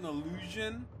here, it's an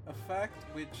illusion effect,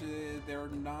 which they're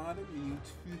not immune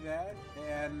to that.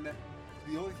 And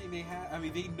the only thing they have, I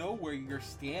mean, they know where you're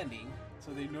standing,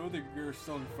 so they know that you're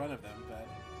still in front of them. But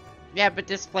Yeah, but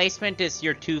displacement is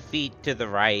your 2 feet to the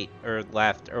right or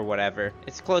left or whatever.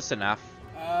 It's close enough.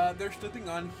 there's nothing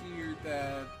on here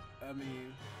that, I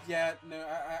mean, yeah, no,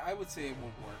 I would say it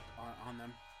won't work on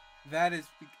them. That is,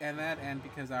 and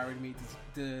because I already made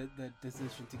the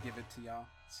decision to give it to y'all.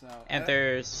 So And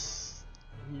there's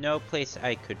no place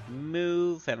I could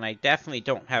move, and I definitely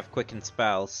don't have quicken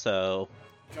spells, so...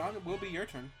 John, it will be your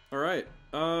turn. All right.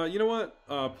 You know what?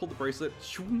 Pull the bracelet.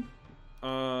 Shoom.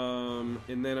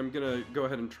 And then I'm gonna go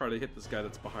ahead and try to hit this guy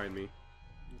that's behind me.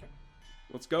 Okay.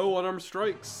 Let's go, unarmed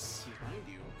strikes. Behind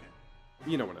you,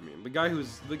 okay. You know what I mean. The guy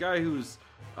who's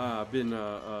been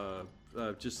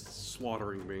just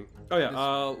slaughtering me. Oh yeah.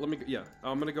 Let me. Yeah.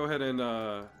 I'm gonna go ahead and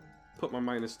put my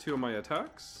 -2 on my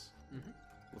attacks. Mhm.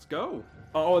 Let's go.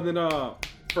 Oh, and then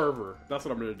fervor. That's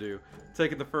what I'm gonna do.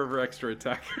 Taking the fervor extra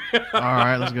attack. All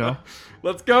right, let's go.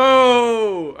 Let's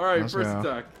go. All right, Let's first go.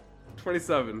 attack.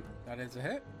 27. That is a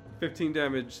hit. 15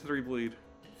 damage, 3 bleed.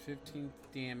 15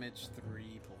 damage,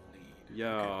 3 bleed.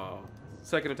 Yeah. Okay.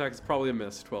 Second attack is probably a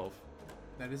miss. 12.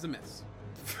 That is a miss.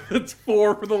 That's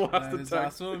 4 for the last That is attack.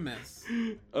 also a miss.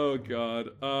 Oh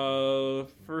god.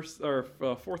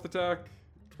 Fourth attack.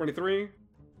 23.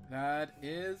 That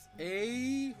is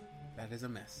a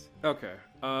miss. Okay.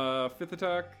 5th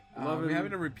attack. 11. We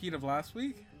having a repeat of last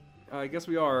week? I guess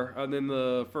we are. And then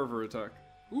the fervor attack.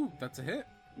 Ooh, that's a hit.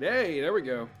 Yay! There we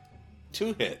go.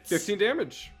 2 hits. 15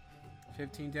 damage.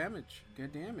 15 damage.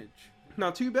 Good damage.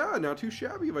 Not too bad. Not too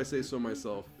shabby, if I say so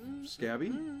myself.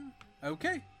 Scabby.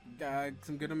 Okay. Got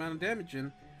some good amount of damage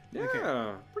in. Yeah,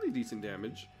 Okay. pretty decent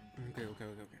damage. Okay.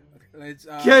 Let's,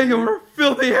 Get your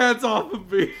filthy hands off of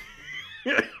me!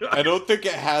 I don't think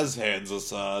it has hands,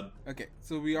 Assad. Okay,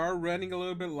 so we are running a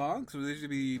little bit long, so this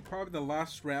should be probably the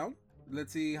last round.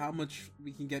 Let's see how much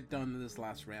we can get done in this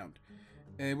last round.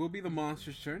 It will be the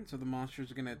monster's turn, so the monsters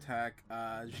are going to attack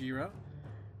Jira.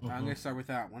 I'm going to start with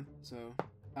that one. So,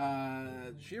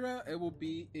 Jira, it will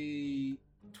be a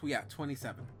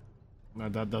 27. No,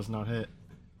 that does not hit.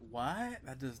 What?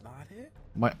 That does not hit?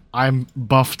 I'm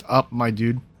buffed up, my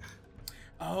dude.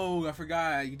 Oh, I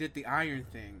forgot. You did the iron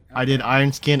thing. I did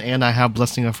Iron Skin and I have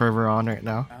Blessing of Fervor on right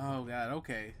now. Oh, God.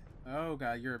 Okay. Oh,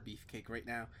 God. You're a beefcake right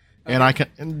now. And I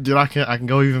can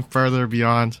go even further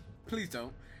beyond. Please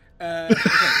don't. Okay.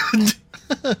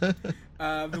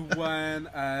 The one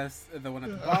at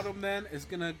the bottom then is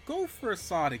gonna go for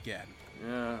Assad again.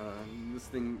 Yeah, this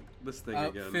thing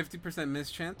again. 50% miss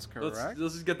chance, correct?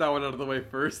 Let's just get that one out of the way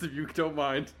first, if you don't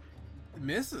mind.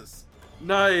 Misses.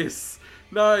 Nice.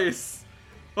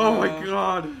 Oh my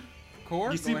god.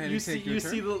 Core, You see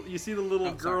the little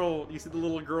Oh, girl. You see the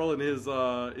little girl in his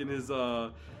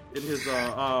family.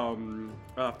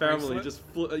 Bracelet? Just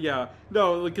yeah.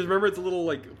 No, because remember it's a little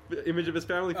like image of his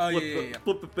family. Oh,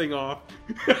 Flip the thing off.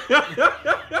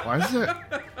 Why is it?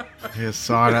 Hey,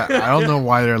 Assad, I don't know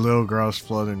why there are little girls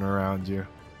floating around you.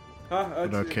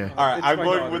 But okay. Alright, I'm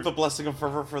going with the Blessing of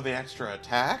Fervor for the extra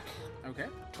attack. Okay.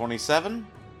 27,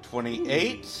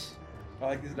 28, I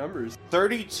like these numbers.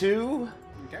 32,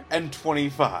 Okay. and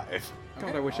 25.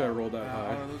 God, I wish I rolled that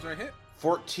high. All of those are hit.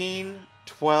 14,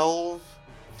 12,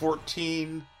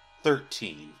 14,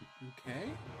 13. Okay.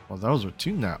 Well, those were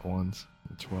 2 nat ones.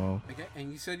 12. Okay.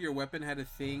 And you said your weapon had a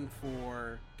thing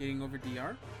for getting over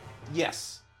DR?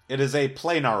 Yes, it is a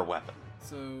planar weapon.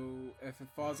 So if it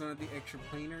falls under the extra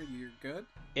planar, you're good?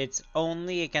 It's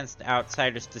only against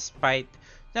outsiders despite...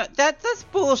 No, that's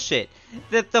bullshit.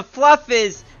 The fluff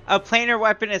is a planar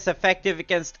weapon is effective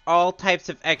against all types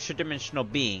of extra-dimensional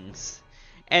beings.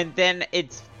 And then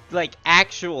it's like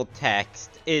actual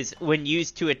text is when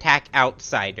used to attack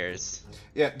outsiders.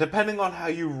 Yeah, depending on how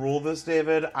you rule this,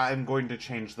 David, I'm going to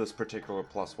change this particular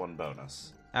 +1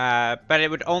 bonus. But it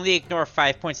would only ignore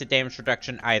 5 points of damage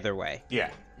reduction either way.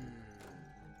 Yeah.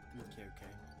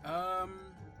 Okay.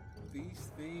 These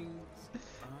things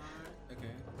are...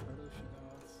 Okay.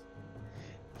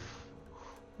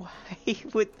 Why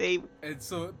would they... And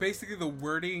so basically the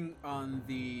wording on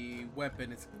the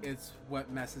weapon is what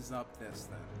messes up this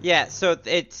then. Yeah, so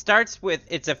it starts with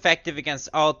it's effective against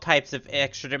all types of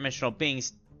extra-dimensional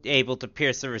beings able to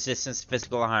pierce the resistance to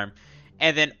physical harm,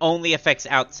 and then only affects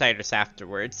outsiders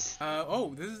afterwards.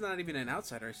 This is not even an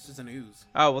outsider, it's just an ooze.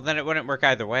 Oh, well then it wouldn't work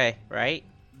either way, right?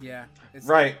 Yeah.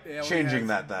 Right, it only changing has-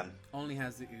 that then. Only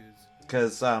has the ooze.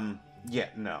 Because, yeah,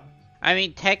 no. I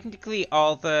mean, technically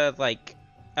all the, like,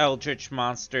 eldritch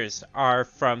monsters are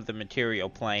from the material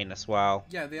plane as well.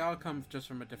 Yeah, they all come just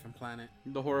from a different planet.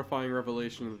 The horrifying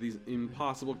revelation that these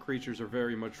impossible creatures are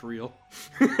very much real.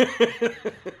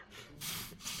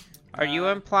 Are you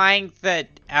implying that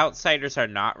outsiders are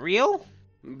not real?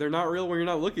 They're not real when you're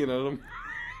not looking at them.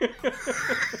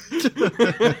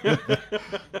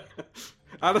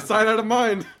 Out of sight, out of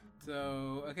mind.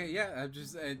 So, okay, yeah,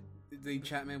 the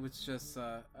enchantment was just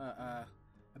a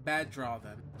bad draw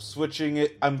then.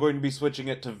 I'm going to be switching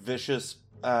it to Vicious,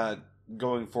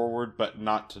 going forward, but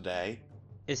not today.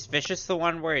 Is Vicious the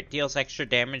one where it deals extra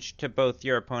damage to both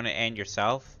your opponent and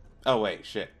yourself? Oh, wait,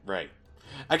 shit, right.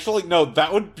 Actually, no,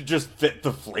 that would just fit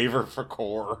the flavor for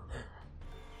Core.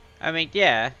 I mean,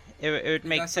 yeah, it would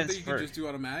make That's sense something you for... can just do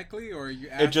automatically, or you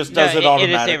It just No, does it It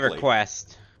automatically. is a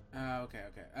request. Okay.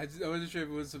 I wasn't sure if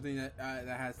it was something that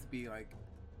has to be, like,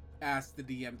 ask the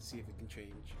DM to see if it can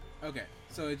change. Okay,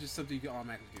 so it's just something you can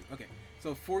automatically do. Okay,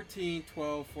 so 14,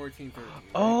 12, 14, 13. Right?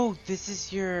 Oh, this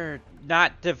is your...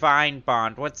 Not Divine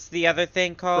Bond. What's the other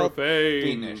thing called? Profane.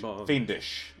 Fiendish. Bond.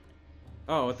 Fiendish.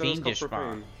 Oh, I thought Fiendish it was called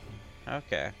Bond. profane.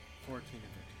 Okay. 14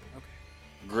 and 13.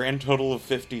 Okay. Grand total of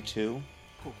 52.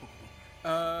 Cool.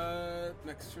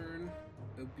 Next turn,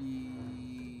 it'll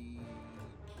be...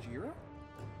 Jira?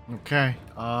 Okay.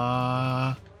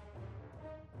 I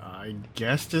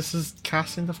guess this is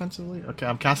casting defensively? Okay,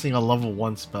 I'm casting a level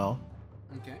 1 spell.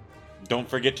 Okay. Don't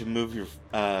forget to move your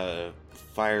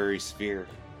fiery sphere.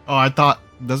 Oh, I thought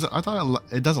Does it? I thought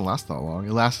it doesn't last that long.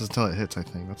 It lasts until it hits. I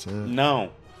think that's it.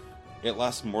 No, it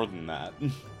lasts more than that.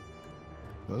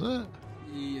 Does it?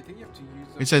 Yeah, I think you have to use.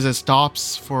 It says it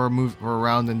stops for a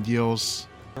round and deals.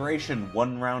 Duration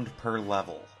 1 round per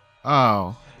level.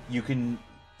 Oh. You can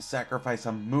sacrifice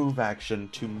a move action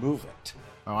to move it.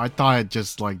 Oh, I thought it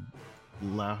just like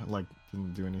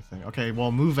didn't do anything. Okay,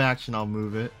 well, move action, I'll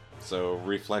move it. So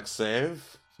reflex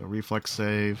save. So reflex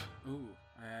save. Ooh,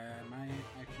 I might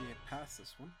actually pass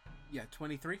this one. Yeah,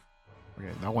 23. Okay,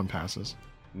 that one passes.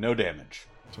 No damage.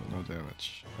 So no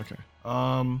damage. Okay.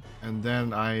 And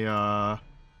then I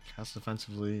cast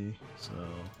defensively. So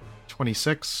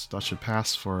 26. That should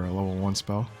pass for a level 1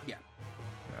 spell. Yeah.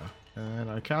 Yeah.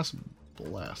 And I cast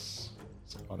Bless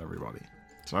on everybody.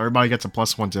 So everybody gets a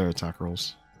 +1 to their attack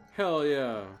rolls. Hell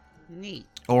yeah. Neat.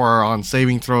 Or on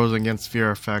saving throws against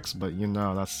fear effects, but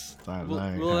that's that.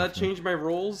 Will that change my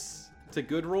rolls to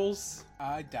good rolls?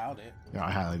 I doubt it. Yeah,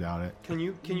 I highly doubt it. Can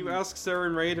you ask Sarah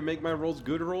and Ray to make my rolls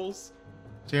good rolls?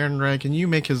 Darren Ray, can you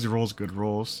make his rolls good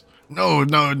rolls? No,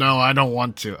 I don't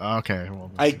want to. Okay.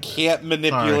 Well, I can't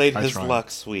manipulate Sorry, I his tried.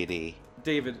 luck, sweetie.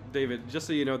 David, just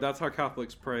so you know, that's how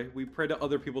Catholics pray. We pray to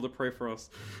other people to pray for us.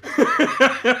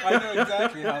 I know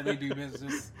exactly how they do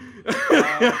business.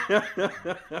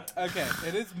 Okay,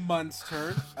 it is Mun's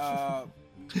turn.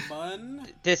 Mun.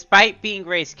 Despite being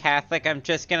raised Catholic, I'm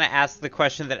just gonna ask the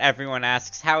question that everyone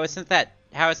asks: How isn't that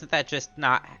just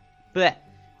not? Bleh.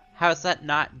 How is that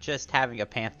not just having a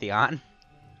pantheon?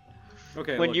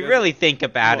 Okay. When look, you that's- really think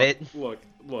about it. Look.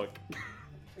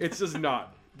 It's just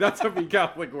not. That's how being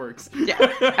Catholic works. Yeah,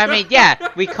 I mean, yeah,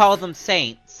 we call them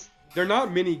saints. They're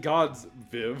not many gods,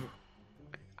 Viv.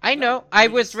 I know. I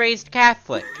was raised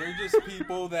Catholic. They're just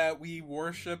people that we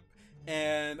worship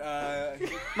and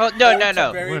Well,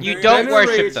 no. Very, You very don't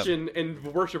worship them. Veneration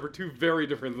and worship are two very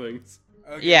different things.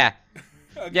 Okay. Yeah.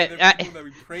 Okay, Yeah, they're people that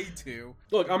we pray to.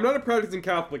 Look, I'm not a practicing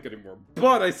Catholic anymore,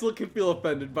 but I still can feel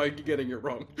offended by you getting it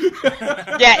wrong.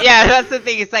 Yeah, that's the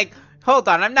thing. It's like, hold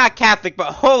on, I'm not Catholic,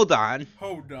 but hold on.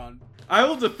 Hold on. I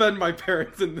will defend my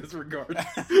parents in this regard.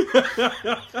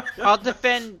 I'll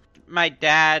defend my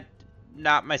dad,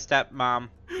 not my stepmom.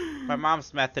 My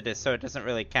mom's Methodist, so it doesn't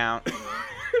really count.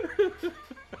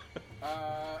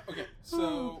 Okay,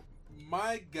 so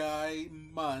my guy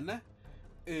Mun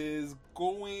is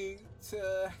going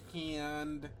to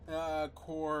hand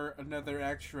Core another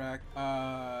extract.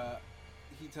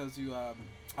 He tells you,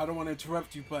 I don't want to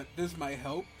interrupt you, but this might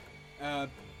help.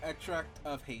 Extract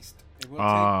of haste. It will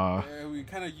take. We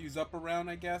kind of use up around,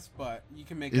 I guess, but you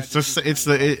can make. It's that just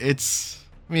decision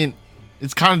I mean,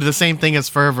 it's kind of the same thing as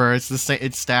fervor. It's the same.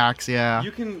 It stacks, yeah.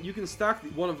 You can stack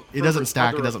one of. It doesn't Fervor's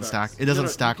stack, other it doesn't effects. stack. It doesn't No,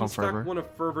 stack you can on Fervor. One of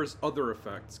Fervor's other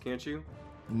effects, can't you?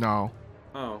 No.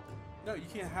 Oh. No, you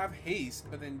can't have haste,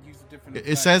 but then use a different. It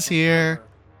effect says from here- Fervor.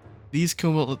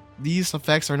 These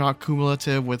effects are not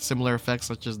cumulative with similar effects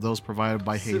such as those provided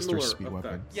by haste or Similar speed weapon.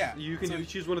 effects. Yeah, You can so-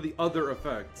 choose one of the other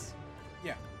effects.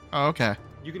 Oh, okay.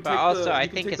 You can But take also, the, I you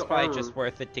can think take it's the probably armor. just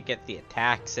worth it to get the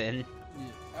attacks in.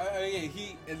 Yeah,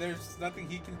 there's nothing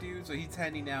he can do, so he's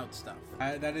handing out stuff.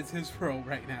 That is his role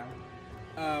right now.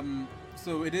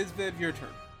 So it is Viv, your turn.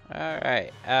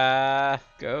 Alright,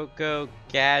 go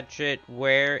gadget,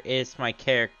 where is my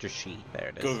character sheet? There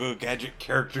it is. Go gadget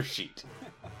character sheet.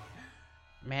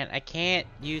 Man, I can't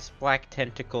use black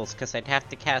tentacles because I'd have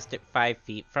to cast it 5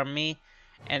 feet from me,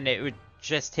 and it would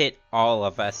just hit all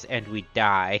of us and we'd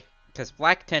die. Because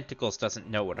black tentacles doesn't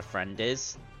know what a friend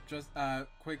is. Just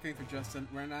quick thing for Justin.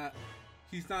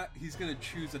 He's gonna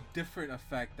choose a different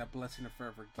effect that Blessing of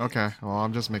Fervor gives. Okay. Well,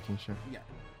 I'm just making sure. Yeah.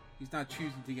 He's not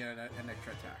choosing to get an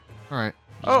extra attack. All right.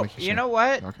 Oh, you know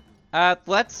what? Okay.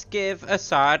 Let's give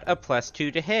Assad a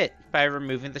 +2 to hit by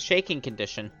removing the shaking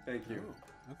condition. Thank you.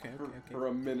 Okay. For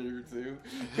a minute or two.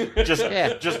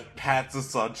 Just pats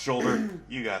Assad's shoulder.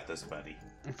 You got this, buddy.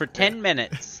 For 10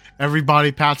 minutes.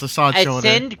 Everybody pats Assad's I shoulder.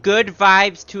 send good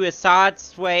vibes to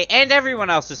Assad's way and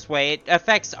everyone else's way. It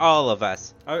affects all of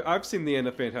us. I've seen the end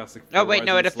of Fantastic Four. Oh wait, Rise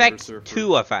no, of it the Silver affects Surfer.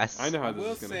 2 of us. I know I how this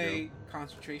will is gonna say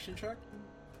concentration check.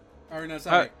 Or no,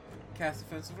 sorry. Cast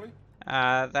offensively.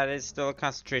 That is still a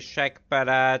concentration check,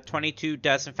 but 22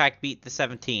 does in fact beat the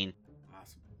 17.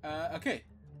 Awesome.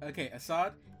 Okay,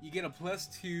 Assad, you get a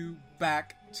 +2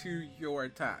 back to your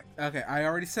attack. Okay, I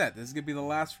already said this is gonna be the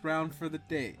last round for the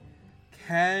day.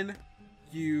 Can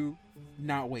you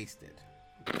not waste it?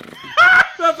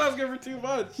 That's asking for too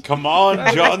much. Come on,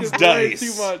 That's John's asking way dice.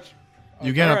 Too much.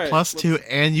 You get a Alright, +2 let's-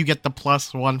 and you get the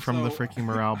 +1 from the So, freaking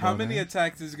morale How bonus. many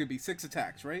attacks is it gonna be? 6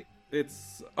 attacks, right?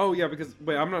 It's yeah because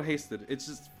wait I'm not hasted. It's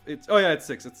it's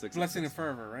 6. It's 6. Blessing of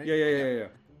Fervor, right? Yeah.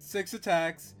 6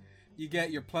 attacks. You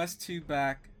get your +2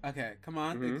 back Okay, come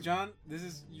on, Mhm. John. This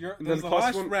is your. And This is then the plus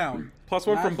last one- round. Plus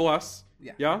one from Last- Bless.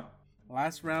 Yeah. Yeah?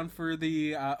 Last round for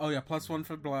the. Plus one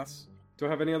for Bless. Do I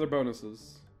have any other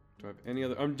bonuses? Do I have any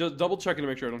other... I'm just double checking to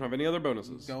make sure I don't have any other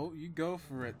bonuses. You go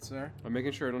for it, sir. I'm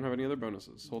making sure I don't have any other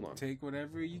bonuses. Hold on. Take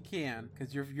whatever you can,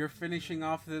 because you're finishing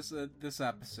off this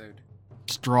episode.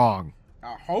 Strong.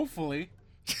 Hopefully,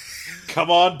 Come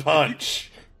on,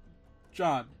 punch.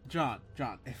 John.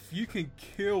 If you can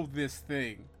kill this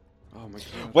thing, Oh my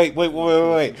god.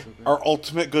 Wait. Our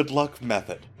ultimate good luck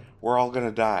method. We're all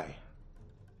gonna die.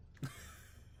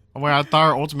 Oh, wait, I thought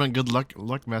our ultimate good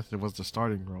luck method was the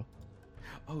starting roll.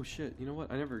 Oh shit, you know what?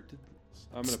 I never did this.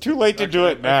 It's too late to do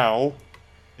it now.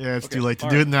 Yeah, it's Okay, too late to all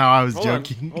do right. it now. I was Hold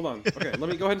joking. on. Okay, let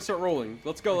me go ahead and start rolling.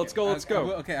 Let's go.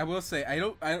 I will say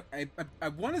I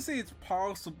want to say it's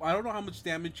possible. I don't know how much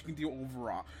damage you can deal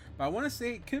overall, but I want to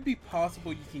say it could be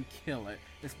possible you can kill it,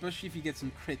 especially if you get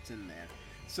some crits in there.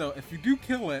 So if you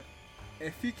kill it,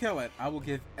 I will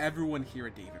give everyone here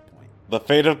a David point. The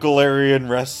fate of Galarian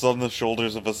rests on the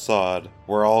shoulders of Assad.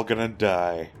 We're all gonna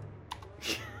die.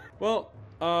 Well,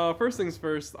 first things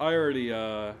first. I already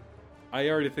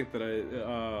think that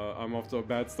I'm off to a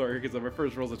bad start here because my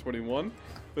first roll's a 21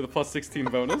 with a plus 16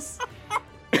 bonus.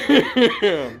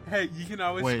 Hey, you can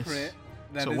always Wait. crit.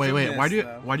 That So is wait, a why miss, do you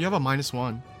though. have a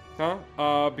 -1?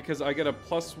 Huh? Because I get a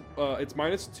plus. It's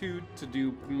 -2 to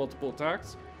do multiple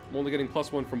attacks. I'm only getting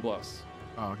 +1 from Bless.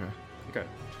 Oh, okay. Okay,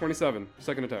 27.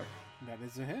 Second attack. That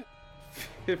is a hit.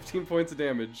 15 points of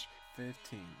damage.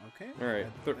 15. Okay. All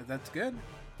right. That's good.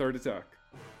 Third attack.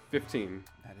 15.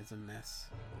 That is a miss.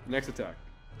 Next attack.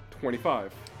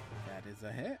 25. That is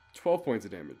a hit. 12 points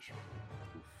of damage.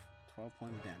 Oof. 12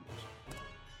 points of damage.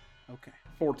 Okay.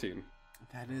 14.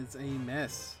 That is a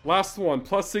miss. Last one.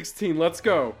 Plus 16. Let's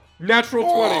go. Natural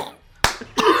 20.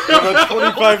 That's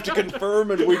 25 to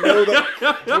confirm, and we know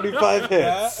that 25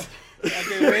 hits.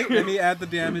 Okay, wait. Let me add the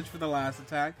damage for the last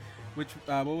attack. Which,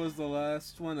 what was the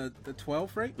last one? The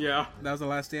 12, right? Yeah. That was the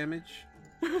last damage.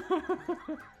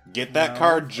 Get that No,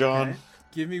 card, John. okay.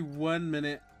 Give me 1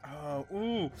 minute. Oh,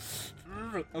 ooh.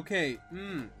 Okay.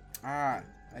 I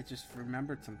just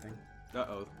remembered something.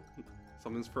 Uh-oh.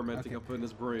 Something's fermenting Okay. up in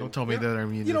his brain. Don't tell me that I'm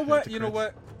immune. You know to what? crits. You know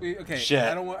what? Okay. Shit.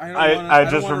 I don't wanna, I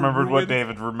just wanna remembered what ruin-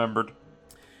 David remembered.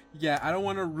 Yeah, I don't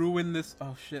want to ruin this.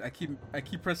 Oh shit! I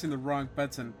keep pressing the wrong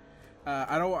button.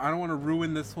 I don't want to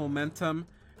ruin this momentum.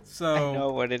 So I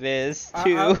know what it is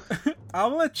too.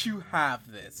 I'll let you have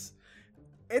this.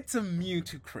 It's immune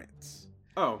to crits.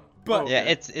 Oh. But- Yeah,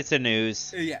 it's a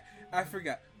news. Yeah, I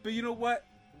forgot. But you know what?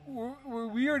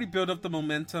 We already built up the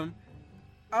momentum.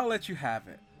 I'll let you have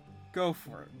it. Go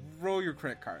for it. Roll your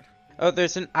crit card. Oh,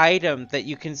 there's an item that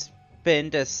you can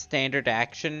spend a standard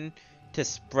action to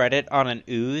spread it on an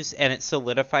ooze, and it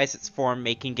solidifies its form,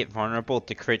 making it vulnerable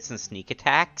to crits and sneak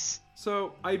attacks.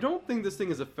 So, I don't think this thing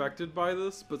is affected by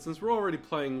this, but since we're already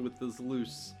playing with this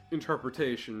loose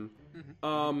interpretation,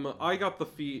 I got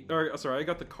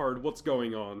the card What's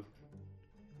Going On,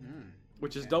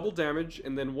 which is double damage,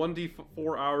 and then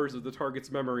 1d4 hours of the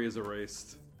target's memory is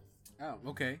erased. Oh,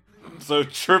 okay. So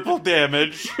triple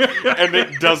damage, and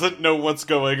it doesn't know what's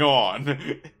going on.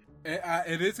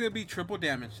 It is gonna be triple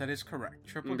damage. That is correct.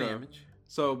 Triple Okay. damage.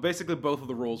 So, basically both of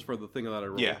the rolls for the thing that I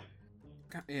rolled. Yeah.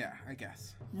 Yeah, I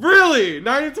guess. Really?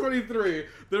 923!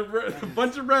 A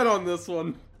bunch of red on this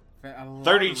one. A lot of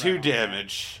 32 red.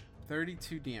 damage.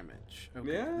 32 damage.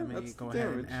 Okay, Yeah, let me that's go the ahead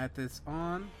damage. and add this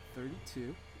on.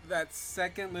 32. That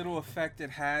second little effect it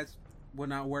has would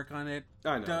not work on it.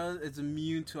 I know. It's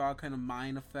immune to all kind of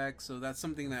mine effects, so that's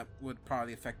something that would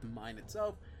probably affect the mine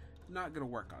itself. Not gonna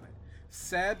work on it.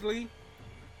 Sadly,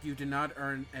 you did not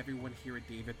earn everyone here a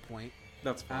David point.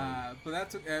 That's fine. But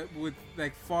that's with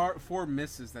like four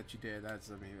misses that you did. That's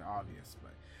obvious.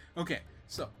 But okay,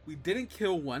 so we didn't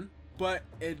kill one, but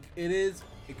it is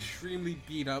extremely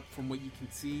beat up from what you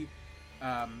can see.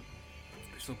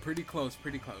 So pretty close.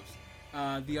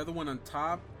 The other one on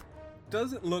top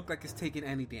doesn't look like it's taking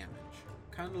any damage.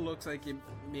 Kind of looks like it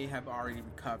may have already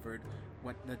recovered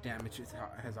what the damage it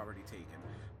has already taken.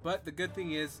 But the good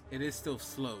thing is it is still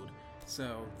slowed.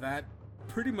 So that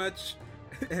pretty much,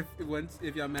 if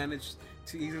y'all manage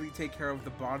to easily take care of the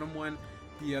bottom one,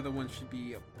 the other one should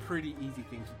be a pretty easy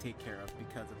thing to take care of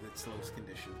because of its slow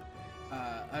condition.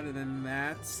 Other than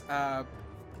that, I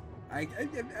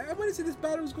want to say this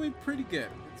battle is going pretty good.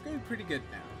 It's going pretty good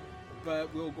now.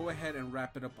 But we'll go ahead and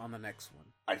wrap it up on the next one.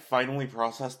 I finally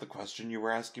processed the question you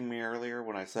were asking me earlier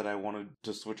when I said I wanted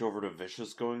to switch over to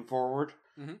Vicious going forward.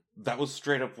 Mhm. That was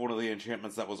straight up one of the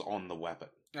enchantments that was on the weapon.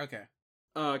 Okay.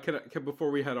 Can before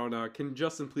we head on, can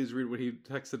Justin please read what he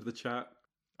texted to the chat?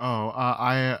 Oh,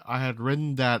 I had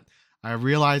written that I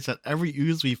realized that every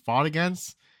ooze we fought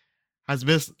against has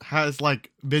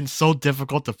been so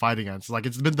difficult to fight against. Like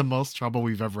it's been the most trouble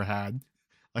we've ever had.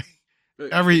 Like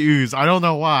every ooze. I don't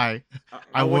know why.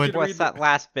 I want you would. to What's read that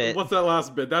last bit? What's that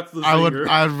last bit? That's the I would. zinger.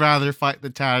 I'd rather fight the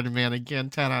tattered man again.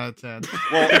 10 out of 10.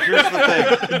 Well, here's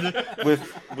the thing.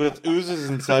 With oozes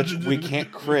and such, we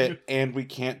can't crit and we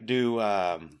can't do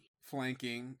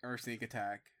Flanking or sneak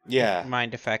attack. yeah.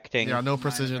 Mind affecting. Yeah, no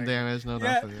precision damage, no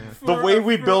Yeah, nothing. Yeah. The way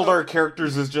we build our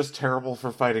characters is just terrible for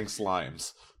fighting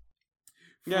slimes.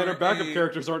 Yeah, and our backup a-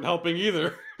 characters aren't helping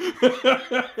either.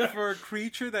 For a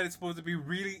creature that is supposed to be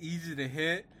really easy to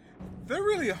hit, they're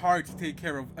really hard to take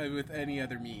care of with any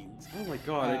other means. Oh my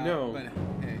god, I know.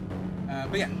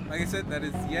 But yeah, like I said, that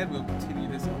is the end. We'll continue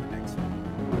this on the next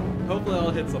one. Hopefully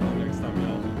I'll hit something next time,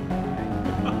 y'all.